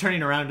they keep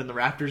turning around and the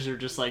raptors are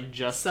just like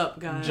Sup,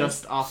 guys?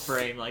 just off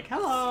frame like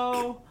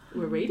hello.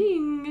 We're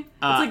waiting.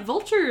 Uh, It's like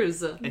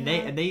vultures. And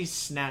they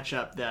snatch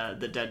up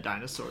the dead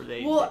dinosaur.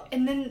 Well,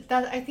 and then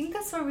I think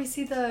that's where we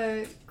see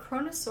the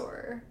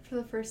Chronosaur for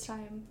the first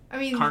time. I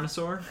mean,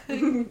 Carnosaur?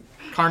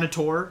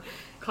 Carnotaur?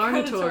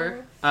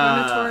 Carnotaur.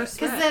 Because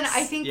Because then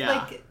I think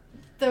Yeah.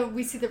 like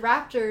we see the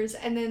raptors,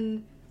 and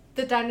then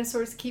the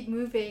dinosaurs keep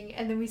moving,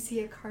 and then we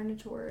see a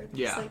Carnotaur just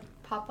Yeah. like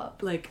pop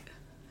up. Like,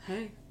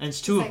 hey. And it's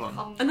two It's of like,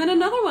 them. And then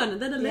another one.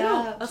 And then a little,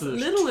 Yeah. a So there's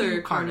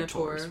littler two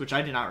Carnotaur. which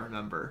I did not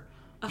remember.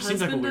 A Which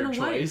seems like a husband weird and a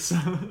wife. choice.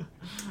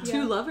 Yeah.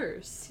 Two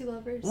lovers. Two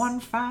lovers. One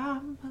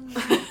family.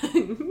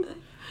 Two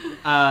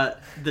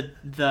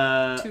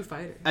The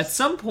fighters. at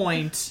some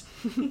point,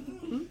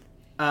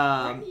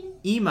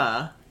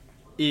 Ema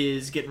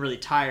is getting really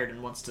tired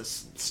and wants to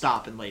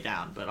stop and lay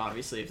down. But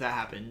obviously, if that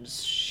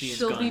happens, she's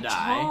She'll gonna be die.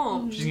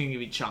 chomped. She's gonna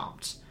be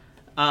chomped.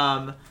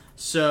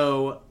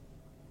 So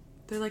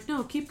They're like,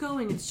 no, keep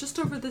going. It's just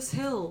over this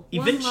hill.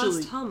 Eventually- One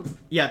last hump.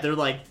 yeah, they're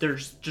like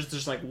there's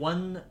like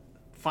one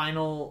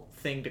final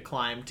thing to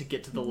climb to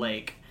get to the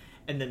lake.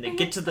 And then they And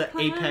get to it's the the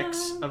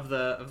apex climb. of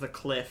the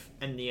cliff,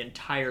 and the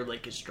entire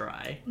lake is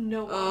dry,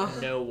 No. Ugh.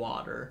 no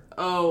water.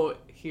 Oh,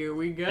 here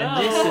we go.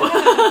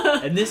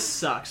 And this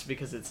sucks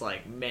because it's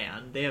like,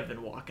 man, they have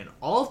been walking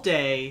all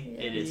day.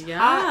 It is Yeah.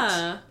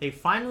 hot. They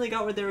finally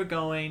got where they were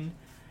going,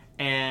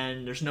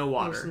 and there's no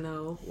water. There's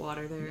no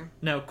water there.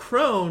 Now,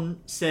 Crone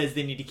says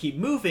they need to keep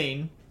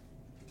moving,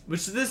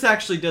 which this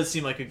actually does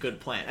seem like a good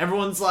plan.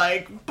 Everyone's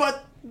like,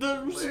 but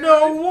there's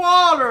no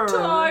water!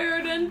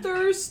 Tired and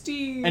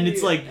thirsty. And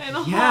it's like,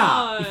 and yeah,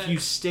 hot. if you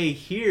stay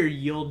here,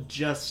 you'll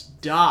just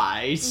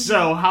die.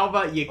 So how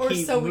about you Or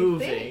keep so we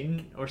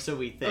moving? Or so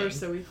we think. Or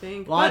so we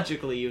think. But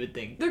Logically, you would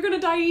think. they're gonna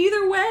die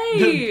either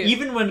way.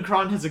 Even when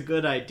Crone has a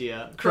good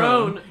idea,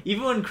 Crone.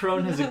 Even when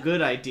Crone has a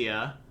good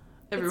idea,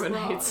 Everyone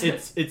It's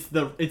hates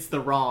wrong. it. it's the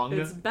wrong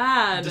It's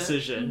bad.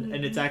 decision,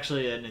 and it's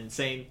actually an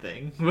insane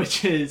thing,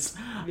 which is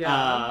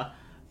Yeah.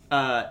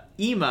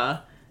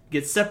 Ema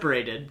gets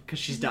separated because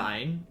she's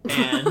dying,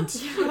 and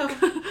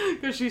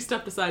Because she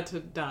stepped aside to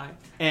die.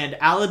 and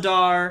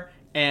Aladar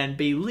and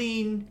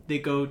Baleen, they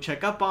go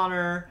check up on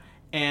her,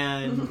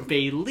 and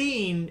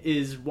Baleen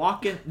is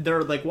walking.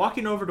 They're like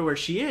walking over to where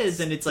she is,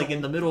 and it's like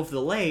in the middle of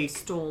the lake,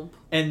 Stomp.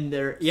 and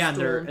they're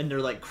Storm.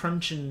 like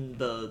crunching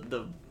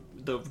the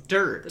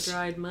dirt, The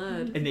dried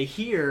mud. and they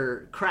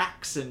hear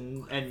cracks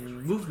and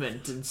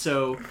movement, and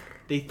so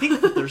they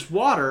think that there's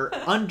water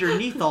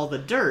underneath all the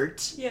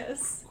dirt,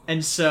 Yes.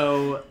 and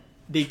so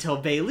they tell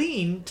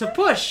Baleen to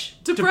push,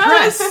 To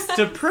press.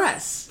 to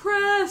press.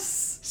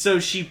 Press. So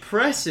she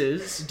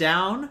presses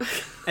down,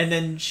 and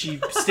then she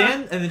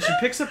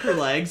picks up her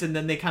legs, and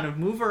then they kind of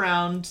move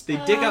around. They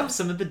dig up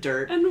some of the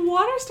dirt, And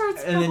water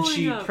starts and then bubbling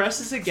she up.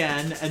 presses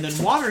again, and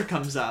then water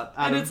comes up.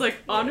 Out And of, it's like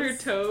on her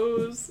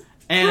toes.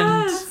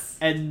 and press.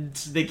 and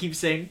they keep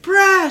saying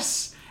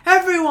press,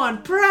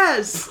 everyone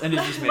press, and it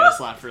just made us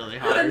laugh really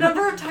The hard.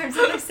 number of times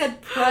that they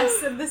said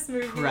press in this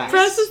movie. Press.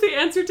 Press is the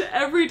answer to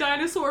every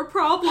dinosaur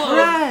problem.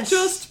 Press.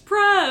 Just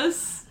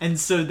press. And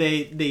so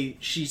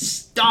she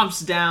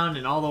stomps down,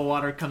 and all the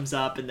water comes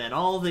up, and then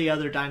all the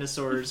other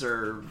dinosaurs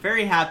are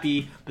very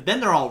happy, but then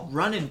they're all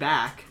running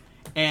back,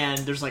 and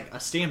there's like a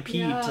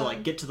stampede Yeah. to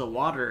like get to the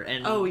water,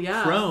 and Oh,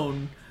 yeah.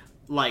 Crone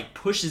like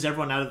pushes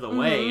everyone out of the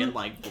way and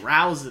like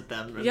growls at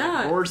them and Yeah.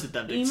 like, roars at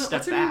them to Ema, step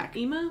what's her back.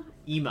 name? Ema?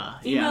 Ema,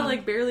 Ema yeah.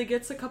 like barely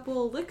gets a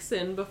couple licks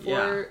in before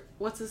Yeah.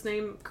 what's his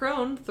name?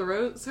 Crone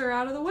throws her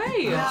out of the way.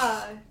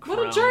 Yeah. What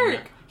a Crone.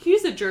 jerk.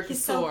 He's a jerk.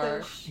 He's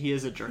selfish. He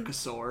is a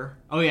jerkosaur.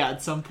 Oh yeah,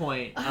 at some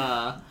point,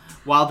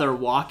 while they're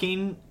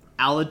walking,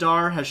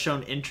 Aladar has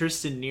shown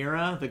interest in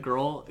Nira, the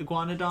girl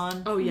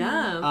iguanodon. Oh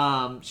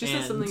yeah. She says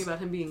and- something about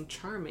him being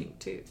charming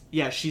too.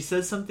 Yeah, she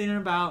says something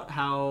about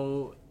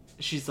how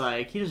she's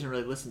like, he doesn't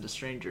really listen to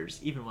strangers,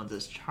 even ones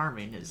as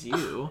charming as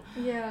you.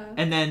 Yeah.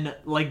 And then,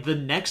 like, the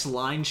next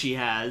line she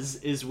has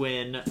is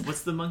when,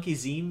 what's the monkey,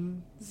 Zini.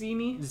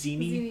 Zini?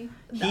 Zini.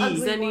 The He-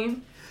 ugly Zenny.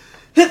 one.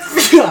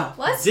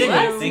 Bless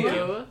Zinni, you. thank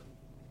you.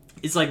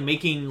 It's like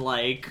making,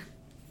 like,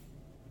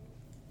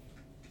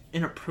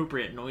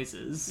 inappropriate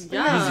noises.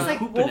 Yeah. He's It's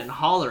like whooping wolf- and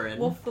hollering.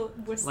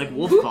 whistling. Like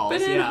wolf Whooping calls,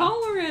 and yeah.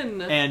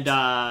 hollering. And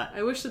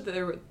I wish that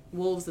there were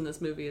wolves in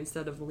this movie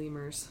instead of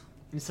lemurs.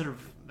 instead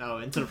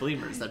of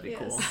lemurs, that'd be Yes.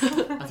 cool. I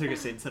thought you were gonna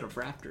say instead of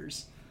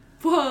raptors.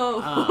 Whoa!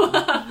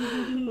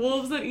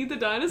 Wolves that eat the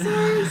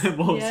dinosaurs?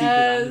 Wolves eat the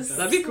Yes. dinosaurs.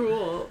 That'd be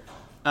cool.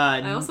 Uh,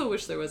 I also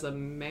wish there was a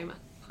mammoth.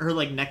 her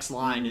like next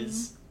line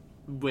is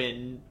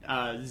when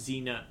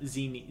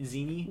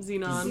Zinni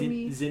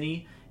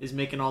is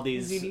making all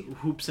these Zini.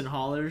 whoops and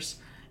hollers,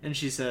 and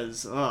she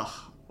says, "Ugh,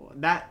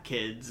 that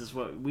kid's is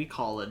what we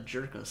call a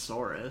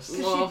jerkosaurus." Because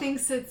Well- she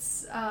thinks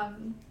it's,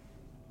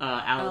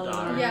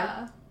 Aladar.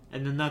 yeah.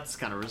 And then that's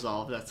kind of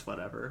resolved. That's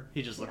whatever.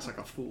 He just looks like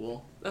a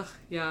fool Ugh,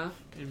 yeah.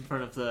 in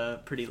front of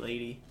the pretty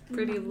lady.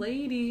 Pretty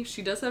lady.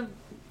 She does have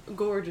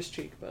gorgeous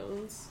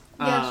cheekbones.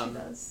 Yeah, she Um,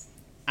 does.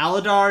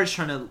 Aladar is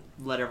trying to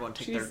let everyone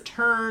take their She's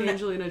turn.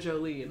 Angelina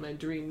Jolie in my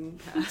dream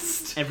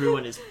cast.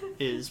 Everyone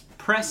is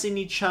pressing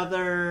each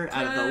other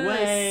out of the Press.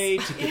 way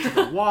to get to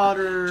the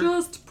water.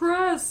 Just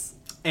press!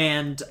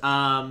 And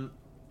The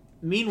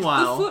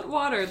meanwhile, foot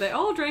water. They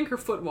all drank her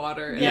foot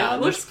water. And yeah,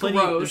 it there's looks plenty.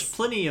 gross. There's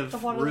plenty The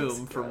of water room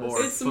looks for gross.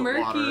 more It's foot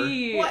water.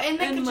 murky. Well, and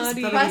they could just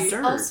muddy. press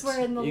Dirt. elsewhere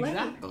in the lake.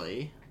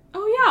 Exactly.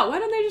 Oh yeah, why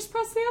don't they just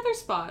press the other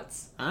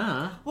spots?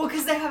 Well,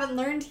 because they haven't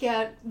learned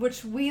yet,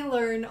 which we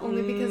learn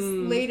only because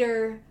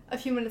later, a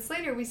few minutes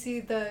later, we see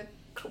the,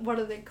 what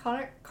are they,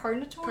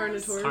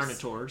 Carnivores?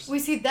 Carnivores. We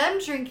see them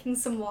drinking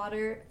some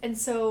water, and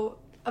so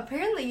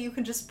apparently you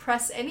can just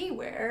press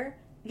anywhere,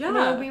 and Yeah.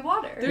 there will be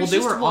water. There's Well, they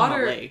just were on a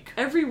water lake.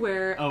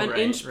 everywhere, Oh, an right,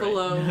 inch right.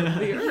 below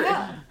the earth,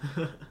 Yeah.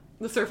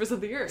 the surface of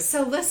the earth.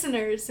 So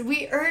listeners,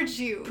 we urge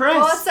you, Press.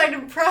 go outside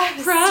and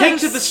press. Press. Take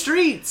to the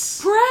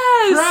streets.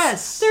 Press!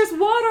 Press. There's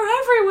water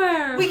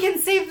everywhere! We can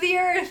save the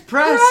earth.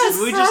 Press.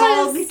 Press, We just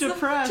all press. need to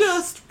press.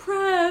 Just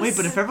press! Wait,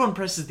 but if everyone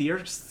presses, the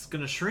Earth's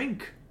gonna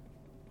shrink.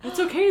 It's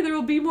okay, there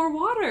will be more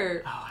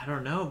water. Oh, I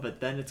don't know,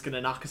 but then it's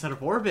gonna knock us out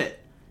of orbit.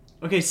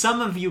 Okay, some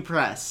of you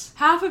press.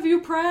 Half of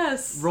you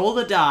press. Roll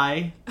the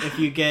die. If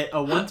you get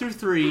a 1 through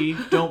 3,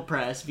 don't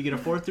press. If you get a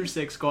 4 through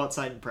 6, go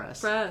outside and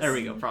press. Press. There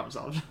we go, problem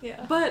solved.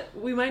 Yeah. But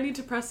we might need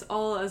to press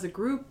all as a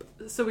group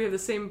so we have the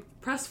same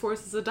press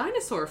force as a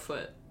dinosaur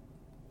foot.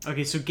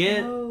 Okay, so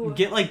get Oh.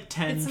 like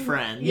 10 Get some-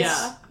 friends.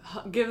 yeah.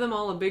 Give them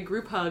all a big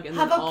group hug and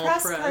Have then a all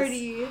press press.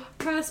 party.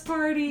 Press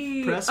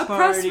party. Press a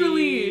party. press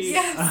release.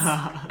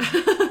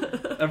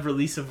 Yes. A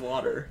release of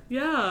water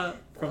Yeah.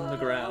 from the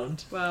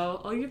ground. Well,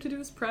 all you have to do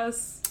is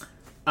press.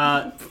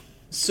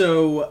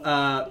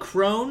 So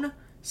Crone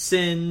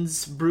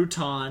sends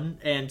Bruton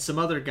and some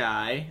other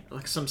guy,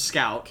 like some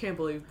scout, Can't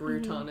believe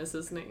Bruton is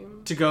his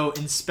name. to go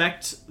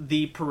inspect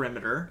the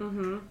perimeter,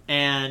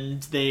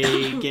 and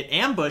they get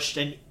ambushed,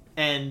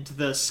 and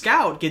the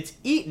scout gets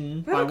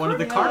eaten by one of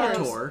the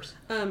Carnivores.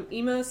 Carnivores.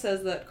 Ema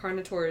says that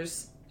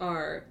Carnivores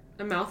are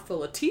a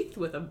mouthful of teeth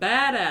with a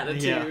bad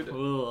attitude,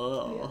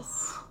 Yeah.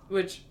 Yes.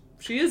 which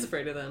she is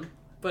afraid of them,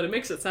 but it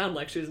makes it sound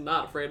like she's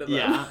not afraid of them.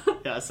 Yeah.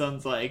 Yeah,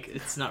 sounds like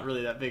it's not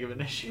really that big of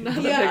an issue. Not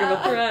that big of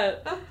a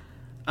threat.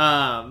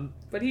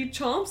 But he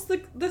chomps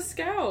the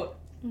scout.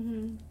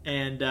 And he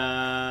And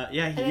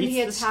then eats he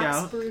the attacks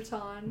scout.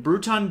 Bruton.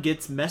 Bruton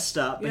gets messed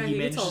up, Yeah, but he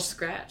gets all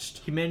scratched.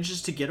 he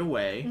manages to get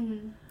away.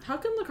 How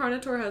come the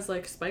Carnotaur has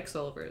like spikes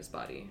all over his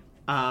body?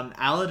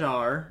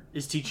 Aladar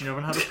is teaching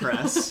everyone how to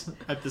press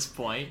at this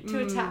point.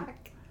 To attack.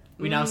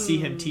 We now see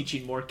him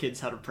teaching more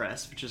kids how to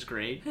press, which is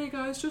great. Hey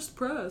guys, just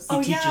press.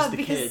 Oh teaches yeah, the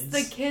because kids.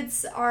 the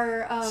kids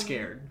are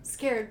Scared.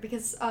 Scared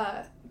because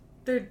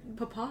Their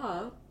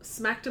papa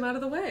smacked him out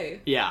of the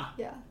way, Yeah,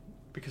 yeah,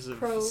 because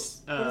of what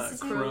is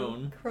his name?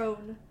 Crone.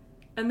 Crone.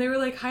 and they were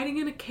like hiding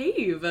in a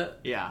cave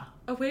Yeah.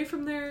 away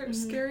from their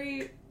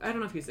scary. I don't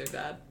know if he's their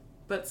dad,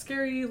 but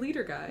scary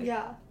leader guy.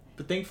 Yeah.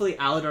 But thankfully,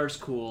 Aladar's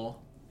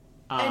cool.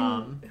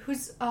 And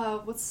who's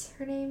what's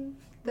her name?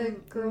 The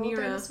girl Nira.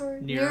 dinosaur.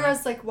 Nira.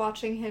 Nira's like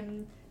watching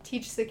him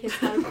teach the kids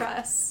how to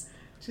press.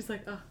 She's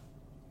like, oh,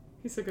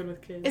 he's so good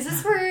with kids. Is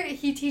this where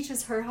he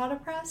teaches her how to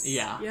press?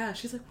 Yeah. Yeah,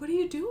 she's like, what are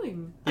you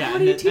doing? Yeah, what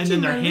and are you then, teaching and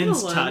then their my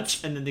hands little touch,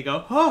 ones? and then they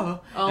go,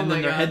 oh, Oh and my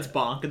then their God. heads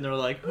bonk, and they're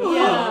like, oh.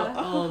 Yeah.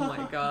 Oh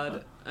my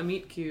god, a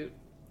meat cute.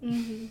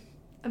 Mm-hmm.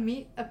 A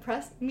meat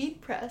press.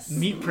 Meat press.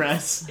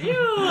 Ew.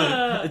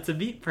 It's a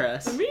meat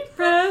press. A meat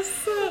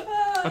press.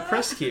 A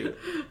press cute.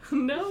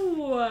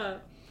 No,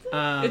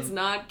 it's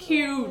not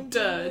cute.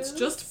 It's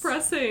just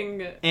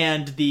pressing.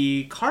 And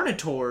the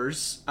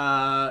Carnivores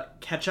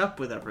catch up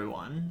with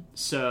everyone,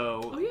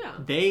 so Oh, yeah.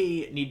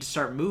 they need to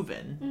start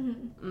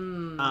moving.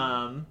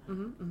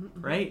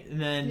 Right,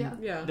 and then Yeah.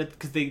 Yeah.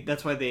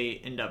 that's why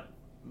they end up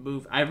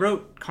move. I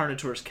wrote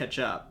Carnivores catch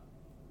up.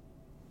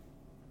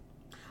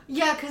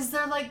 Yeah, because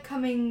they're like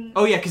coming.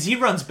 Oh yeah, because he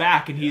runs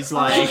back and he's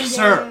like, Oh, yeah,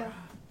 "Sir, yeah.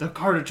 the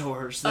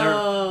Carnivores,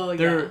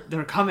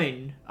 they're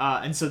coming,"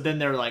 and so then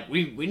they're like,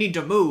 "We need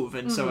to move,"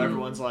 and so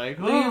everyone's like,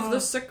 oh. Leave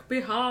the sick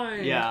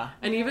behind. Yeah.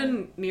 And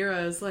even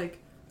Nira is like,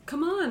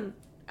 come on,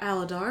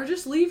 Aladar,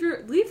 just leave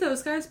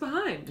those guys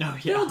behind. Oh,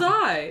 yeah. They'll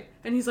die.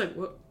 And he's like,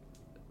 what?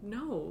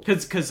 No.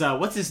 Because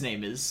what's his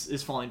name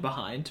is falling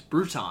behind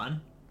Bruton.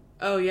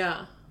 Oh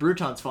yeah.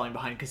 Bruton's falling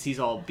behind because he's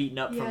all beaten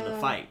up from the Yeah.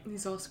 fight.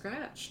 He's all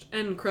scratched.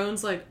 And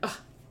Crone's like, ugh,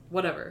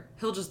 whatever.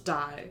 He'll just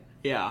die.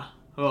 Yeah.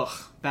 Ugh,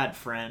 bad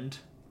friend.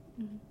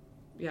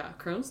 Yeah,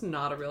 Crone's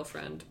not a real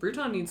friend.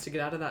 Bruton needs to get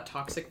out of that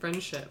toxic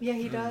friendship. Yeah,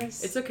 he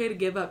does. It's okay to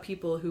give up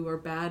people who are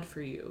bad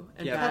for you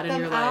and Yeah. bad Cut in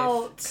your them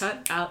out. life.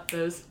 Cut out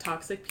those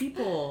toxic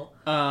people.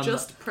 Just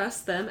Just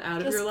press them out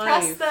of Just your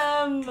press life.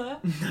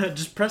 them.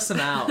 just press them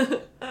out.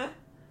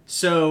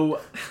 So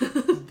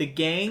the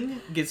gang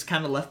gets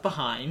kind of left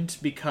behind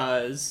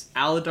because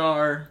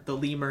Aladar, the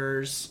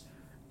lemurs,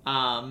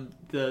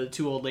 the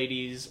two old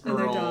ladies, And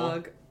their Earl,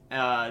 dog.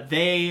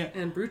 they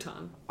And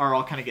Bruton. are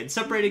all kind of getting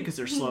separated because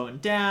they're slowing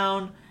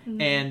down,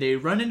 and they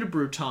run into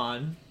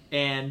Bruton,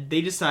 and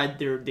they decide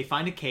they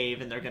find a cave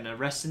and they're gonna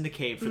rest in the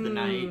cave for the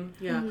night.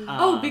 Yeah. Mm-hmm.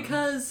 Oh,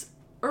 because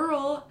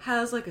Earl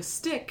has like a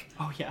stick,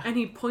 Oh yeah, and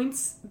he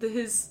points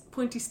his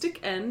pointy stick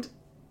end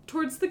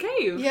towards the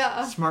cave.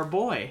 Yeah. smart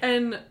boy.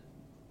 And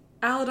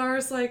Aladar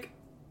is like,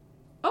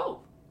 oh,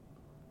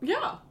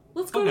 yeah,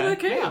 let's go to Okay, the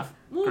cave. yeah.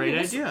 Great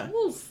idea.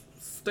 We'll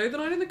stay the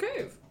night in the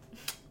cave.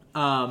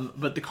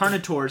 But the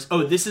Carnotaurs.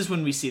 Oh, this is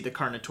when we see the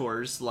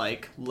Carnotaurs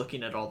like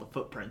looking at all the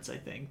footprints, I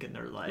think, and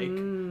they're like,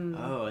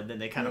 oh, and then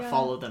they kind of Yeah.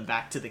 follow them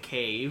back to the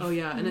cave. Oh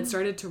yeah, and it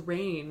started to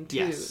rain too.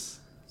 Yes.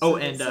 Oh,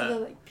 and So they're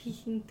like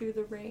peeking through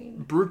the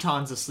rain.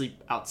 Bruton's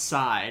asleep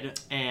outside,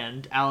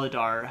 and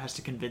Aladar has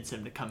to convince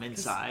him to come 'Cause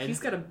inside. He's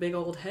got a big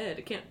old head.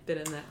 It can't fit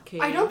in that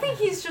cave. I don't think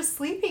he's just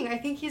sleeping. I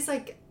think he's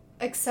like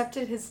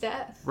accepted his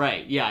death.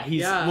 Right? Yeah.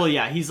 He's Yeah. well.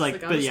 Yeah. He's like,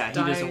 like, I'll but just yeah, he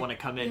die. doesn't want to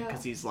come in Yeah.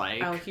 because he's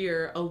like, out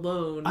here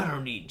alone I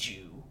don't need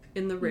you.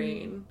 in the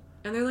rain.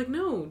 And they're like,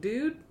 no,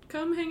 dude,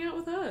 come hang out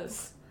with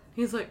us.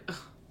 He's like, ugh,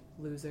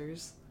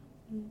 losers.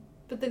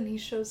 But then he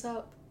shows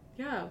up,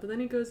 Yeah, but then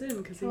he goes in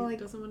because he Well, like-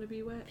 doesn't want to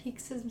be wet.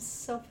 peeks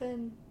himself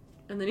in.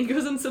 And then he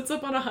goes and sits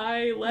up on a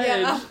high ledge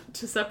Yeah.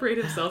 to separate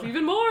himself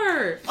even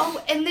more.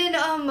 Oh, and then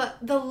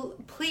the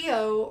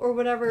Pleo or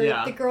whatever,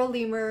 Yeah. the girl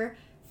lemur,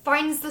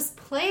 finds this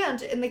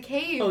plant in the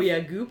cave. Oh yeah,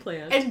 goo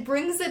plant. And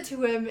brings it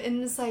to him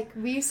and is like,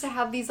 we used to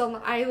have these on the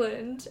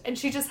island, and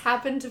she just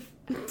happened to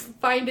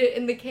find it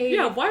in the cave.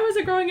 yeah, why was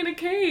it growing in a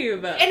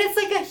cave? And it's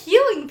like a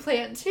healing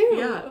plant too.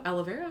 Yeah,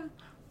 aloe vera.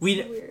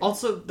 We So weird.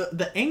 also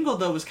the angle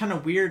though was kind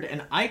of weird,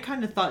 and I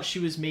kind of thought she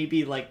was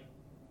maybe like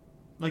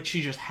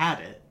she just had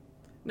it.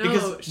 No,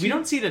 Because she, we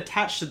don't see it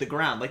attached to the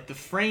ground. Like, the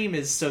frame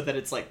is so that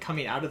it's, like,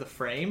 coming out of the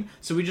frame.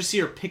 So we just see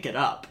her pick it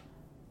up.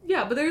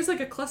 Yeah, but there's like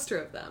a cluster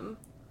of them.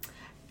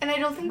 And I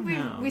don't think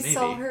No, we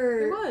saw maybe. her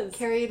There was.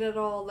 carry it at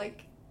all,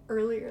 like,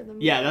 earlier than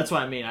Yeah, that's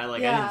what I mean. I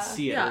Yeah. didn't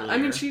see it Yeah, earlier. I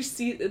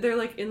mean, they're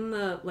like in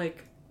the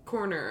like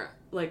corner,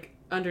 like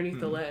underneath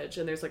the ledge,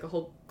 and there's like a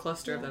whole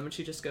cluster of them, and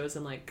she just goes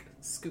and like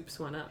scoops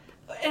one up.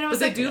 And it But was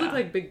they like, do Yeah. look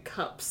like big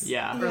cups.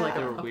 Yeah, or like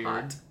they a, were a weird.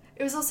 pot.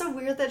 it was also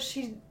weird that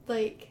she,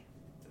 like,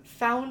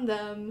 found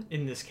them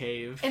In this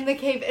cave. in the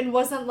cave and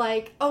wasn't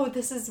like, oh,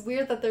 this is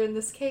weird that they're in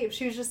this cave.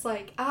 She was just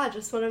like,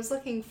 just what I was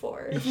looking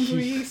for.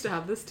 We used to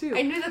have this too.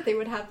 I knew that they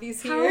would have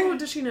these How here.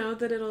 does she know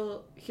that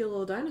it'll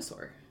heal a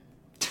dinosaur?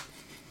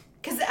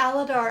 Because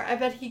Aladar, I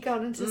bet he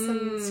got into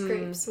some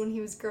scrapes when he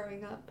was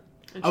growing up.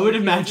 And I she would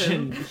healed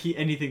imagine him.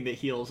 anything that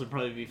heals would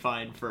probably be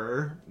fine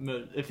for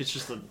if it's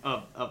just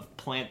a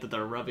plant that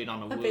they're rubbing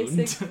on a wound.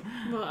 basic-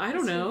 Well, I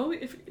don't know.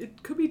 If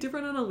it could be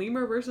different on a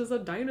lemur versus a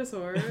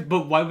dinosaur.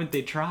 But why would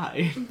they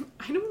try?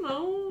 I don't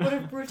know. What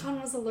if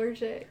Bruton was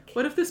allergic?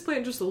 What if this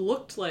plant just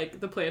looked like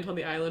the plant on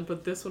the island,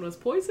 but this one was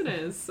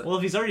poisonous? Well,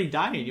 if he's already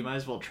dying, you might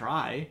as well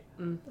try.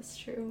 That's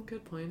true.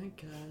 Good point, I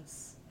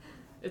guess.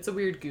 It's a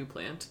weird goo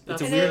plant.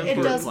 It's a And weird it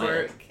bird does plant.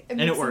 work. And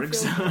makes it him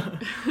works. feel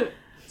good.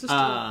 It's just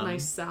a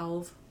nice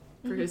salve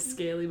for his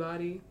scaly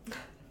body.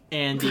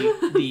 And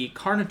the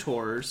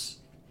Carnotaurs,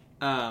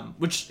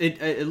 which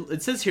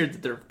it says here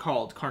that they're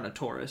called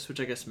Carnotaurus, which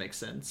I guess makes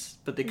sense,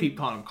 but they keep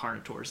calling them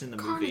Carnotaurs in the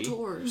movie.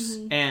 Carnivores.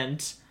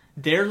 And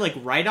they're like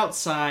right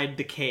outside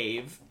the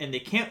cave, and they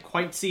can't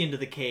quite see into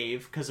the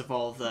cave because of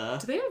all the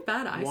Do they have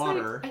bad eyesight?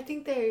 water. I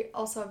think they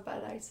also have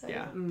bad eyesight.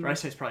 Yeah, their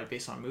eyesight's probably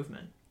based on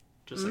movement,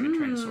 just like a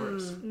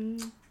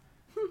Tyrannosaurus.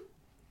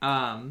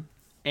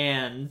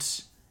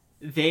 And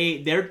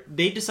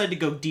they decide to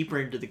go deeper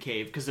into the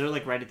cave because they're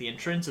like right at the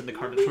entrance, and the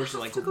Carnotaurs are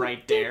like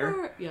right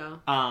there. Yeah.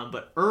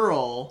 But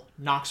Earl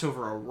knocks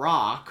over a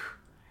rock,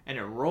 and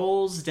it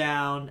rolls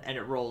down, and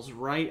it rolls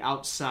right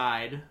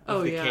outside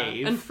of the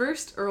cave. And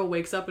first Earl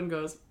wakes up and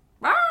goes,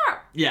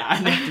 "Ah!" Yeah,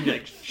 and they have to be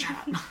like, shut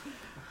up.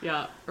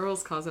 Yeah,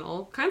 Earl's causing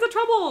all kinds of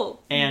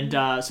trouble. And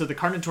so the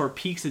Carnotaur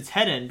peeks its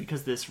head in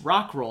because this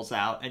rock rolls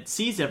out and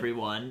sees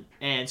everyone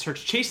and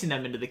starts chasing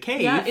them into the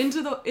cave. Yeah, in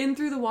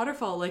through the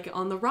waterfall, like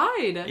on the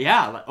ride.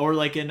 Yeah, or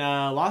like in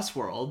Lost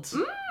World,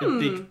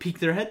 they peek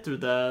their head through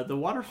the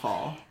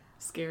waterfall.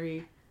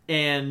 Scary.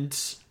 And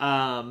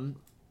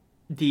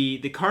the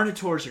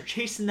Carnotaurs are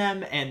chasing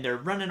them, and they're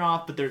running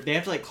off, but they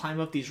have to like climb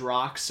up these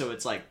rocks, so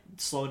it's like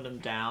slowing them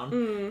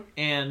down.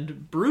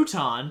 And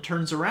Bruton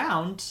turns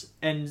around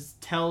and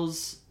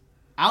tells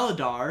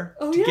Aladar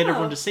to get yeah.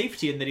 everyone to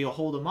safety, and that he'll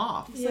hold them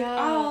off. It's like, Yeah.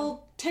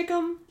 I'll take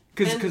them.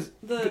 Because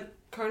the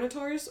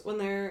Carnotaurs, when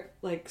they're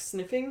like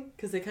sniffing,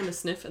 because they kind of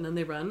sniff and then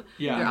they run,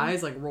 Yeah. their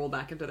eyes like roll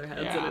back into their heads,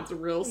 and Yeah. it's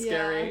real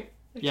scary.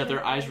 Yeah,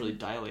 their eyes really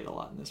dilate a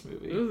lot in this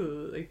movie.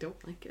 Ooh, I don't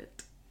like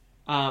it.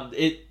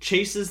 It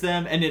chases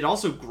them, and it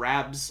also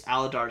grabs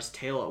Aladar's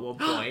tail at one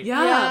point.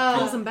 Yeah,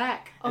 pulls them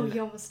back. Oh, he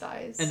almost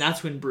dies. And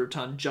that's when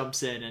Bruton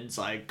jumps in and is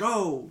like,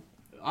 "Go!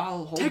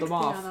 I'll hold Take them the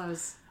off."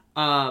 others.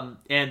 And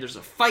there's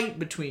a fight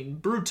between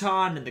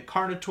Bruton and the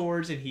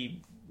Carnotaurs, and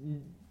he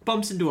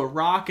bumps into a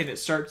rock, and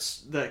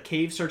the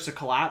cave starts to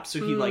collapse,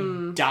 so he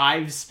like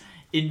dives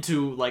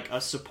into like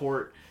a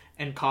support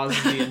and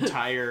causes the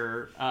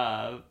entire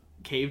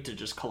cave to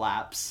just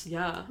collapse.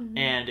 Yeah.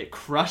 And it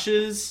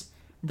crushes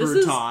This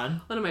is Bruton.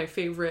 one of my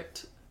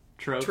favorite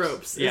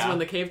Tropes. is when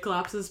the cave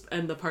collapses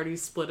and the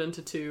party's split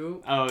into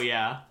two. Oh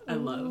yeah, I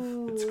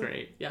love. it's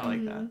great. Yeah. I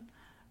like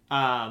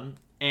that.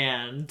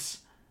 And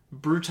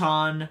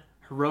Bruton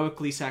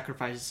heroically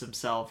sacrifices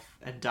himself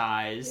and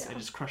dies and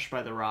is crushed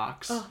by the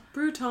rocks. Oh,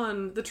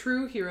 Bruton, the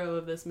true hero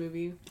of this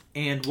movie.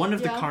 And one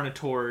of the Yeah.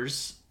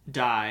 Carnotaurs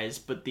dies,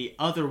 but the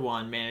other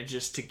one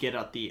manages to get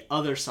out the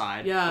other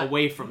side, Yeah.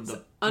 away from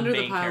the Under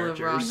main the pile characters.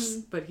 of rocks,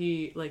 but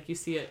he, like, you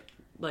see it,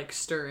 like,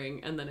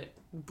 stirring, and then it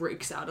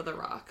breaks out of the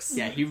rocks.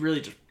 Yeah, he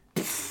really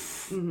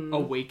just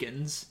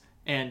awakens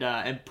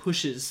and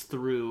pushes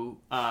through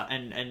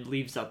and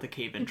leaves out the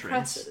cave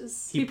entrance.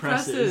 presses. He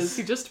presses.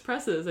 He just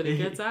presses, and he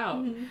gets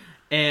out.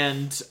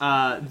 And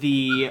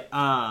the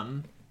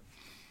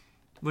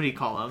what do you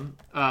call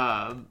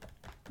them?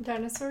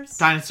 Dinosaurs?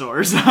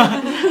 Dinosaurs.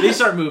 They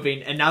start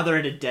moving, and now they're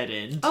at a dead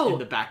end Oh. in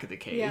the back of the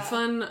cave. Yeah.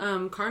 Fun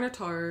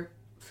Carnotaur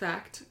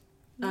fact.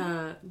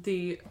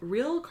 The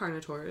real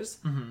Carnotaurs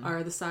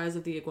are the size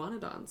of the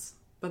iguanodons,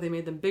 but they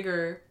made them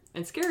bigger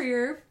and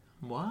scarier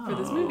Wow. for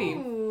this movie.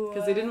 Ooh.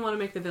 Because they didn't want to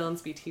make the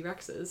villains be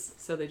T-Rexes,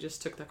 so they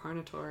just took the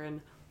Carnotaur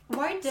and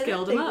Why didn't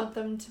scaled they them up. want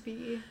them to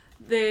be...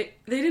 they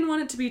didn't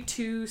want it to be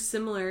too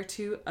similar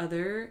to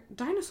other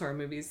dinosaur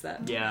movies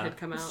that Yeah. had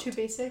come out. It's too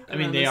basic? I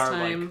mean, around they this are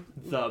time.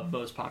 like the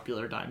most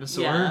popular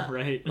dinosaur, Yeah.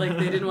 right? Like,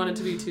 they didn't want it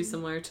to be too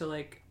similar to,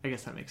 like, I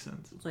guess that makes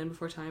sense. Land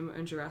Before Time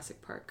and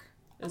Jurassic Park,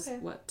 is Okay.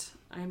 what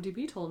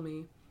IMDb told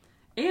me.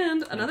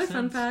 And another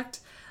fun sense. fact,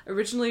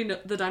 originally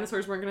the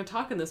dinosaurs weren't going to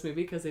talk in this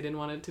movie because they didn't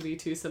want it to be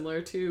too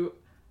similar to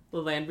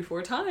The Land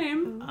Before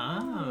Time.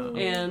 Oh.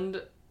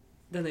 And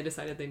then they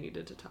decided they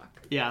needed to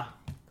talk. Yeah.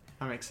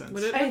 That makes sense.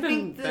 Would it I have been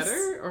think this-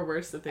 better or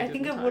worse if they I didn't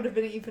think it talk? would have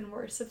been even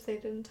worse if they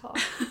didn't talk.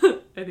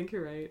 I think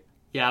you're right.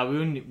 Yeah, we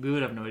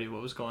would have no idea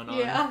what was going on.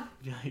 Yeah.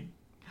 Like,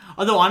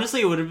 although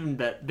honestly, it would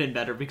have been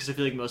better because I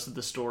feel like most of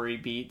the story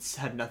beats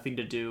had nothing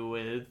to do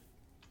with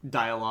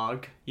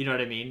dialogue. You know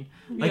what I mean?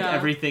 Like Yeah.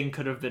 everything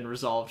could have been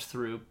resolved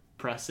through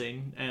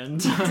pressing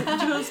and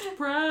Just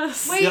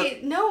press.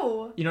 Wait,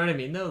 no. you know what I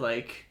mean though?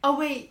 Like Oh,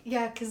 wait,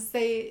 yeah, because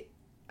I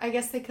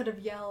guess they could have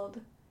yelled.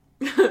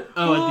 oh, at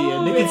the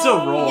end they could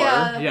still roar.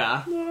 Yeah.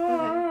 Yeah.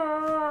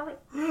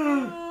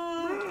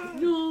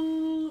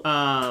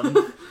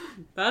 Okay.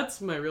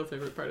 That's my real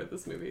favorite part of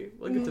this movie.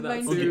 We'll get to that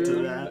Mine We'll soon. get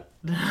to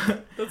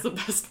that. That's the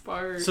best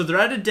part. So they're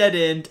at a dead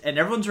end, and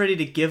everyone's ready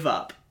to give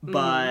up.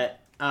 But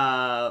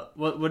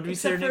what did we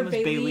say her Except name for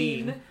was?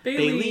 Baleen.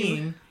 Baleen.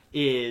 Baleen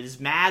is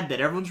mad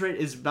that everyone's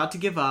is about to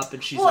give up,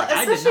 and she's Well, like,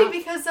 "I did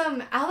especially not." because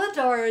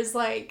Aladar is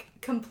like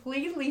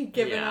completely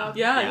given Yeah. up.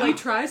 Yeah, Yeah. he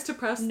tries to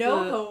press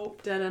No the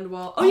hope. dead end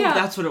wall. Oh, Oh, yeah.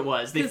 that's what it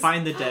was. They 'Cause-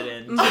 find the dead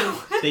end.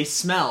 They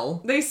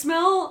smell They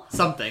smell.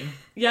 something.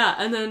 Yeah,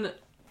 and then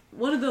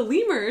one of the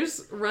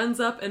lemurs runs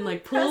up and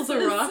like pulls a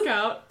Presses. rock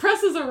out,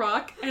 presses a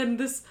rock, and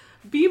this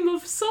beam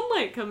of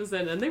sunlight comes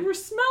in, and they were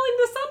smelling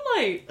the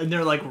sunlight. And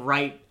they're like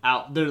right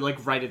out. They're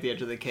like right at the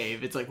edge of the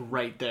cave. It's like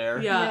right there.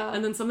 Yeah, Yeah.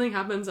 and then something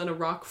happens, and a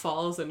rock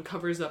falls and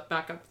covers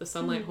back up the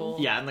sunlight hole.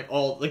 Yeah, and like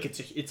all like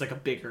it's like a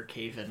bigger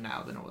cave in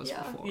now than it was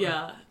Yeah. before.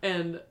 Yeah,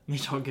 and You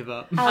don't give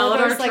up. Aladar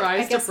Aladar's like,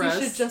 tries I to guess press.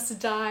 we should just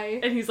die.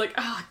 and he's like,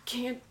 "Ah, I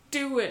can't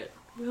do it.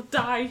 We'll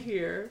die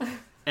here."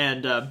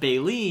 And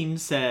Baleen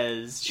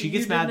says she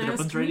gets You mad didn't that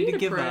ask everyone's ready me to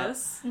give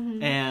press. up.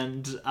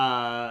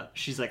 And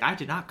she's like, I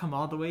did not come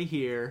all the way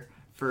here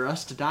for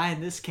us to die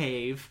in this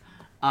cave.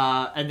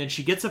 And then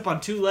she gets up on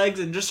two legs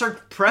and just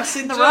starts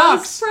pressing the Just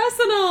rocks.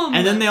 pressing them.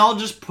 And then they all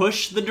just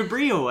push the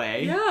debris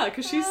away. yeah,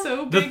 because she's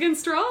so The- big and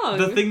strong.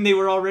 The thing they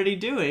were already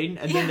doing.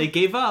 And then Yeah. they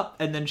gave up.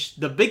 And then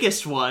the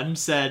biggest one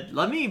said,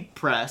 let me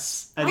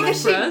press. And I then,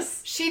 Because can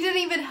press. she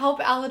didn't even help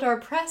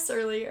Aladar press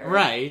earlier.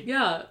 right.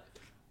 Yeah.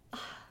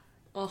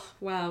 Oh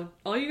wow!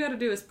 All you got to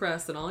do is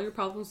press, and all your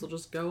problems will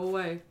just go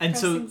away. And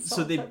so Pressing so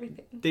solves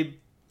everything.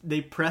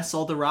 they press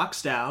all the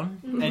rocks down,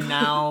 and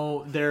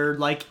now they're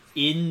like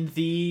in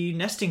the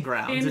nesting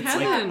grounds. In It's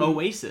heaven. like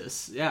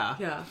Oasis. Yeah.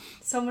 Yeah.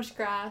 So much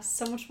grass,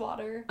 so much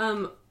water.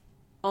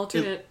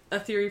 A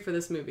theory for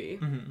this movie: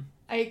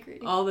 I agree.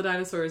 all the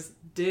dinosaurs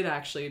did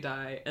actually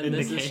die, and In the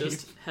this is cave.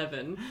 just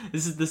heaven.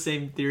 This is the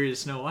same theory as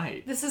Snow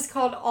White. This is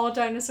called All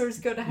Dinosaurs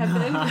Go to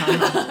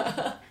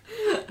Heaven.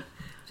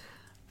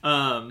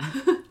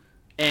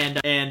 Yeah,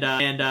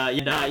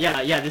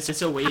 this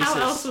is Oasis. How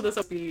else would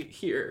this be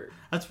here?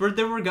 That's where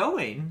they were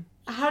going.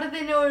 How did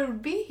they know it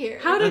would be here?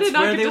 How did That's it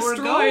not where get they were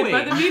destroyed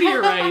by going. the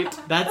meteorite?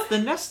 That's the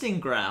nesting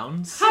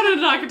grounds. How did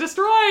it not get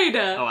destroyed?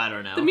 Oh, I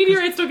don't know. The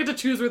meteorites don't get to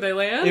choose where they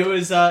land. It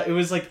was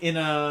like in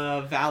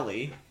a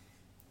valley.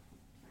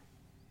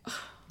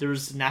 There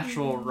was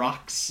natural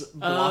rocks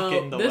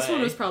blocking the way. This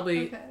one was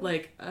probably Okay.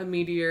 like a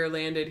meteor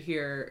landed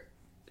here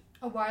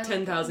A while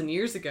 10,000 ago.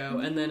 years ago,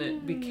 and then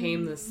it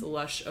became this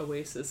lush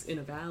oasis in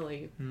a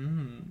valley.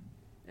 Mm.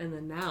 And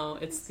then now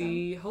it's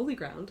the holy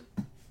ground.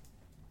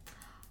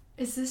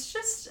 Is this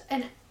just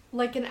an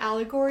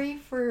allegory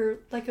for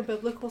like a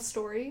biblical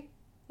story?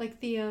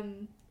 Like the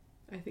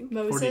I think.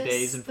 Moses 40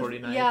 days and 40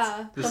 nights.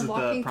 Yeah, This them is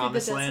walking the through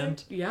promised desert.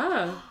 land.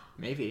 Yeah.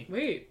 Maybe.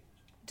 Wait.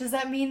 Does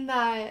that mean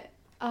that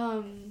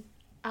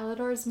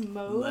Aladar's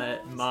Moses?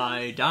 Let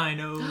my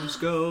dinos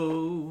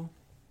go.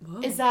 Whoa.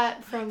 Is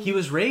that from He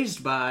was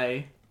raised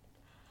by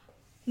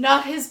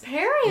not his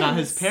parents? not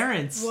his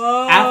parents.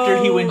 Whoa.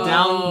 After he went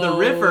down the Oh.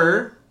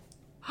 river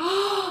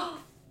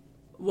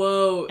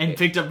Whoa. and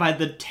picked up by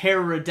the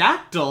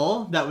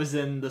pterodactyl that was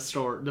in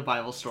the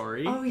Bible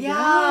story. Oh yeah, Yeah.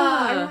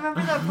 I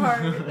remember that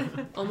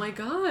part. Oh my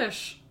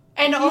gosh.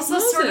 And He's also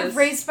sort of Moses.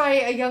 raised by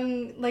a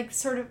young, like,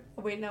 sort of...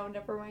 Wait, no,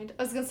 never mind.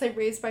 I was gonna say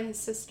raised by his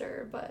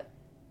sister, but...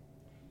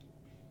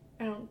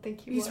 I don't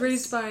think he was. He's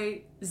raised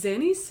by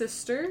Zanny's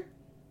sister,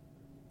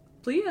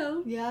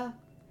 Cleo. Yeah.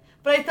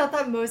 But I thought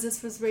that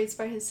Moses was raised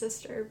by his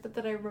sister, but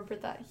then I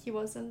remembered that he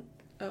wasn't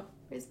Oh.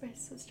 raised by his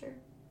sister.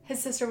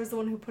 His sister was the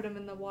one who put him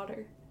in the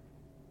water.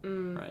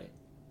 Mm. Right.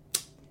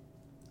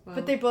 Wow.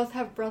 But they both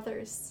have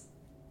brothers.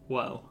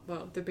 Whoa.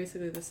 Well, they're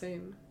basically the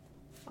same.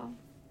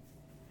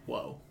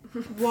 Whoa.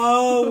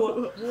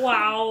 Whoa!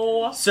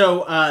 Wow.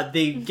 So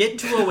they get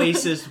to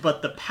Oasis,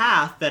 but the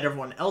path that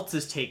everyone else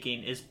is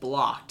taking is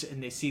blocked,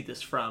 and they see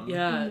this from.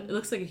 Yeah, it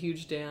looks like a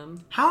huge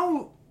dam.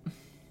 How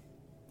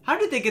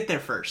did they get there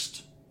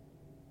first?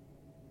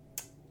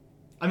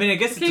 I mean, I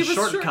guess Cave it's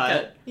a was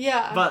shortcut,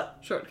 Yeah. but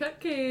Shortcut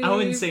cave. how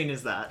insane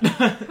is that?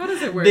 How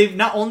does it work? They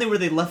not only were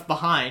they left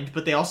behind,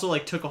 but they also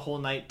like took a whole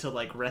night to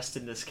like rest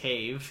in this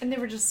cave, And they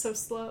were just so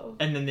slow.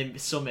 and then they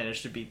still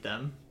managed to beat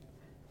them.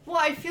 Well,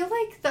 I feel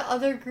like the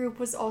other group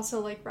was also,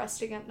 like,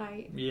 resting at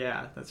night.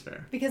 Yeah, that's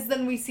fair. Because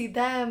then we see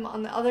them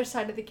on the other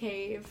side of the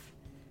cave.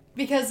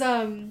 Because,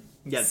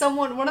 Yeah.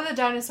 one of the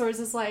dinosaurs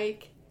is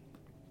like,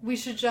 we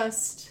should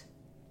just,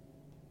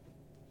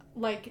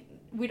 like,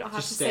 we don't have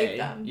Just to stay. save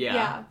them.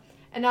 Yeah.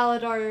 And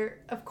Aladar,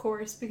 of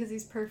course, because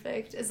he's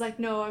perfect, is like,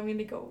 no, I'm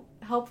gonna go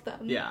help them.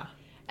 Yeah.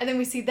 And then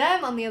we see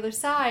them on the other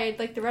side,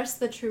 like the rest of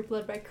the troop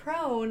led by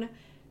Crone,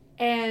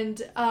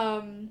 and,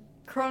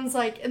 Crone's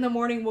like, in the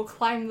morning we'll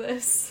climb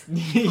this.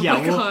 Yeah,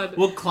 my God.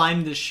 we'll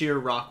climb the sheer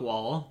rock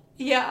wall.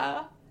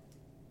 Yeah.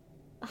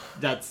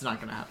 That's not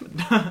gonna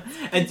happen.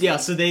 And yeah,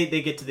 so they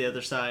get to the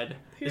other side.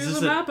 Here's Is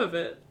this a map of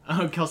it.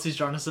 Oh, Kelsey's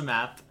drawn us a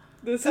map.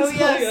 This is Oh, all the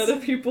yes. other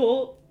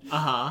people.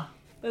 Uh-huh.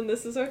 And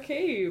this is our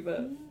cave.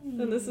 And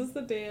this is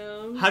the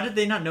dam. How did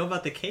they not know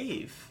about the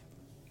cave?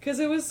 Because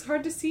it was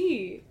hard to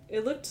see.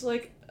 It looked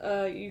like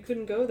you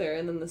couldn't go there,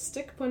 and then the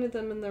stick pointed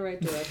them in the right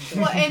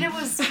direction. Well, and it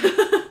was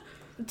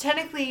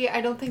technically,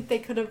 I don't think they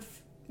could have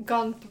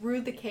gone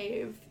through the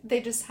cave. They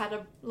just had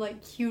a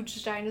like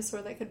huge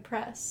dinosaur that could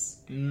press.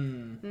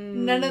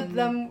 None of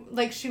them,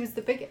 like, she was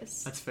the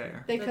biggest. That's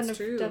fair. They That's couldn't have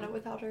true. done it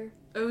without her.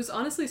 It was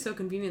honestly so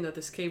convenient that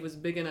this cave was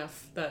big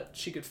enough that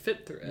she could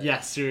fit through it. Yeah,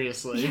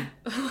 seriously.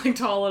 Like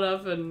tall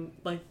enough, and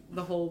like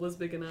the hole was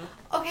big enough.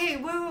 Okay,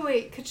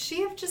 wait. Could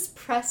she have just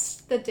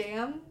pressed the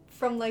dam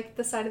from like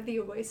the side of the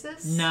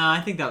oasis? No,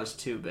 I think that was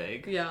too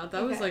big. Yeah,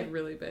 that was Okay. like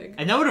really big.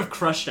 And that would have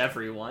crushed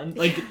everyone.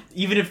 Like,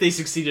 even if they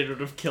succeeded, it would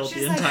have killed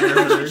She's the like, entire why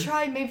don't you herd.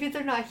 try? Maybe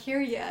they're not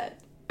here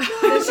yet. She She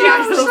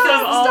has to killed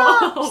them all.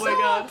 stop, Oh my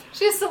stop. god.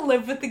 She has to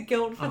live with the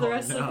guilt for the Oh,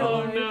 rest of no. her Oh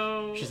life.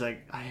 no. She's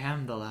like, I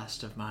am the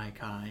last of my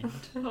kind.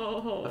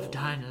 Oh. Of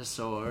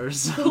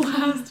dinosaurs. The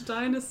last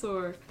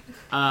dinosaur.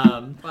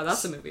 Wow, Wow,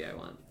 that's a movie I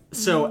want.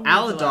 So The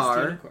Last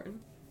Aladar, Unicorn.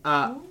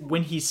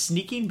 when he's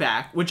sneaking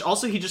back, which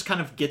also he just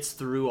kind of gets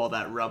through all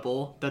that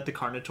rubble that the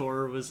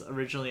Carnotaur was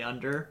originally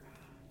under.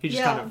 He just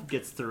Yeah. kind of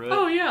gets through it.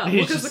 Oh yeah,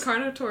 He's because just- the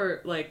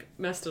Carnotaur like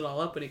messed it all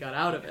up when he got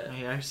out of it.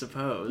 I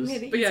suppose.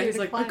 Made it But yeah, easier he's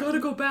to like, climb. I gotta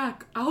go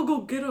back. I'll go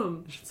get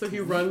him. So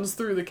he runs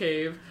through the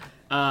cave.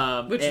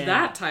 Which and-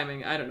 that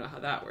timing, I don't know how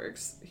that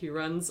works. He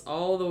runs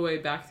all the way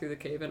back through the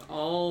cave and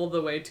all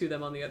the way to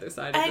them on the other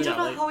side And I of the don't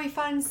know like- how he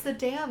finds the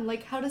dam.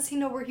 Like, how does he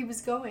know where he was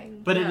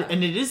going? But Yeah.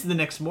 it is the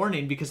next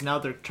morning because now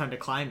they're trying to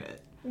climb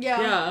it. Yeah.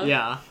 Yeah.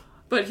 Yeah.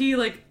 But he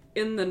like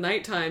in the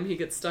nighttime he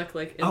gets stuck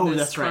like in Oh, this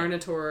that's right.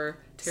 Carnotaur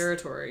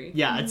territory.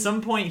 Yeah, at some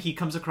point he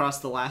comes across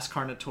the last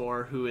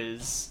Carnotaur who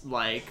is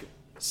like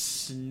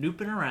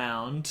snooping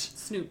around.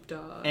 Snoop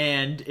Dogg.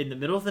 And in the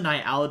middle of the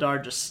night,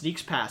 Aladar just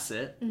sneaks past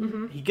it.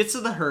 Mm-hmm. He gets to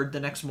the herd the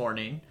next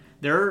morning.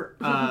 They're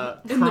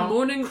in the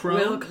morning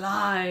we'll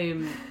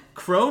climb.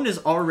 Crone is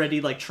already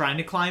like trying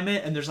to climb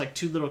it, and there's like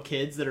two little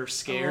kids that are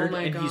scared, Oh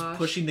my and he's gosh.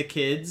 pushing the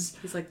kids.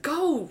 He's like,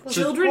 go, Those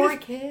children. poor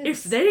If, kids.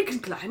 if they can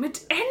climb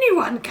it, anyone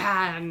anyone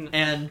can.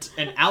 And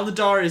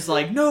Aladar is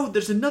like, no,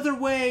 there's another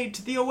way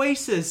to the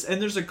oasis,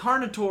 and there's a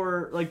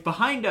Carnotaur like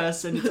behind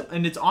us,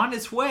 and it's on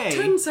its way.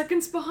 10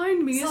 seconds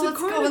behind me is So a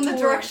let's Carnotaur. go in the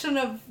direction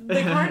of the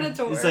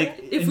Carnotaur. It's like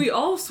If we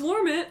all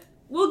swarm it,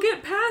 we'll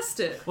get past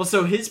it. well,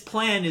 so his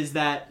plan is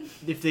that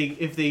if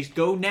they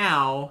go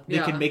now, they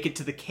Yeah. can make it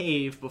to the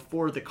cave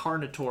before the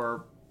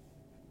Carnotaur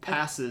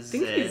passes I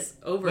think it. he's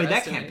Wait, that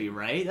overestimating. can't be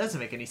right. That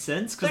doesn't make any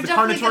sense because the They're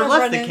definitely Carnotaur gonna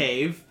left run the in.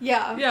 cave.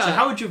 Yeah. Yeah. So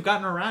how would you have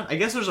gotten around? I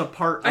guess there's a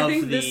part I of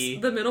think the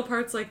the middle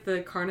part's like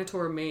the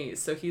Carnotaur maze,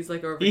 so he's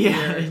like over Yeah,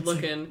 here it's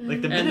looking,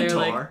 like the and they're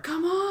Minotaur. like,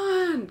 "Come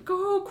on,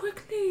 go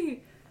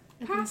quickly,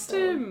 past so.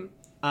 him."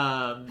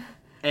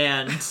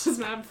 And This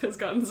map has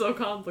gotten so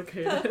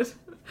complicated.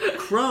 I think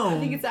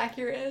Crone it's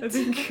accurate. I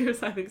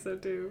think so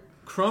too.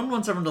 Crone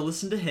wants everyone to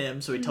listen to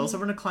him, so he tells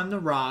everyone to climb the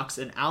rocks,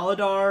 and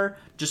Aladar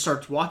just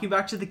starts walking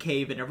back to the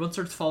cave, and everyone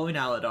starts following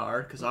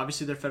Aladar, because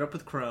obviously they're fed up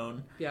with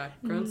Crone. Yeah,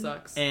 Crone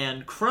sucks.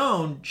 And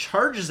Crone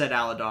charges at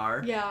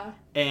Aladar Yeah.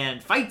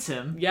 and fights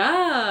him.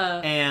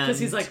 Yeah, And- because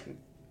he's like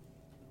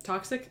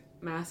toxic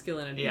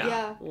masculinity. Yeah.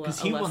 Yeah.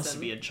 Because he wants to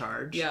be in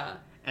charge. Yeah,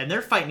 And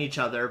they're fighting each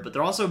other, but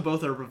they're also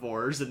both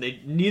herbivores, and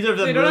neither of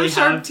them they don't really have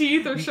sharp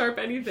teeth or sharp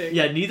anything.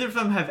 Yeah, neither of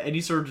them have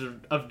any sort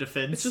of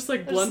defense. It's just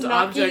like They're blunt just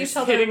knocking objects each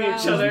other hitting around.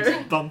 each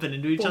other. bumping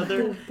into each Boom,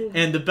 other. boom, boom.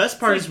 And the best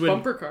part It's is like when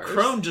bumper cars.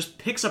 Crone just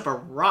picks up a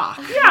rock.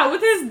 Yeah,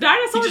 with his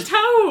dinosaur He just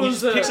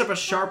toes. picks up a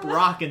sharp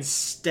rock and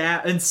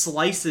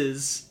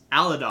slices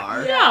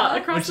Aladar. Yeah,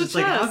 across Which the is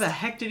like, how chest. the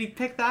heck did he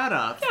pick that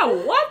up? Yeah,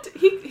 what?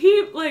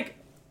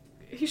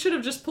 He should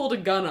have just pulled a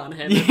gun on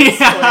him at this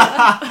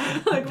Yeah.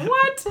 point. Like,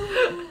 what?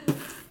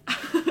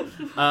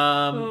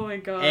 Oh my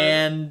god.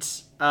 And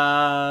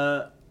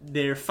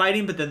they're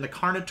fighting, but then the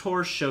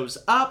Carnotaur shows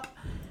up,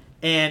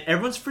 and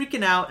everyone's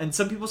freaking out, and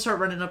some people start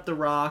running up the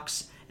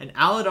rocks, and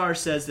Aladar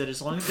says that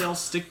as long as they all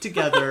stick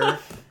together,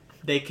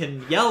 they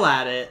can yell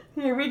at it,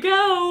 Here we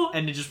go.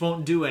 and it just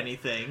won't do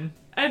anything.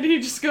 And he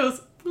just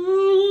goes.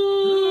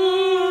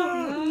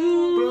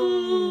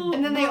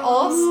 And then they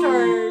all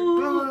start.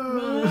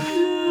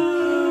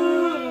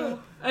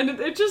 And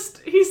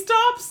he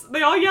stops.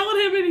 They all yell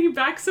at him, and he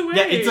backs away.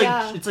 Yeah, it's like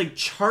Yeah. it's like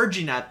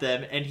charging at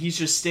them, and he's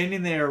just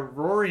standing there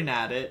roaring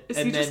at it. Is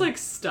and he then, just like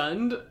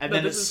stunned and that then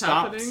it this is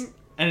stops, happening?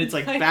 and it's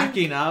like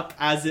backing up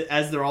as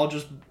they're all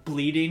just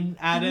bleeding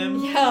at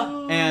him,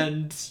 Yeah.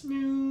 and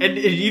it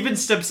even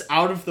steps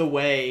out of the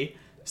way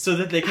so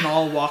that they can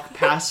all walk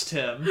past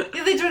him,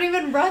 Yeah, they don't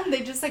even run.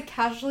 They just like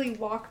casually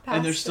walk past.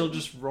 and they're still him.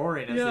 just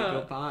roaring as Yeah. they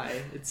go by.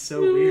 It's so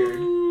weird.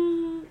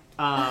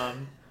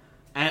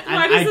 And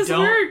Why does this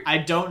work? I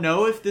don't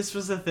know if this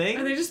was a thing.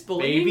 Are they just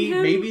bullying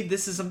him? Maybe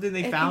this is something they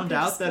I think found they're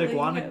out that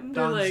bullying him.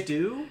 They're iguanodons like-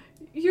 do.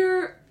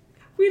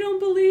 We don't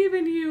believe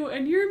in you,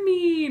 and you're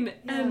mean,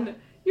 and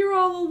you're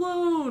all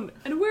alone,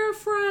 and we're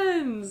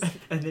friends.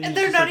 And, then And he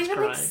they're just not starts even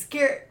crying. like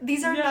scared.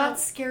 These are Yeah. not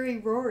scary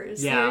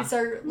roars. Yeah. These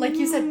are, like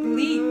you said,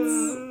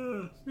 bleats.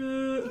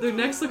 Their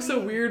necks look so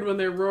weird when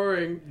they're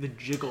roaring. The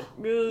jiggle.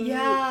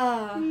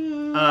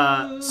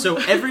 Yeah. So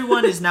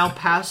everyone is now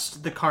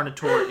past the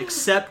Carnotaur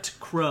except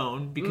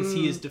Crone because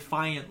he is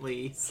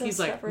defiantly. So He's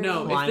like, stubborn.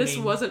 no, if this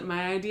Climbing. wasn't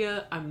my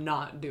idea, I'm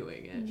not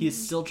doing it. He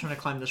is still trying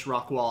to climb this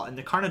rock wall, and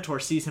the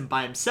Carnotaur sees him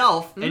by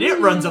himself, and it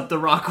runs up the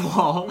rock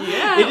wall.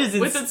 Yeah, it is.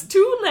 with its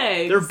two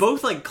legs. They're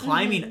both like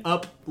climbing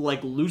up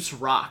like loose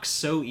rocks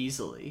so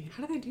easily,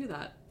 How do they do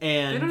that?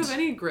 and They don't have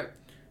any grip.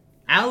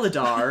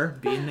 Aladar,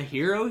 being the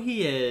hero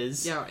he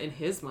is, Yeah, in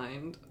his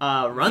mind.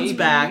 runs Maybe.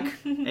 back,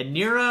 and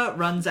Nira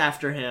runs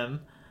after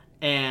him,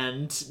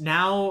 and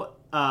now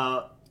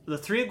the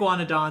three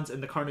iguanodons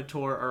and the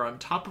Carnotaur are on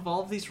top of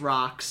all of these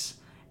rocks,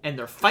 and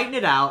they're fighting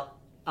it out,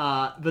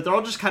 but they're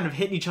all just kind of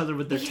hitting each other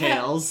with their Yeah.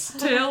 tails,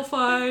 Tail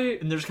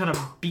fight. and they're just kind of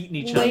beating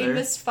each other.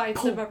 Lamest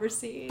fights I've ever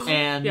seen.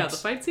 And Yeah, the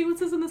fight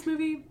sequences in this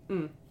movie,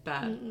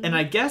 bad. and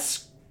I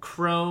guess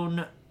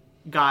Crone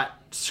got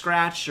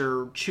scratched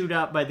or chewed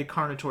up by the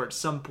Carnotaur at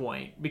some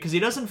point because he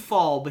doesn't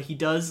fall, but he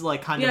does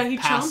like kind Yeah, of he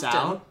pass chomped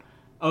out. him.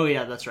 Oh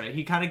yeah, that's right.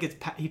 He kind of gets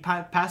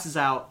passes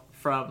out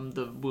from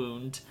the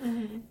wound,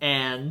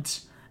 and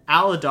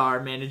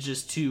Aladar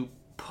manages to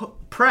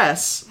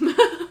press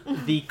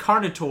the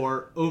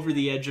Carnotaur over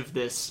the edge of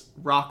this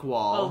rock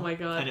wall. Oh my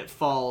God. And it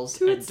falls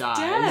To and its dies.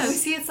 death. We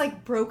see its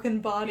like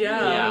broken body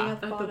Yeah, laying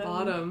at the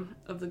bottom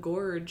of the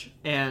gorge.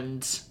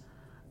 And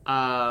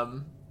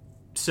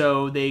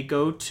so they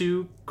go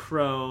to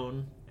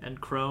Crone, and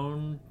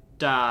Crone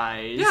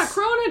dies. Yeah,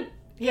 Crone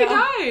he Yeah.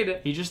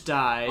 died. He just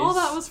dies. All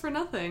that was for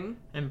nothing.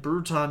 And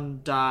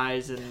Bruton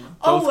dies, and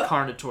Oh, both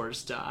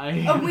Carnotaurs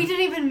die. Oh, we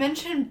didn't even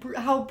mention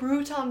how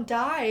Bruton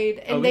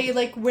died, and Oh, they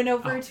like went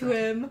over Oh, to right.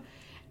 him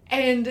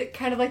and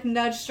kind of like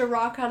nudged a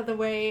rock out of the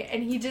way,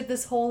 and he did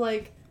this whole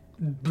like,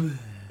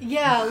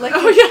 yeah, like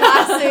Oh, the yeah.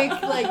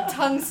 classic like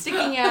tongue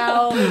sticking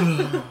out,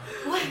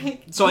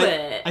 like So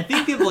Bleh. I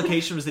think the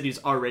implication was that he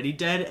was already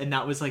dead, and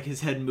that was like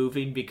his head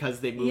moving because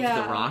they moved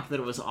Yeah. the rock that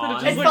it was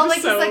on. just it looked felt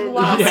like so- his like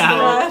last Yeah.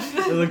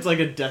 breath. It looked like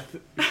a death.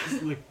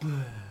 Like,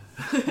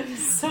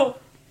 So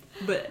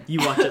But You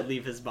watch it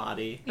leave his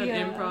body. an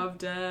Yeah. improv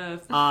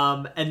death.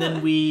 And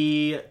then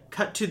we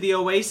cut to the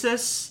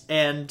Oasis,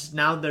 and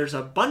now there's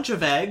a bunch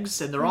of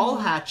eggs, and they're all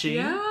hatching.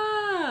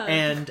 Yeah.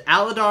 And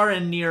Aladar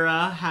and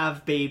Nira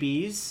have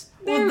babies.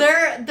 Well,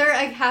 their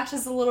egg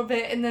hatches a little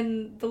bit, and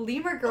then the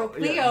lemur girl,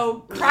 Cleo,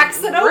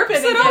 cracks it rips open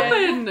it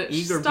again. open.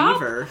 Eager Stop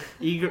beaver.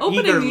 Eager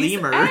opening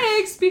these lemur.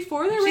 eggs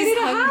before they're ready She's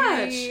to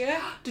hungry.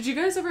 hatch. Did you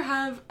guys ever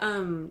have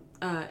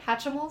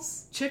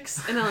Hatchimals?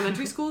 chicks in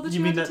elementary school that You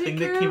you, mean had that to take thing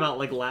care that came of? out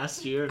like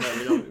last year? No,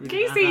 we don't. We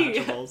didn't Casey,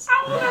 have Hatchimals.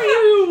 how old are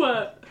you?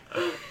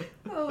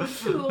 Oh,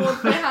 cool.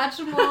 The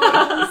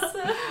Hatchimals.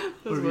 were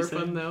Those you were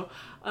saying? fun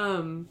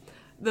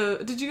though.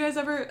 Did you guys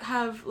ever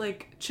have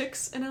like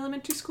chicks in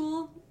elementary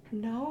school?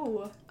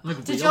 No.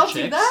 Like Did real y'all do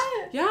chicks?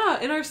 that? Yeah,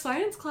 in our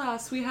science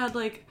class we had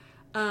like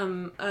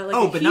Oh, a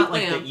but heat not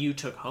like lamp. that you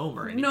took home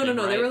or anything. No, they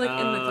right? were, like,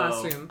 in the Oh,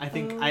 classroom. I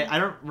think I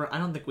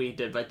don't think we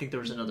did, but I think there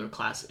was another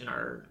class in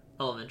our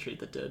elementary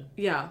that did.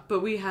 Yeah,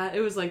 but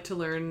it was like to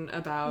learn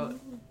about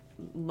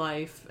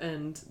life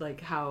and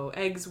like how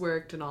eggs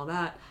worked and all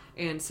that.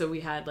 And so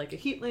we had like a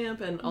heat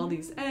lamp and all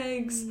these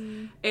eggs,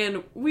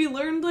 and we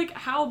learned like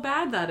how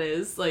bad that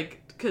is,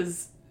 like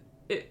because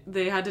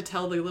they had to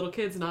tell the little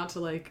kids not to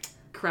like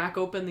crack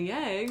open the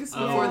eggs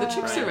before the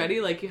chicks right. are ready.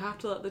 Like you have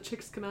to let the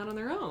chicks come out on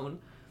their own.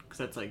 Because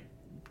that's like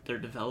their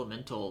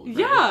developmental. Right?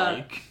 Yeah,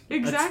 like,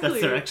 exactly.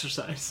 That's their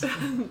exercise.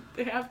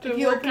 They have to If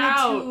you work open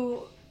out. it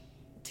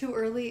too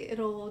early,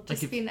 it'll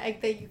just if- be an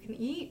egg that you can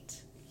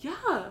eat.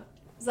 Yeah.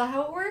 Is that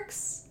how it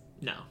works?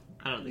 No,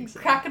 I don't You think so.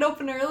 crack it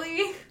open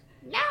early?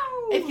 No.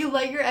 If you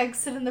let your eggs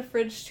sit in the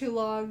fridge too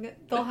long,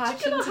 they'll hatch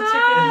chicken into will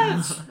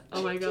chickens. hatch.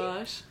 Oh my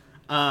gosh.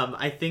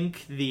 I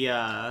think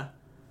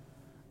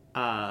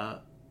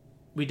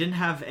we didn't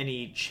have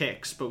any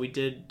chicks, but we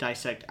did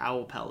dissect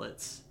owl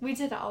pellets We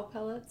did owl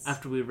pellets.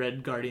 after we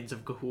read Guardians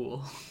of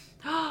Ga'Hoole.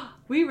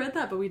 We read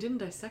that, but we didn't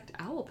dissect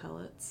owl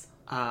pellets.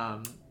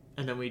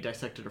 And then we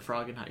dissected a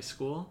frog in high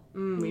school.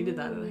 We did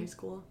that in high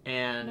school.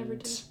 And Never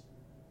did.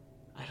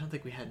 I don't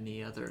think we had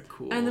any other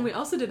cool. And then we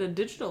also did a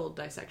digital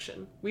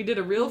dissection. We did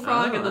a real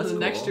frog, and then that's the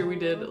next cool. year we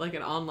did like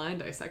an online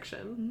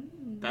dissection,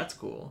 That's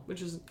cool.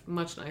 which is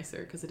much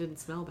nicer because it didn't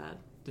smell bad.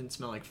 Didn't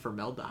smell like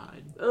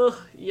formaldehyde. Ugh,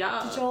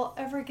 yeah. Did y'all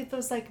ever get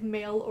those like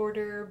mail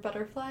order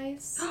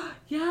butterflies?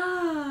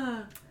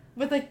 Yeah.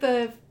 With like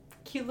the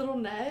cute little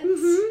nets?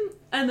 Mm-hmm.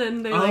 And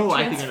then they Oh,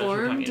 like I think I know what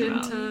you're transformed talking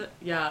about. into that. I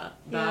Yeah.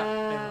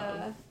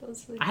 love. That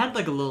was really I had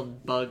like a little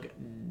bug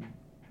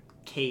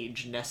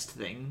cage nest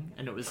thing,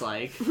 and it was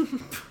like,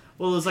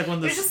 well, it was like one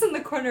of It those. was just in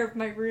the corner of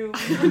my room.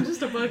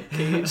 Just a bug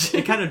cage.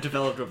 It kind of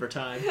developed over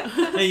time.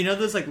 And you know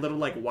those like little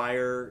like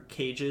wire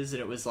cages,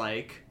 and it was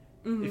like,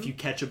 if you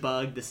catch a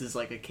bug, this is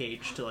like a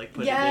cage to like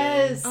put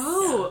Yes. it in.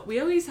 Oh, we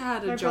always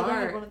had a My brother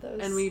jar, had one of those.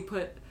 and we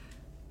put.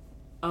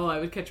 Oh, I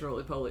would catch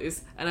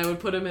roly-polies, and I would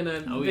put them in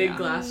a Oh, big yeah.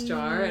 glass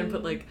jar and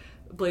put like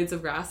blades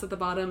of grass at the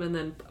bottom, and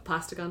then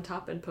plastic on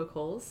top, and poke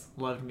holes.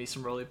 Loved me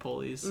some roly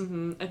polies.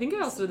 I think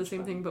I also did the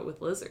same thing, but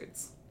with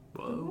lizards,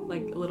 Whoa.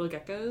 like little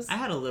geckos. I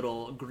had a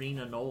little green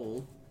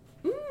anole,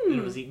 and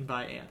it was eaten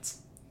by ants.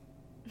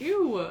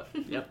 Ew,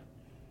 Yep.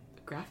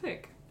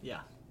 graphic.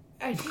 Yeah.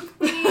 I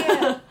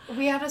think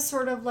we had a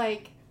sort of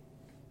like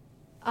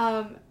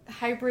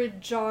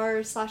hybrid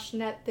jar /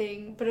 net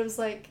thing, but it was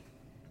like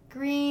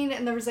green,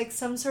 and there was like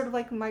some sort of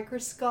like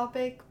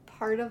microscopic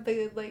part of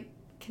the like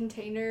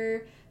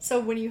container. So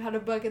when you had a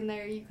bug in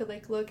there, you could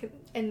like look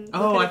and look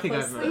Oh, at I it think I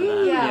closely. remember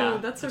that. Yeah.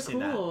 Ooh, that's so I've seen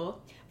that.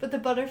 cool. But the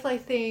butterfly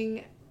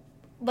thing,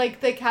 like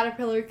the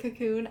caterpillar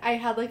cocoon, I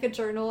had like a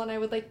journal, and I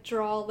would like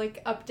draw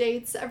like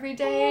updates every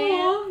day.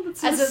 Aw,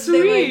 that's so As if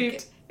sweet. they,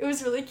 like, it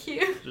was really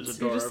cute. It was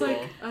So you're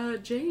adorable. just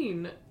like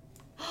Jane.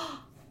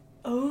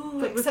 Oh,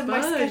 But with except my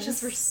bugs.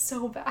 sketches were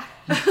so bad.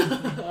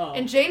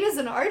 And Jane is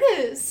an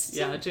artist.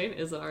 Yeah, Jane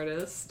is an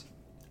artist.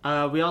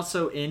 We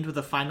also end with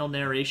a final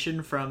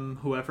narration from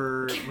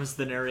whoever was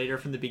the narrator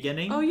from the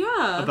beginning. Oh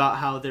yeah. About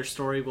how their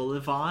story will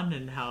live on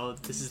and how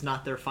this is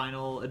not their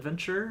final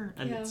adventure.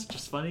 And Yeah. it's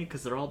just funny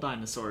because they're all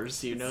dinosaurs,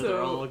 so you know So-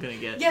 they're all going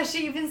to get... Yeah,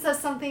 she even says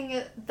something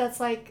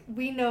that's like,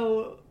 we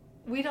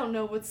don't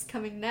know what's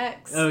coming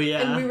next. Oh,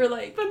 yeah. And we were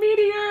like, the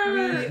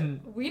meteor.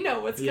 we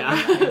know what's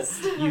Yeah. coming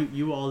next.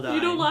 you all die.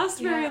 You don't last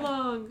very Yeah.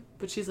 long.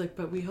 But she's like,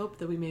 but we hope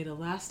that we made a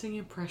lasting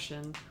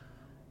impression.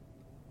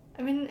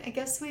 I mean, I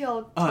guess we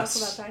all talk Us.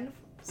 about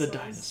dinosaurs. The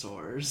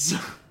dinosaurs.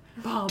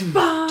 Bum,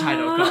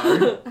 Title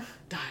card.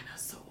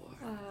 Dinosaur.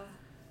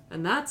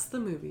 And that's the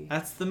movie.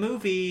 That's the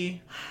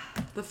movie.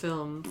 The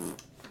film.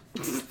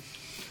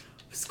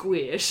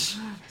 Squish.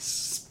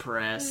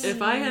 Press.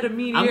 If I had a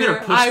meteor, I'm gonna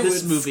push I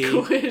this would movie.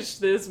 squish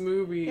this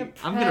movie. Yeah,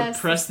 I'm going to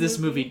press this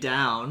movie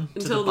down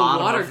to Until the the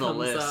bottom water of the comes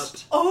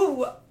list.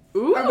 Oh,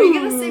 Ooh. are we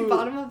gonna say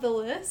bottom of the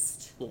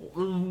list?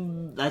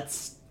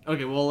 That's...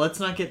 Okay, well, let's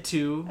not get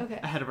too Okay.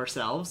 ahead of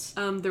ourselves.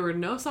 There were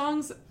no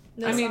songs.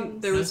 No I mean,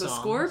 songs. there was No a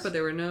score, songs. but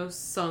there were no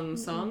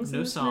songs. No in this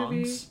movie.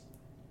 songs.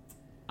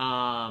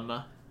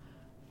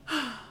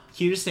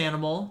 Cutest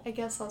animal. I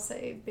guess I'll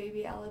say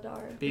Baby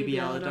Aladar. Baby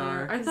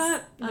Aladar. I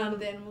thought None of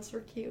the animals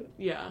were cute.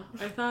 yeah,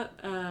 I thought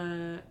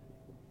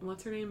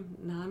what's her name?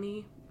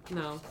 Nani?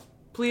 No.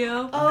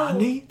 Pleo? Oh,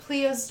 Nani?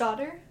 Pleo's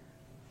daughter?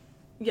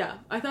 Yeah,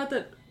 I thought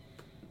that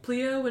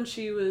Pleo, when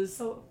she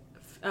was Oh,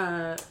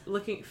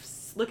 looking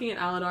at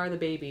Aladar, the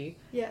baby,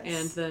 yes.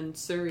 and then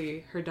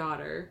Suri, her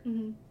daughter,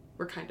 Mhm.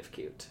 were kind of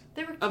cute.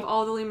 They were cute. Of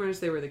all the lemurs,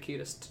 they were the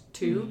cutest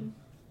too,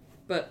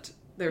 but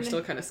they were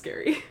still kind of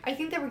scary. I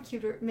think they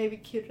were maybe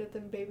cuter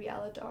than baby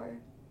Aladar.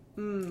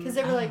 Mm. Because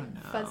they were, I like, don't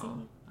know. fuzzy.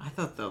 I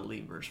thought the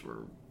lemurs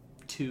were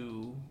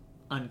too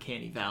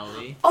uncanny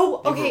valley.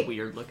 Oh, They okay. were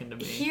weird looking to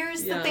me.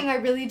 Here's Yeah. the thing I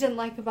really didn't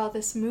like about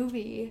this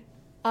movie.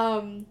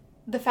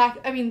 The fact,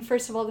 I mean,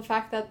 first of all, the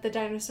fact that the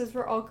dinosaurs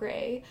were all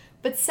gray.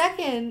 But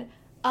second,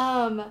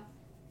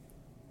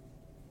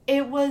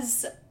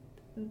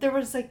 there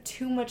was, like,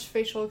 too much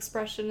facial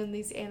expression in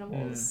these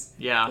animals.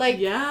 Yeah. Like,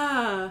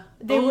 Yeah,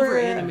 they were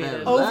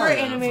over-animated.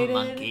 over-animated.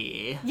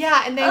 Monkey.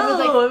 yeah, and they would, Oh,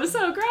 like, it was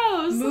so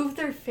gross. move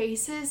their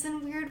faces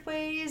in weird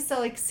ways that,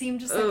 like, seemed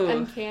just, like, Ugh.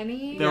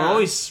 uncanny. They were Yeah.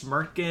 always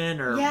smirking,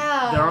 or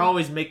Yeah. they were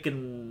always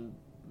making.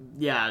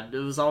 Yeah, it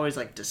was always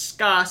like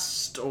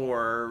disgust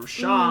or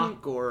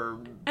shock, or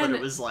but And- it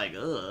was like,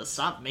 ugh,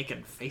 stop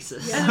making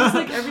faces. And it was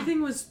like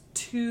everything was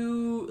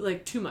too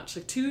much.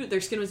 Like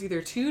their skin was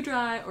either too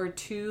dry or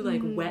too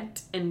like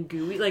wet and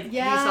gooey. Like you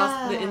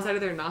saw the Yeah. inside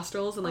of their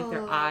nostrils and like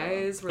their Oh.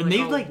 eyes were And like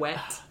they all like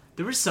wet.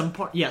 There was some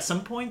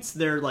some points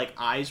their like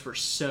eyes were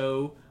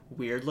so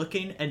weird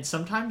looking, and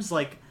sometimes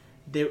like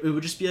it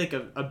would just be like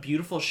a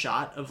beautiful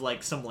shot of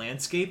like some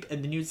landscape,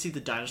 and then you'd see the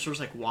dinosaurs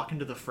like walk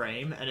into the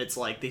frame, and it's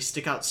like they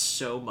stick out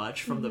so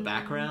much from the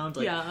background.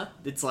 Like, Yeah.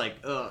 it's like,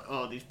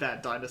 oh, these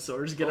bad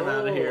dinosaurs, get them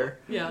out of here.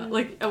 Yeah,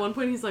 like at one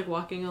point he's like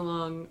walking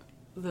along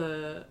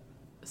the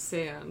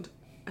sand.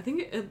 I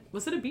think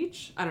was it a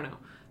beach? I don't know.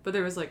 But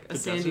there was like a The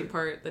sandy desert?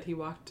 part that he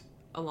walked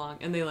along,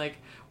 and they like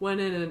went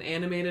in and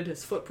animated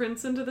his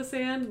footprints into the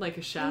sand like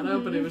a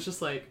shadow, but it was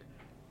just like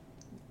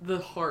the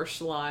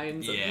harsh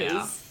lines of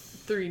Yeah. his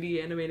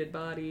 3D animated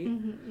body.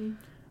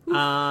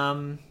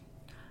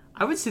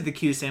 I would say the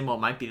cutest animal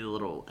might be the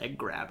little egg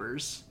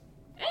grabbers.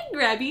 Egg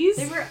grabbies.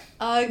 They were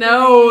ugly.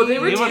 No, they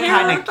were They were kinda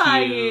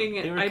terrifying.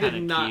 cute. They were I did kinda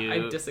not. I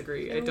cute.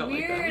 disagree. I don't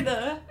weird. like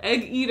them.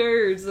 Egg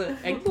eaters,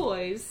 egg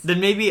boys. Then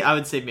maybe I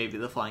would say maybe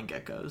the flying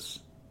geckos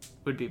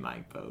would be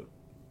my vote.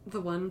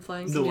 The one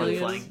flying The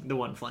chameleon.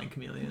 one flying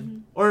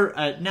chameleon. Or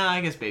no,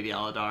 I guess baby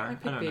Aladar. I I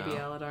picked don't Baby know.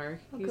 Aladar.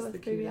 I'll He's go the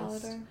with baby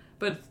cutest. Aladar.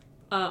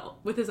 But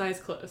with his eyes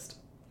closed.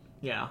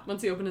 Yeah.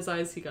 Once he opened his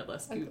eyes, he got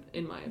less cute,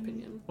 in my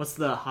opinion. What's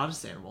the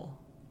hottest animal?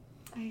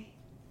 I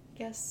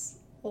guess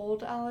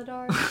old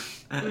Aladar.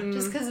 Mm.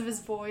 Just because of his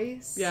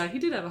voice. Yeah, he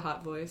did have a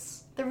hot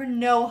voice. There were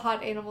no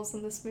hot animals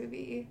in this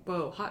movie.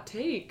 Whoa, hot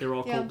take. They're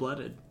all Yeah.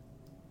 cold-blooded.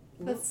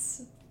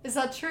 Is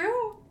that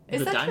true? Is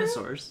The that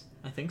dinosaurs.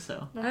 I think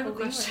so. true? I have a Not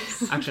the question.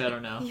 lemurs. Actually, I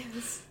don't know.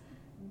 Yes.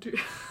 Do,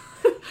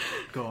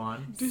 Go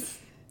on.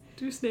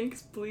 do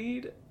snakes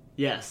bleed?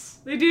 Yes.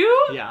 They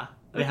do? Yeah.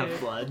 They have Okay.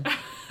 blood.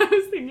 I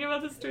was thinking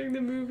about this during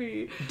the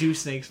movie. Do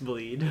snakes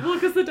bleed? Well,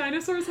 because the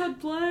dinosaurs had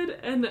blood,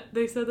 and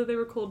they said that they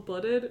were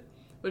cold-blooded,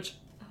 which,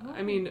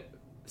 I mean,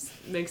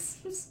 makes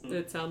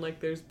it sound like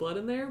there's blood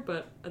in there,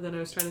 but then I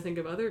was trying to think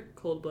of other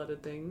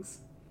cold-blooded things.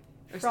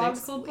 Are Frogs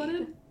snakes cold-blooded?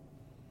 bleed.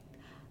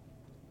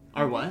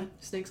 Or what?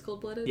 Snakes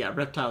cold-blooded? Yeah,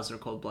 reptiles are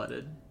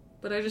cold-blooded.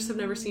 But I just have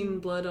never seen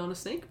blood on a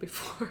snake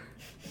before.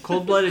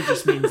 Cold-blooded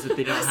just means that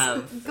they don't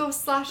have. Go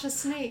slash a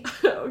snake.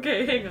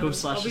 Okay, hang on. Go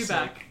slash I'll be a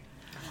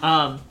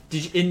back.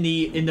 Did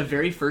you, in the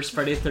very first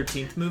Friday the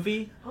 13th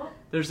movie,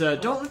 there's a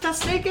don't let that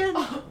snake in.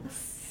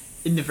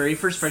 In the very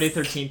first Friday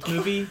the 13th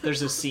movie,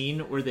 there's a scene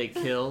where they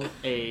kill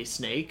a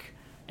snake,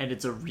 and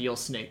it's a real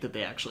snake that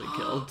they actually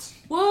killed.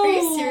 Whoa! Are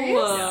you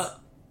serious? Yeah.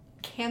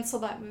 Cancel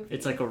that movie.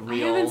 It's like a I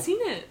real. haven't seen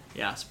it.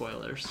 Yeah,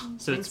 spoilers.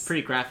 So Thanks. it's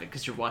pretty graphic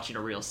because you're watching a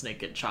real snake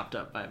get chopped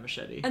up by a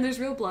machete. And there's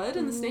real blood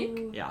in the snake?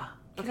 Ooh. Yeah.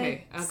 Can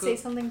Okay, I I'll say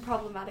go. something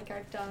problematic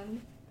I've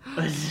done?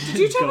 Did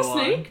you chop a Go on.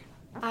 snake?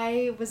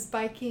 I was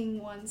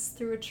biking once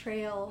through a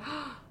trail,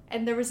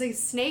 and there was a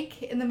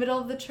snake in the middle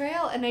of the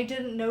trail, and I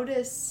didn't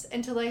notice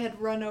until I had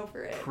run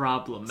over it.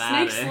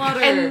 Problematic. Snake slaughter.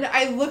 And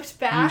I looked You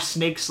back,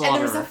 snake and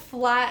there was slaughterer. a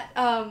flat,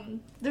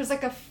 there's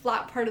like a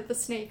flat part of the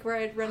snake where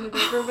I'd run it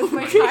over with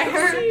my Okay.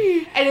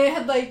 tire, and it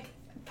had like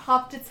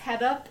popped its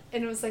head up,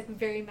 and it was like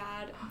very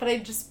mad. But I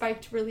just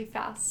biked really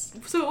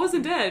fast. So it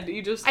wasn't dead.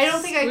 You just. I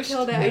don't think I squished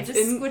killed it. I it just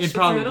in- squished It its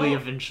probably middle.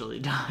 eventually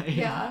died.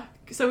 Yeah.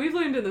 So we've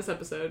learned in this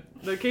episode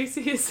that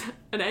Casey is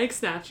an egg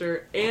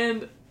snatcher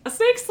and a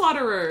snake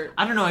slaughterer.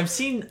 I don't know. I've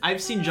seen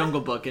Jungle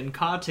Book, and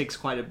Ka takes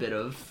quite a bit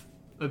of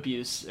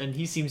abuse, and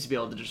he seems to be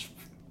able to just,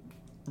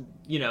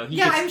 he Yeah,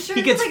 gets, I'm sure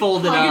he it gets can, like,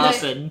 folded pop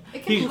up, it. and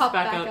It can he, pop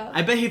back back up. up.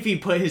 I bet if he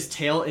put his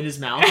tail in his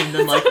mouth and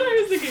then like, That's what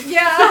I was thinking.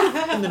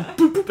 Yeah. and then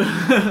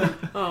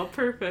boop. Oh,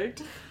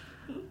 perfect.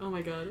 Oh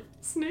my god.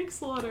 Snake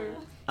slaughter.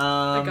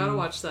 I gotta Um,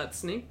 watch that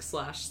snake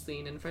slash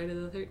scene in Friday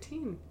the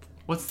 13th.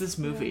 What's this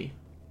movie?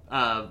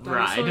 Dinosaur?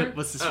 Ride.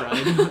 What's this Oh.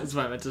 ride? That's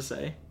what I meant to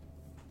say.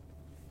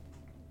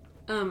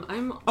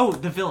 I'm. Oh,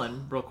 the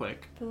villain, real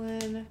quick.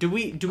 Villain. Do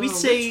we Oh,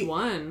 say which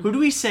one? who do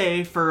we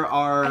say for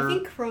our I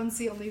think Crone's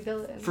the only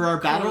villain. for our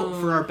battle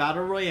Oh. for our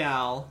battle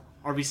royale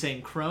Are we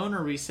saying Crone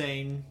or are we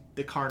saying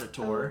the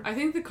Carnotaur? I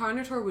think the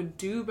Carnotaur would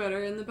do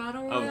better in the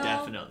Battle Royale. Oh,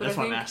 definitely. but That's I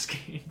why I'm think-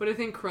 asking. But I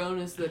think Crone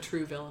is the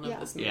true villain Yeah. of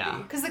this movie. Yeah.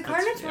 Because the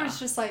That's- Carnotaur yeah. is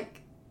just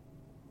like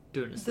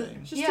Doing his the, thing.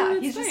 Just yeah,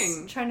 doing he's its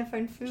thing. just trying to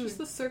find food. It's just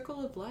the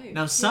circle of life.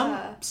 Now,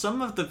 Yeah.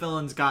 some of the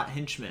villains got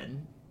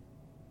henchmen.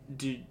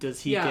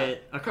 Does he Yeah.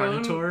 get a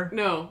Crone- Carnotaur?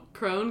 No,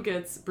 Crone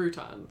gets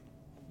Bruton.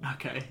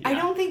 Okay. I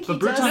yeah. don't think he But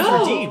does. Bruton's No.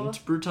 redeemed.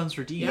 Bruton's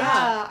redeemed.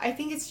 Yeah, I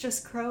think it's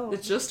just Crow.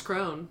 It's just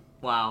Crone.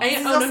 Wow. And-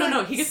 He's oh, also, no,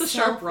 like, he gets a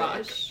sharp rock.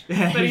 selfish.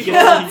 Yeah, But he, he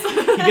gets,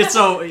 gets- he gets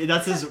so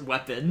that's his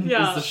weapon.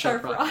 Yeah, is the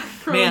sharp rock.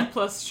 Crone Man.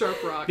 plus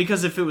sharp rock.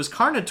 Because if it was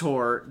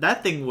Carnotaur,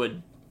 that thing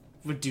would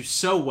do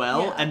so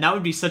well, Yeah. and that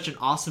would be such an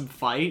awesome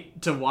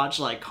fight to watch,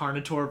 like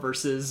Carnotaur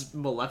versus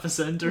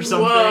Maleficent or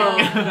something. Whoa,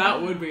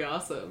 that would be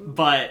awesome.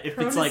 But if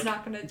Crone it's is like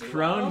not gonna do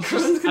Crone, well.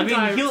 Crone's I gonna mean,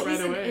 die he'll right He's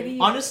an away. idiot.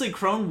 honestly,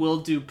 Crone will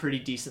do pretty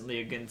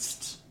decently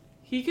against.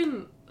 He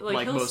can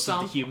Like he'll most of the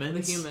stomp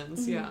humans? The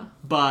humans, yeah.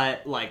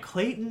 But like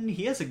Clayton,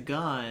 he has a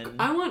gun.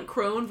 I want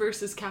Crone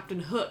versus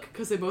Captain Hook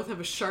because they both have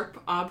a sharp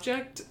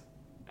object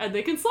and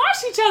they can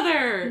slash each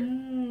other.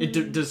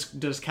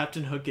 Does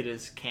Captain Hook get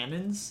his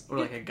cannons or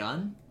like a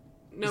gun?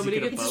 No, Does but he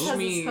he get a gets bow?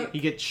 Shmee. Hook. He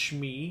gets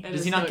Shmee. And Does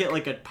his he not get hook.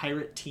 like a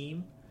pirate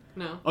team?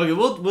 No. Okay,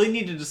 we'll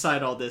need to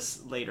decide all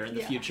this later in the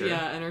Yeah. future.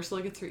 Yeah, and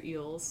Ursula gets her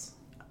eels,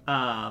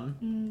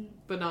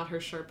 but not her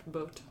sharp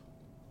boat.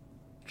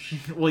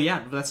 Well,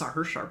 yeah, but that's not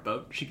her sharp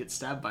boat. She gets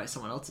stabbed by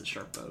someone else's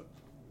sharp boat.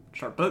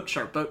 Sharp boat,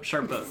 sharp boat,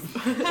 sharp boat.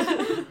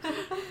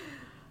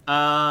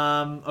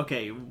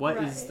 Okay, what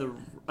is Right. the?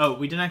 Oh,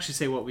 we didn't actually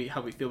say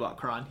how we feel about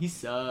Kron. He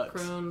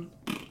sucks. Crone,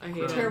 I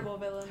hate him. Terrible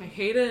villain. I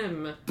hate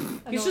him.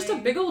 He's just a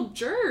Annoying. big old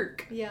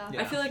jerk. Yeah.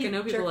 Yeah. I feel like He I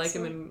know people jerks like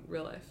him off. in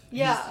real life.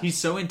 Yeah. He's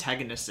so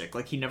antagonistic.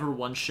 Like he never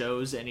once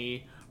shows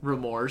any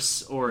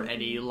remorse or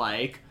any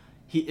like.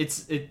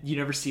 You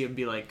never see him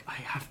be like, I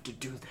have to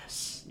do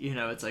this. You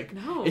know, it's like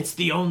No. it's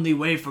the only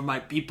way for my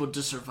people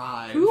to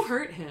survive. Who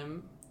hurt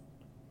him?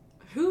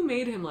 Who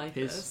made him like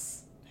His-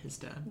 this? His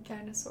dad.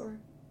 Dinosaur.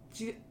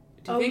 Do you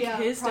think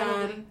his dad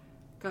probably.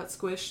 got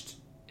squished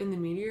in the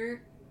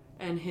meteor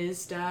and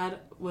his dad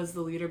was the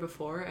leader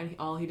before and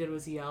all he did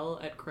was yell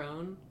at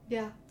Crone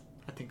Yeah.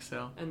 I think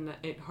so. and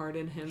it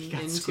hardened him He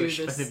got into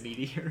squished this by the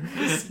meteor.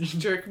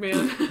 jerk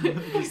man?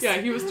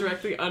 Yeah, he was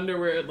directly under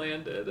where it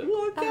landed.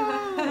 Look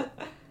out!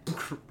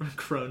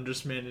 Crone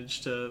just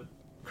managed to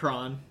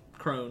Crone.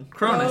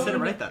 I said it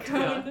right that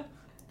time. Crone.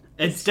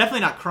 It's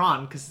definitely not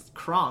Kron because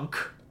Kronk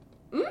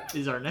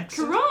is our next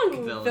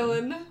Kronk!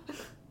 villain.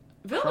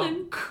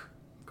 Villain? Kronk.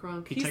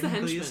 Kronk. He He's the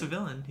technically henchman. is a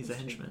villain. He's a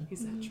henchman.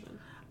 He's a henchman.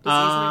 Does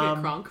Isma get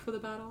Um, Kronk for the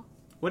battle?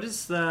 What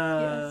is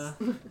the?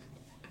 Yes.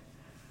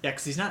 Yeah,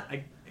 because he's not.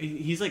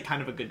 He's like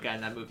kind of a good guy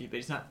in that movie, but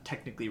he's not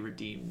technically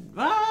redeemed.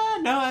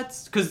 No,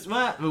 that's because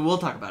we'll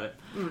talk about it.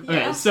 Okay,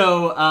 Yeah.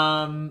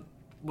 so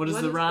what is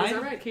What the ride? Is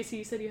that right? Casey,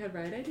 you said you had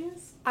ride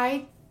ideas?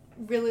 I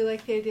really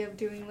like the idea of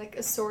doing like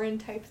a Soarin'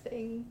 type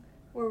thing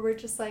where we're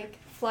just like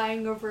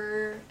flying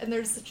over and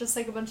there's just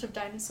like a bunch of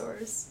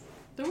dinosaurs.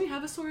 Don't we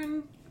have a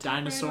Soren?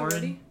 Dinosaurin?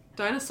 already?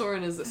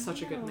 Dinosaurin is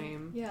such a I good don't know.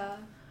 name. Yeah.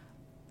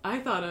 I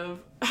thought of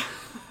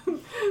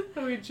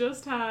that we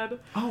just had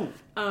Oh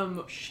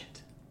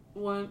shit!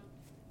 one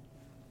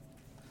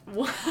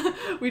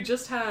we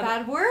just had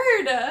Bad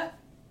word.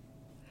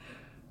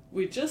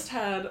 we just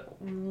had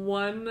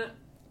one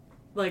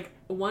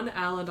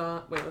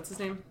Aladar. Wait, what's his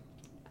name?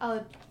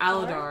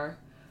 Aladar.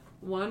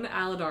 One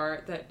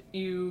Aladar that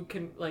you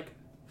can like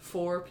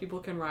 4 people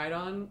can ride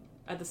on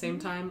at the same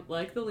time,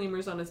 like the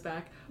lemurs on his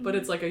back, but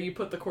it's like you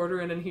put the quarter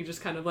in and he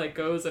just kind of like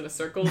goes in a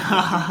circle.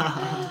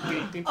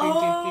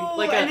 Oh,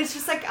 like and it's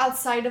just like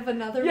outside of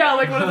another. yeah,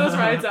 like one of those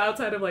rides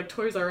outside of like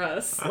Toys R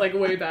Us, like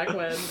way back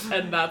when,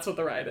 and that's what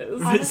the ride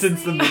is.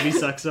 Since the movie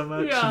sucks so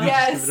much, Yeah. you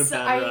just give Yes, it a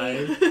bad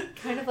ride. I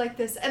kind of like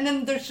this. And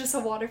then there's just a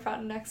water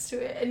fountain next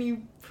to it, and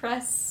you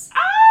press.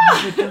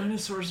 Oh, the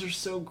dinosaurs are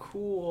so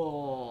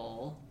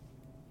cool.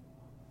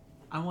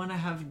 I want to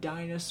have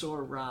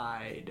dinosaur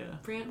ride.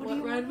 Brant, What what, do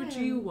you ride would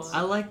you want? want?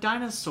 I like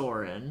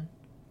Dinosaurin.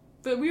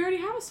 But we already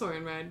have a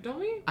Soarin' ride, don't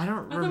we? I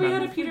don't I remember. thought we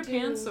had a Peter We do.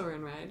 Pan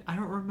Soarin' ride. I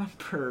don't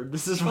remember.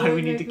 This is why Oh,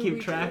 we need to maybe keep we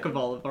track do. of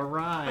all of our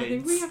rides. I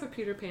think we have a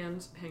Peter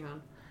Pan's. Hang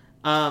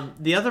on.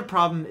 The other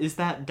problem is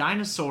that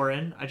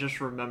Dinosaurin, I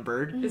just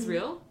remembered, Is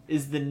real?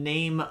 is the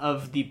name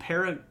of the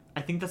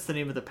I think that's the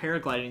name of the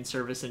paragliding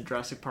service in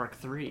Jurassic Park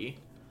 3.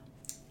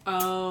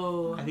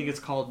 Oh. I think it's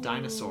called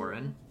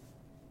Dinosaurin.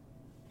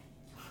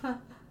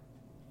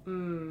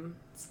 Hmm.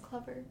 It's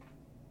clever.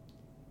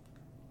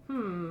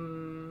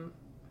 Hmm.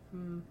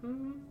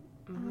 Mm-hmm.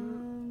 I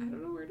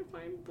don't know where to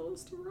find the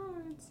list of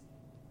rides.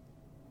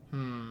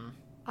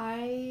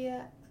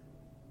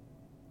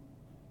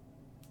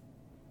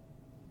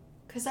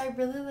 Because I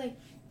really like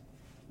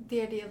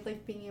the idea of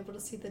like being able to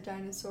see the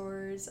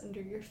dinosaurs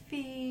under your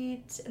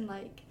feet and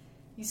like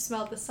You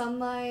smell the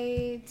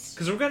sunlight.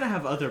 Because we're gonna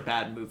have other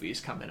bad movies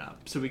coming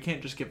up, so we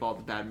can't just give all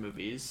the bad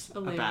movies a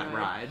lame bad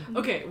ride.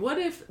 Okay, what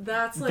if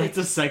that's like... That's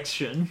a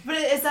section. But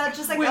is that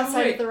just like Wait,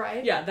 outside wait. of the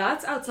ride? Yeah,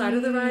 that's outside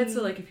of the ride,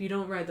 so like if you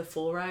don't ride the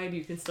full ride,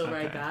 you can still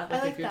ride Okay. that. I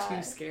Like like if you're too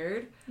that.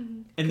 scared.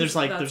 And there's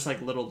that's-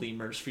 like little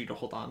lemurs for you to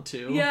hold on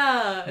to.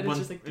 Yeah, and One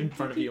it's just like... in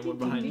front of you and one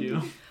behind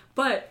you.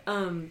 But,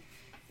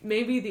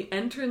 maybe the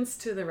entrance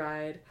to the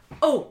ride...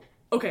 Oh!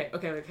 Okay,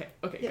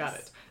 got Yes.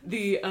 it.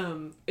 The,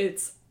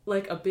 it's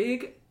like a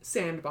big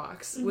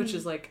sandbox, which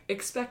is like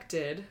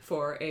expected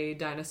for a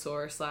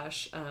dinosaur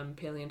 /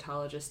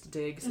 paleontologist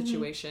dig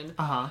situation.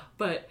 Uh-huh.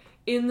 But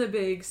in the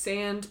big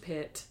sand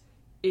pit,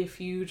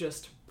 if you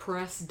just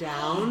press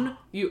down,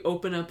 you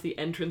open up the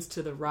entrance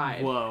to the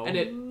ride. Whoa. And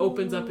it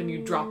opens up and you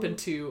drop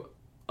into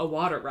a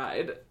water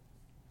ride.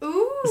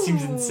 Ooh. It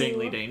seems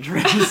insanely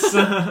dangerous.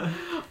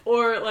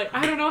 Or, like,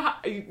 I don't know how...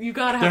 You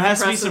gotta have There has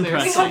to to be press some in there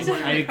pressing.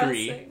 somewhere. I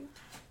agree.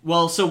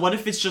 Well, so what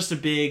if it's just a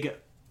big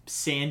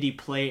sandy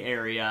play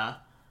area,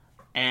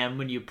 and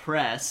when you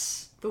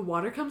press, The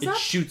water comes it up?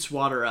 shoots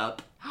water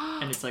up,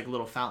 and it's like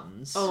little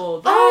fountains. Oh,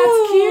 that's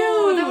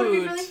Oh, cute! that would be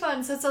really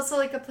fun. So it's also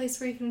like a place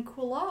where you can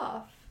cool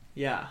off.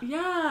 Yeah.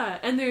 Yeah,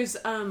 and there's,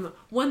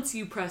 once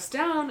you press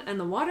down and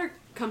the water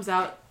comes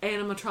out,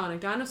 animatronic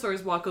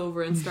dinosaurs walk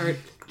over and start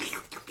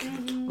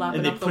lapping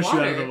And they up the push water.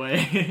 you out of the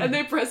way. And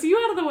they press you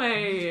out of the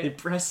They way.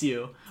 press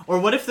you. Or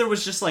what if there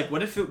was just like,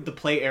 what if the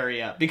play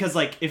area, because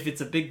like if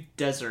it's a big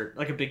desert,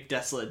 like a big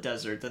desolate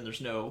desert, then there's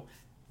no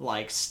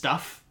like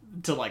stuff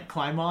to like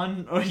climb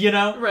on, or you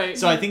know? Right.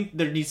 So I think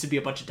there needs to be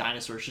a bunch of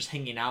dinosaurs just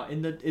hanging out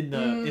in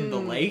the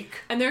lake.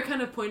 And they're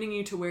kind of pointing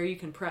you to where you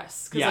can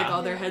press. Because, Yeah. like,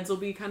 all their heads will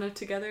be kind of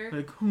together.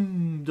 Like,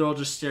 they're all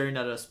just staring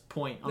at a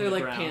point on They're, the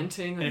like, ground.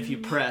 panting, And like, if you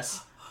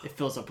press, it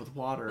fills up with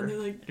water. And they're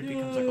like, it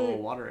becomes like a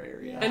little water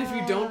area. And if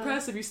you don't Yeah.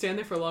 press, if you stand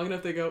there for long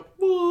enough, they go,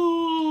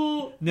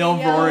 whoa. They'll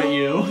Yeah. roar at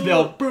you.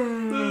 They'll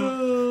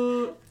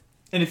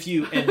and if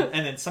you and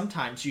then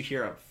sometimes you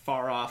hear a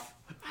far off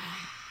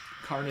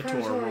Carnotaur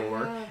Carnotaur,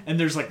 roar, yeah. and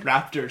there's like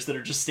raptors that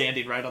are just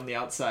standing right on the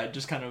outside,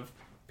 just kind of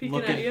Peeking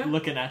looking at you?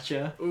 looking at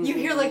you. You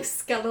hear like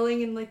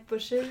scuttling in like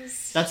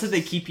bushes. That's how they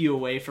keep you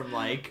away from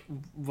like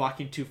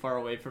walking too far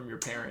away from your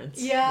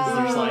parents. Yeah.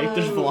 'Cause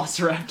there's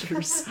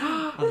velociraptors.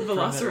 on the perimeter.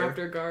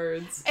 Velociraptor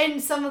guards. And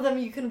some of them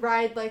you can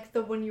ride like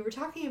the one you were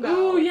talking about.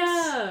 Oh,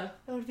 yeah.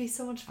 That would be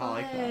so much fun. I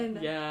like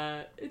that.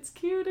 Yeah. It's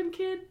cute and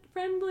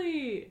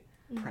kid-friendly.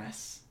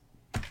 Press.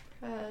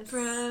 Press.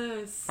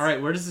 Press. All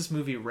right, where does this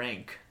movie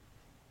rank?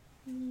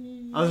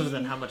 Other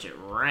than how much it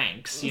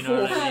ranks, you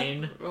know what I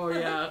mean? Oh,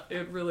 yeah.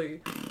 It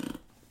really...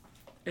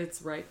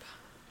 It's ripe.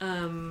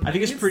 I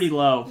think it's pretty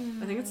low.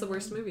 I think it's the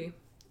worst movie.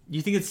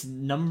 You think it's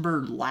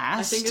number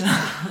last? I think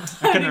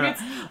it's... I couldn't it's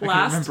couldn't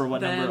last, remember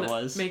what number then it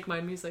was. Make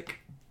Mine Music.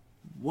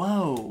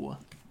 Whoa.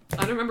 I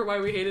don't remember why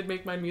we hated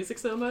Make Mine Music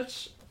so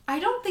much. I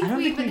don't think I don't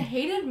we think even we-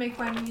 hated Make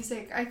Mine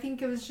Music. I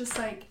think it was just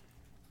like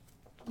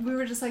we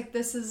were just like,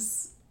 this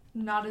is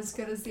not as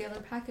good as the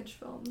other package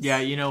films. Yeah,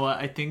 you know what?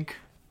 I think,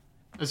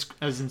 as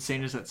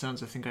insane as that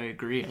sounds, I think I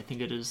agree. I think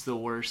it is the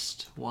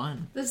worst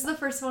one. This is the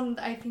first one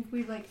that I think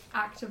we like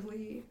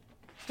actively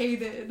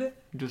hated.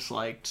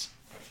 Disliked.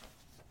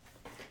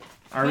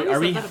 Why Are is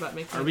we that about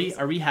Make Mine are we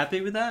Music? are we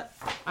happy with that?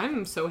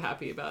 I'm so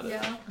happy about it.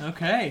 Yeah.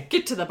 Okay.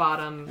 Get to the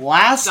bottom.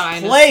 Last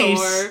Dinosaur.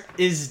 place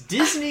is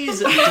Disney's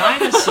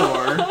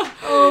Dinosaur,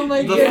 Oh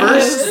my the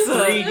goodness. first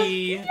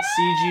 3D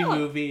CG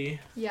movie.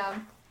 Yeah.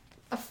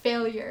 A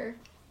failure.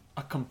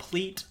 A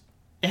complete.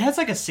 It has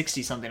like a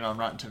 60 something on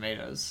Rotten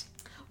Tomatoes.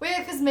 Wait,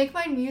 because Make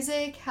Mine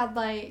Music had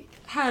like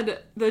Had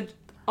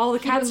all the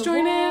Peter cats and the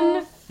join in.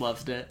 Wolf,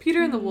 Loved it.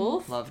 Peter and the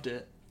Wolf. Loved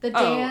it. the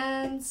Oh.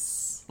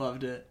 dance.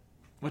 Loved it.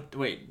 What?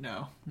 Wait,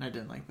 no, I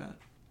didn't like that.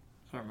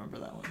 I don't remember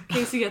that one.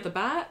 Casey at the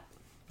Bat.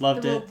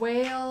 Loved the it.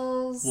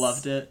 whales.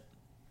 Loved it.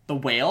 The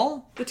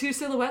whale? The two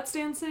silhouettes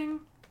dancing.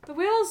 The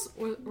whales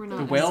were not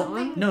The in whale? that one.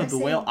 Something? No, I the say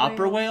whale. whale.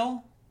 Opera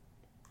whale.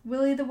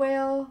 Willie the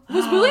Whale.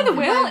 Was Willie the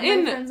Whale My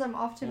in friends, I'm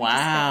off to be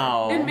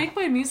Wow. in Make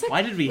Mine Music?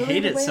 Why did we Willie hate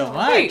the it so Whale.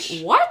 much?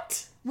 Wait,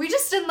 what? We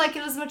just didn't like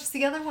it as much as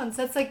the other ones.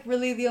 That's like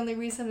really the only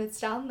reason it's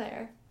down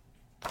there.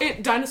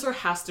 Dinosaur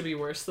has to be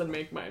worse than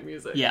Make Mine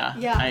Music. Yeah,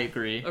 Yeah. I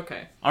agree.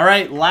 Okay. All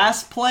right,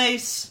 last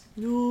place.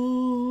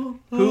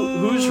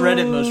 Who's read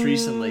it most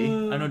recently?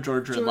 I know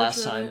George read George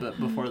last read time, it. but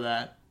before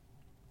that,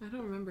 I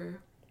don't remember.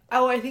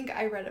 Oh, I think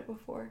I read it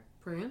before.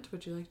 Brant,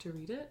 would you like to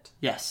read it?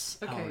 yes,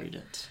 I'll Okay. read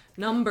it.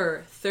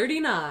 Number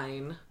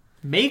 39.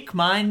 Make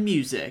Mine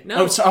Music.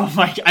 No. Oh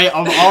my!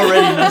 I'm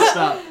already messed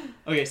up.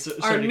 Okay, so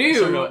Our start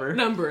new over.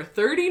 number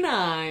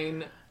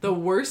 39. The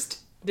worst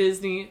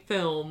Disney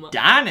film.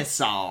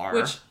 Dinosaur.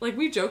 Which, like,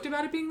 we joked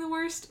about it being the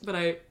worst, but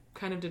I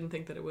kind of didn't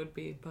think that it would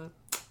be. But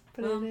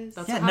But well, it is.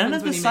 that's yeah, what none happens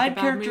of the when you side make a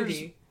bad characters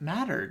movie.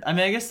 mattered. I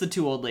mean, I guess the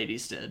two old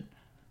ladies did,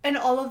 And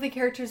all of the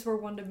characters were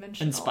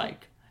one-dimensional. and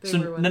Spike. They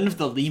So were none of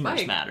the lemurs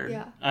Spike. mattered.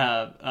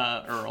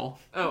 Yeah. Earl.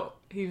 Oh,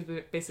 he was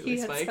basically He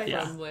had Spike Spike.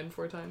 Yeah. from Land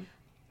Before Time.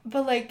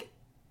 But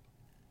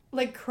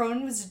like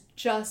Crone was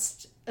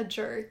just a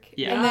jerk.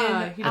 Yeah. And Yeah,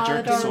 then he A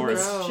jerk Aladar sort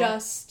was of.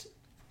 just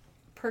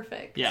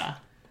perfect. Yeah.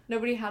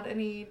 Nobody had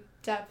any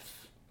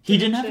depth. He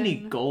didn't have any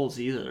dimension. goals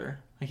either.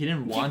 Like, he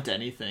didn't want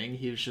anything.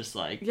 He was just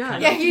like... Yeah,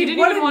 kind Yeah, of- he didn't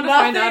wanted even want to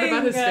find out nothing.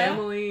 about his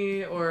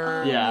family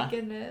or. Oh Yeah. my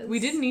goodness. We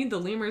didn't need the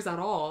lemurs at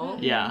all.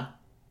 Yeah.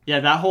 Yeah,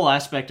 that whole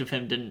aspect of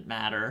him didn't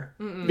matter.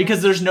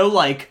 Because there's no,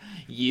 like,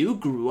 you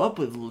grew up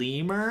with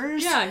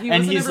lemurs? Yeah, he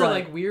and wasn't he's ever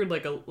like weird,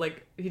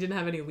 like he didn't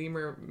have any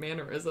lemur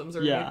mannerisms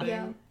or Yeah. anything.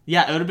 Yeah.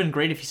 Yeah, it would have been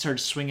great if he started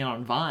swinging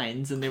on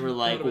vines and they were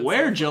like, would've been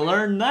where'd so you funny.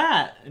 learn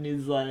that? And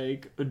he's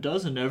like,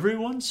 doesn't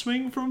everyone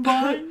swing from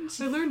vines?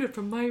 I learned it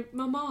from my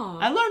mama.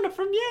 I learned it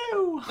from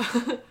you.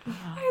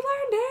 I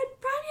learned it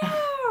from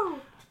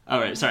you.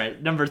 Alright, sorry.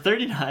 Number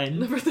 39.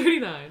 Number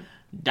 39.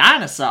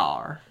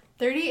 Dinosaur.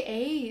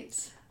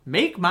 38.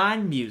 Make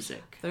mine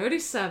music.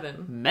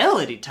 37.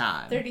 Melody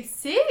time.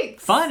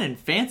 36. Fun and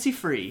fancy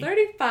free.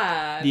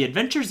 35. The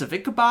Adventures of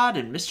Ichabod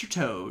and Mr.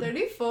 Toad.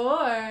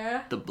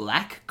 34. The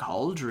Black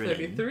Cauldron.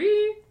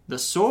 33. The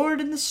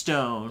Sword and the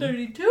Stone.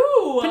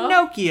 32.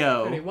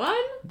 Pinocchio. 31.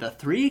 The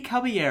Three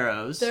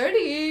Caballeros.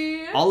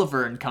 30.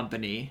 Oliver and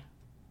Company.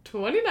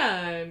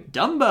 29.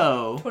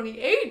 Dumbo.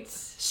 28.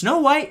 Snow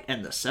White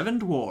and the Seven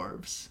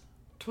Dwarves.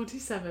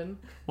 27.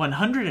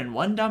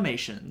 101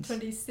 Dalmatians.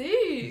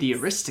 26. The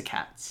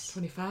Aristocats.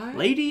 25.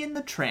 Lady and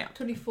the Tramp.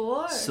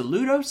 24.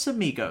 Saludos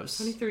Amigos.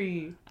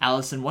 23.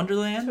 Alice in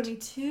Wonderland.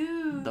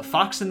 22. The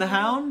Fox and the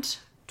Hound.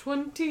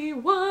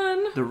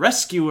 21. The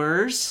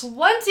Rescuers.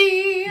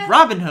 20.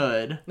 Robin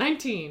Hood.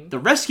 19. The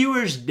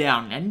Rescuers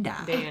Down Under.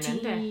 Dan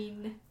and Dan.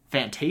 18.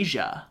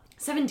 Fantasia.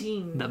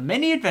 17. The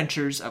Many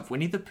Adventures of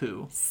Winnie the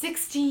Pooh.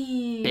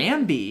 16.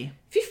 Bambi.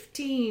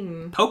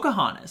 15.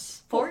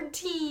 Pocahontas.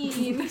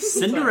 14.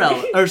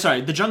 Cinderella.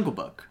 The Jungle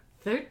Book.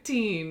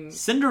 13.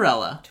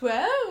 Cinderella.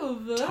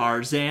 12.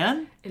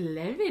 Tarzan.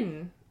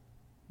 11.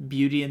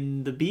 Beauty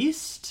and the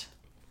Beast.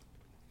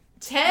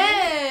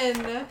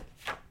 10.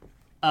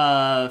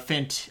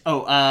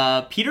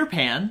 Peter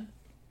Pan.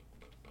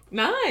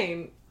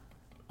 9.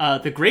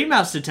 The Great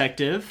Mouse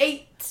Detective.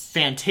 8.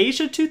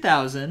 Fantasia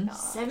 2000.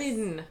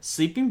 7.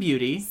 Sleeping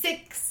Beauty.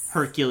 6.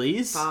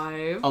 Hercules.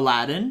 5.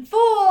 Aladdin. 4.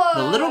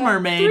 The Little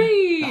Mermaid.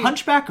 3. The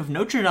Hunchback of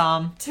Notre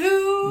Dame. 2.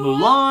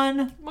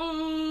 Mulan.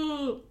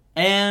 Moo.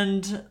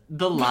 And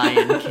The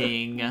Lion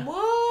King.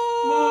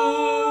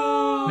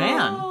 Whoa.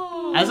 Man.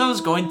 As I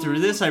was going through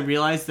this, I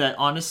realized that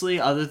honestly,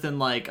 other than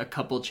like a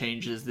couple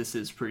changes, this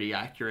is pretty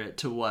accurate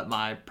to what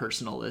my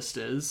personal list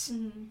is.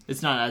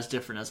 It's not as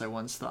different as I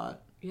once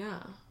thought. Yeah.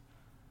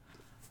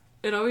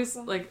 It always,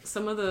 like,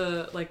 some of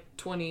the, like,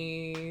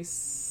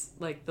 20s,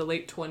 like, the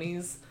late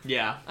 20s,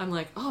 Yeah. I'm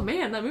like, oh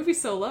man, that movie's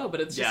so low, but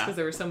it's just Yeah. because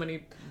there were so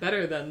many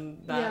better than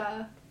that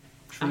Yeah.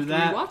 True after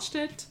that. we watched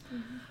it.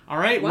 All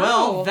right, Wow.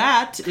 well,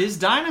 that is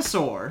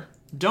Dinosaur.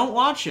 Don't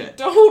watch it.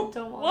 Don't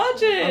Don't watch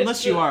watch it!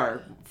 Unless you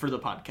are for the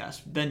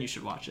podcast, then you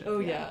should watch it. Oh,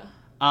 yeah.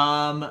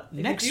 If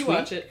Next you do week.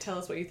 watch it, tell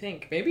us what you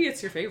think. Maybe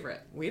it's your favorite.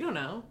 We don't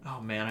know.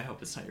 Oh man, I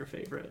hope it's not your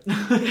favorite.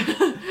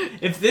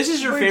 If this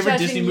is your We're favorite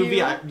judging Disney movie,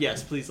 you.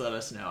 yes, please let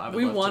us know. I would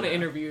We love want to know.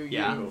 interview you.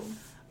 Yeah.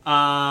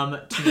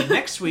 To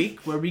next week,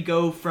 where we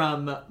go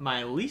from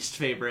my least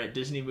favorite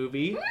Disney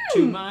movie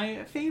to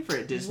my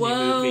favorite Disney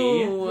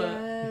movie,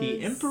 Whoa!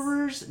 The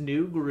Emperor's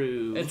New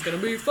Groove. It's gonna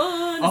be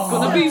fun. It's Oh,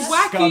 gonna be it's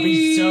wacky. gonna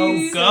be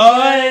so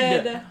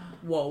good.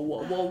 Whoa,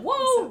 whoa, whoa,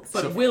 whoa!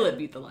 So But will it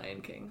beat The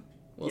Lion King?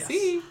 We'll Yes.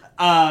 see.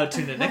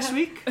 Tune in next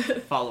week.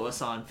 Follow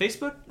us on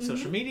Facebook,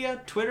 social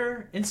media,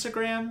 Twitter,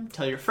 Instagram.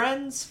 Tell your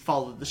friends.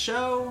 Follow the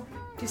show.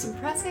 Do some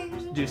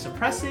pressing. Do some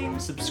pressing.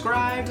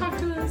 Subscribe. Talk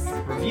to us.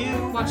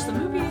 Review. Watch the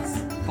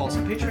movies. Follow us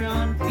on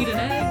Patreon. Eat an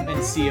egg.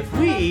 And see if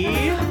we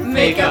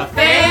Make a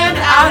fan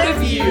out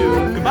of you.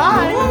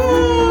 Goodbye.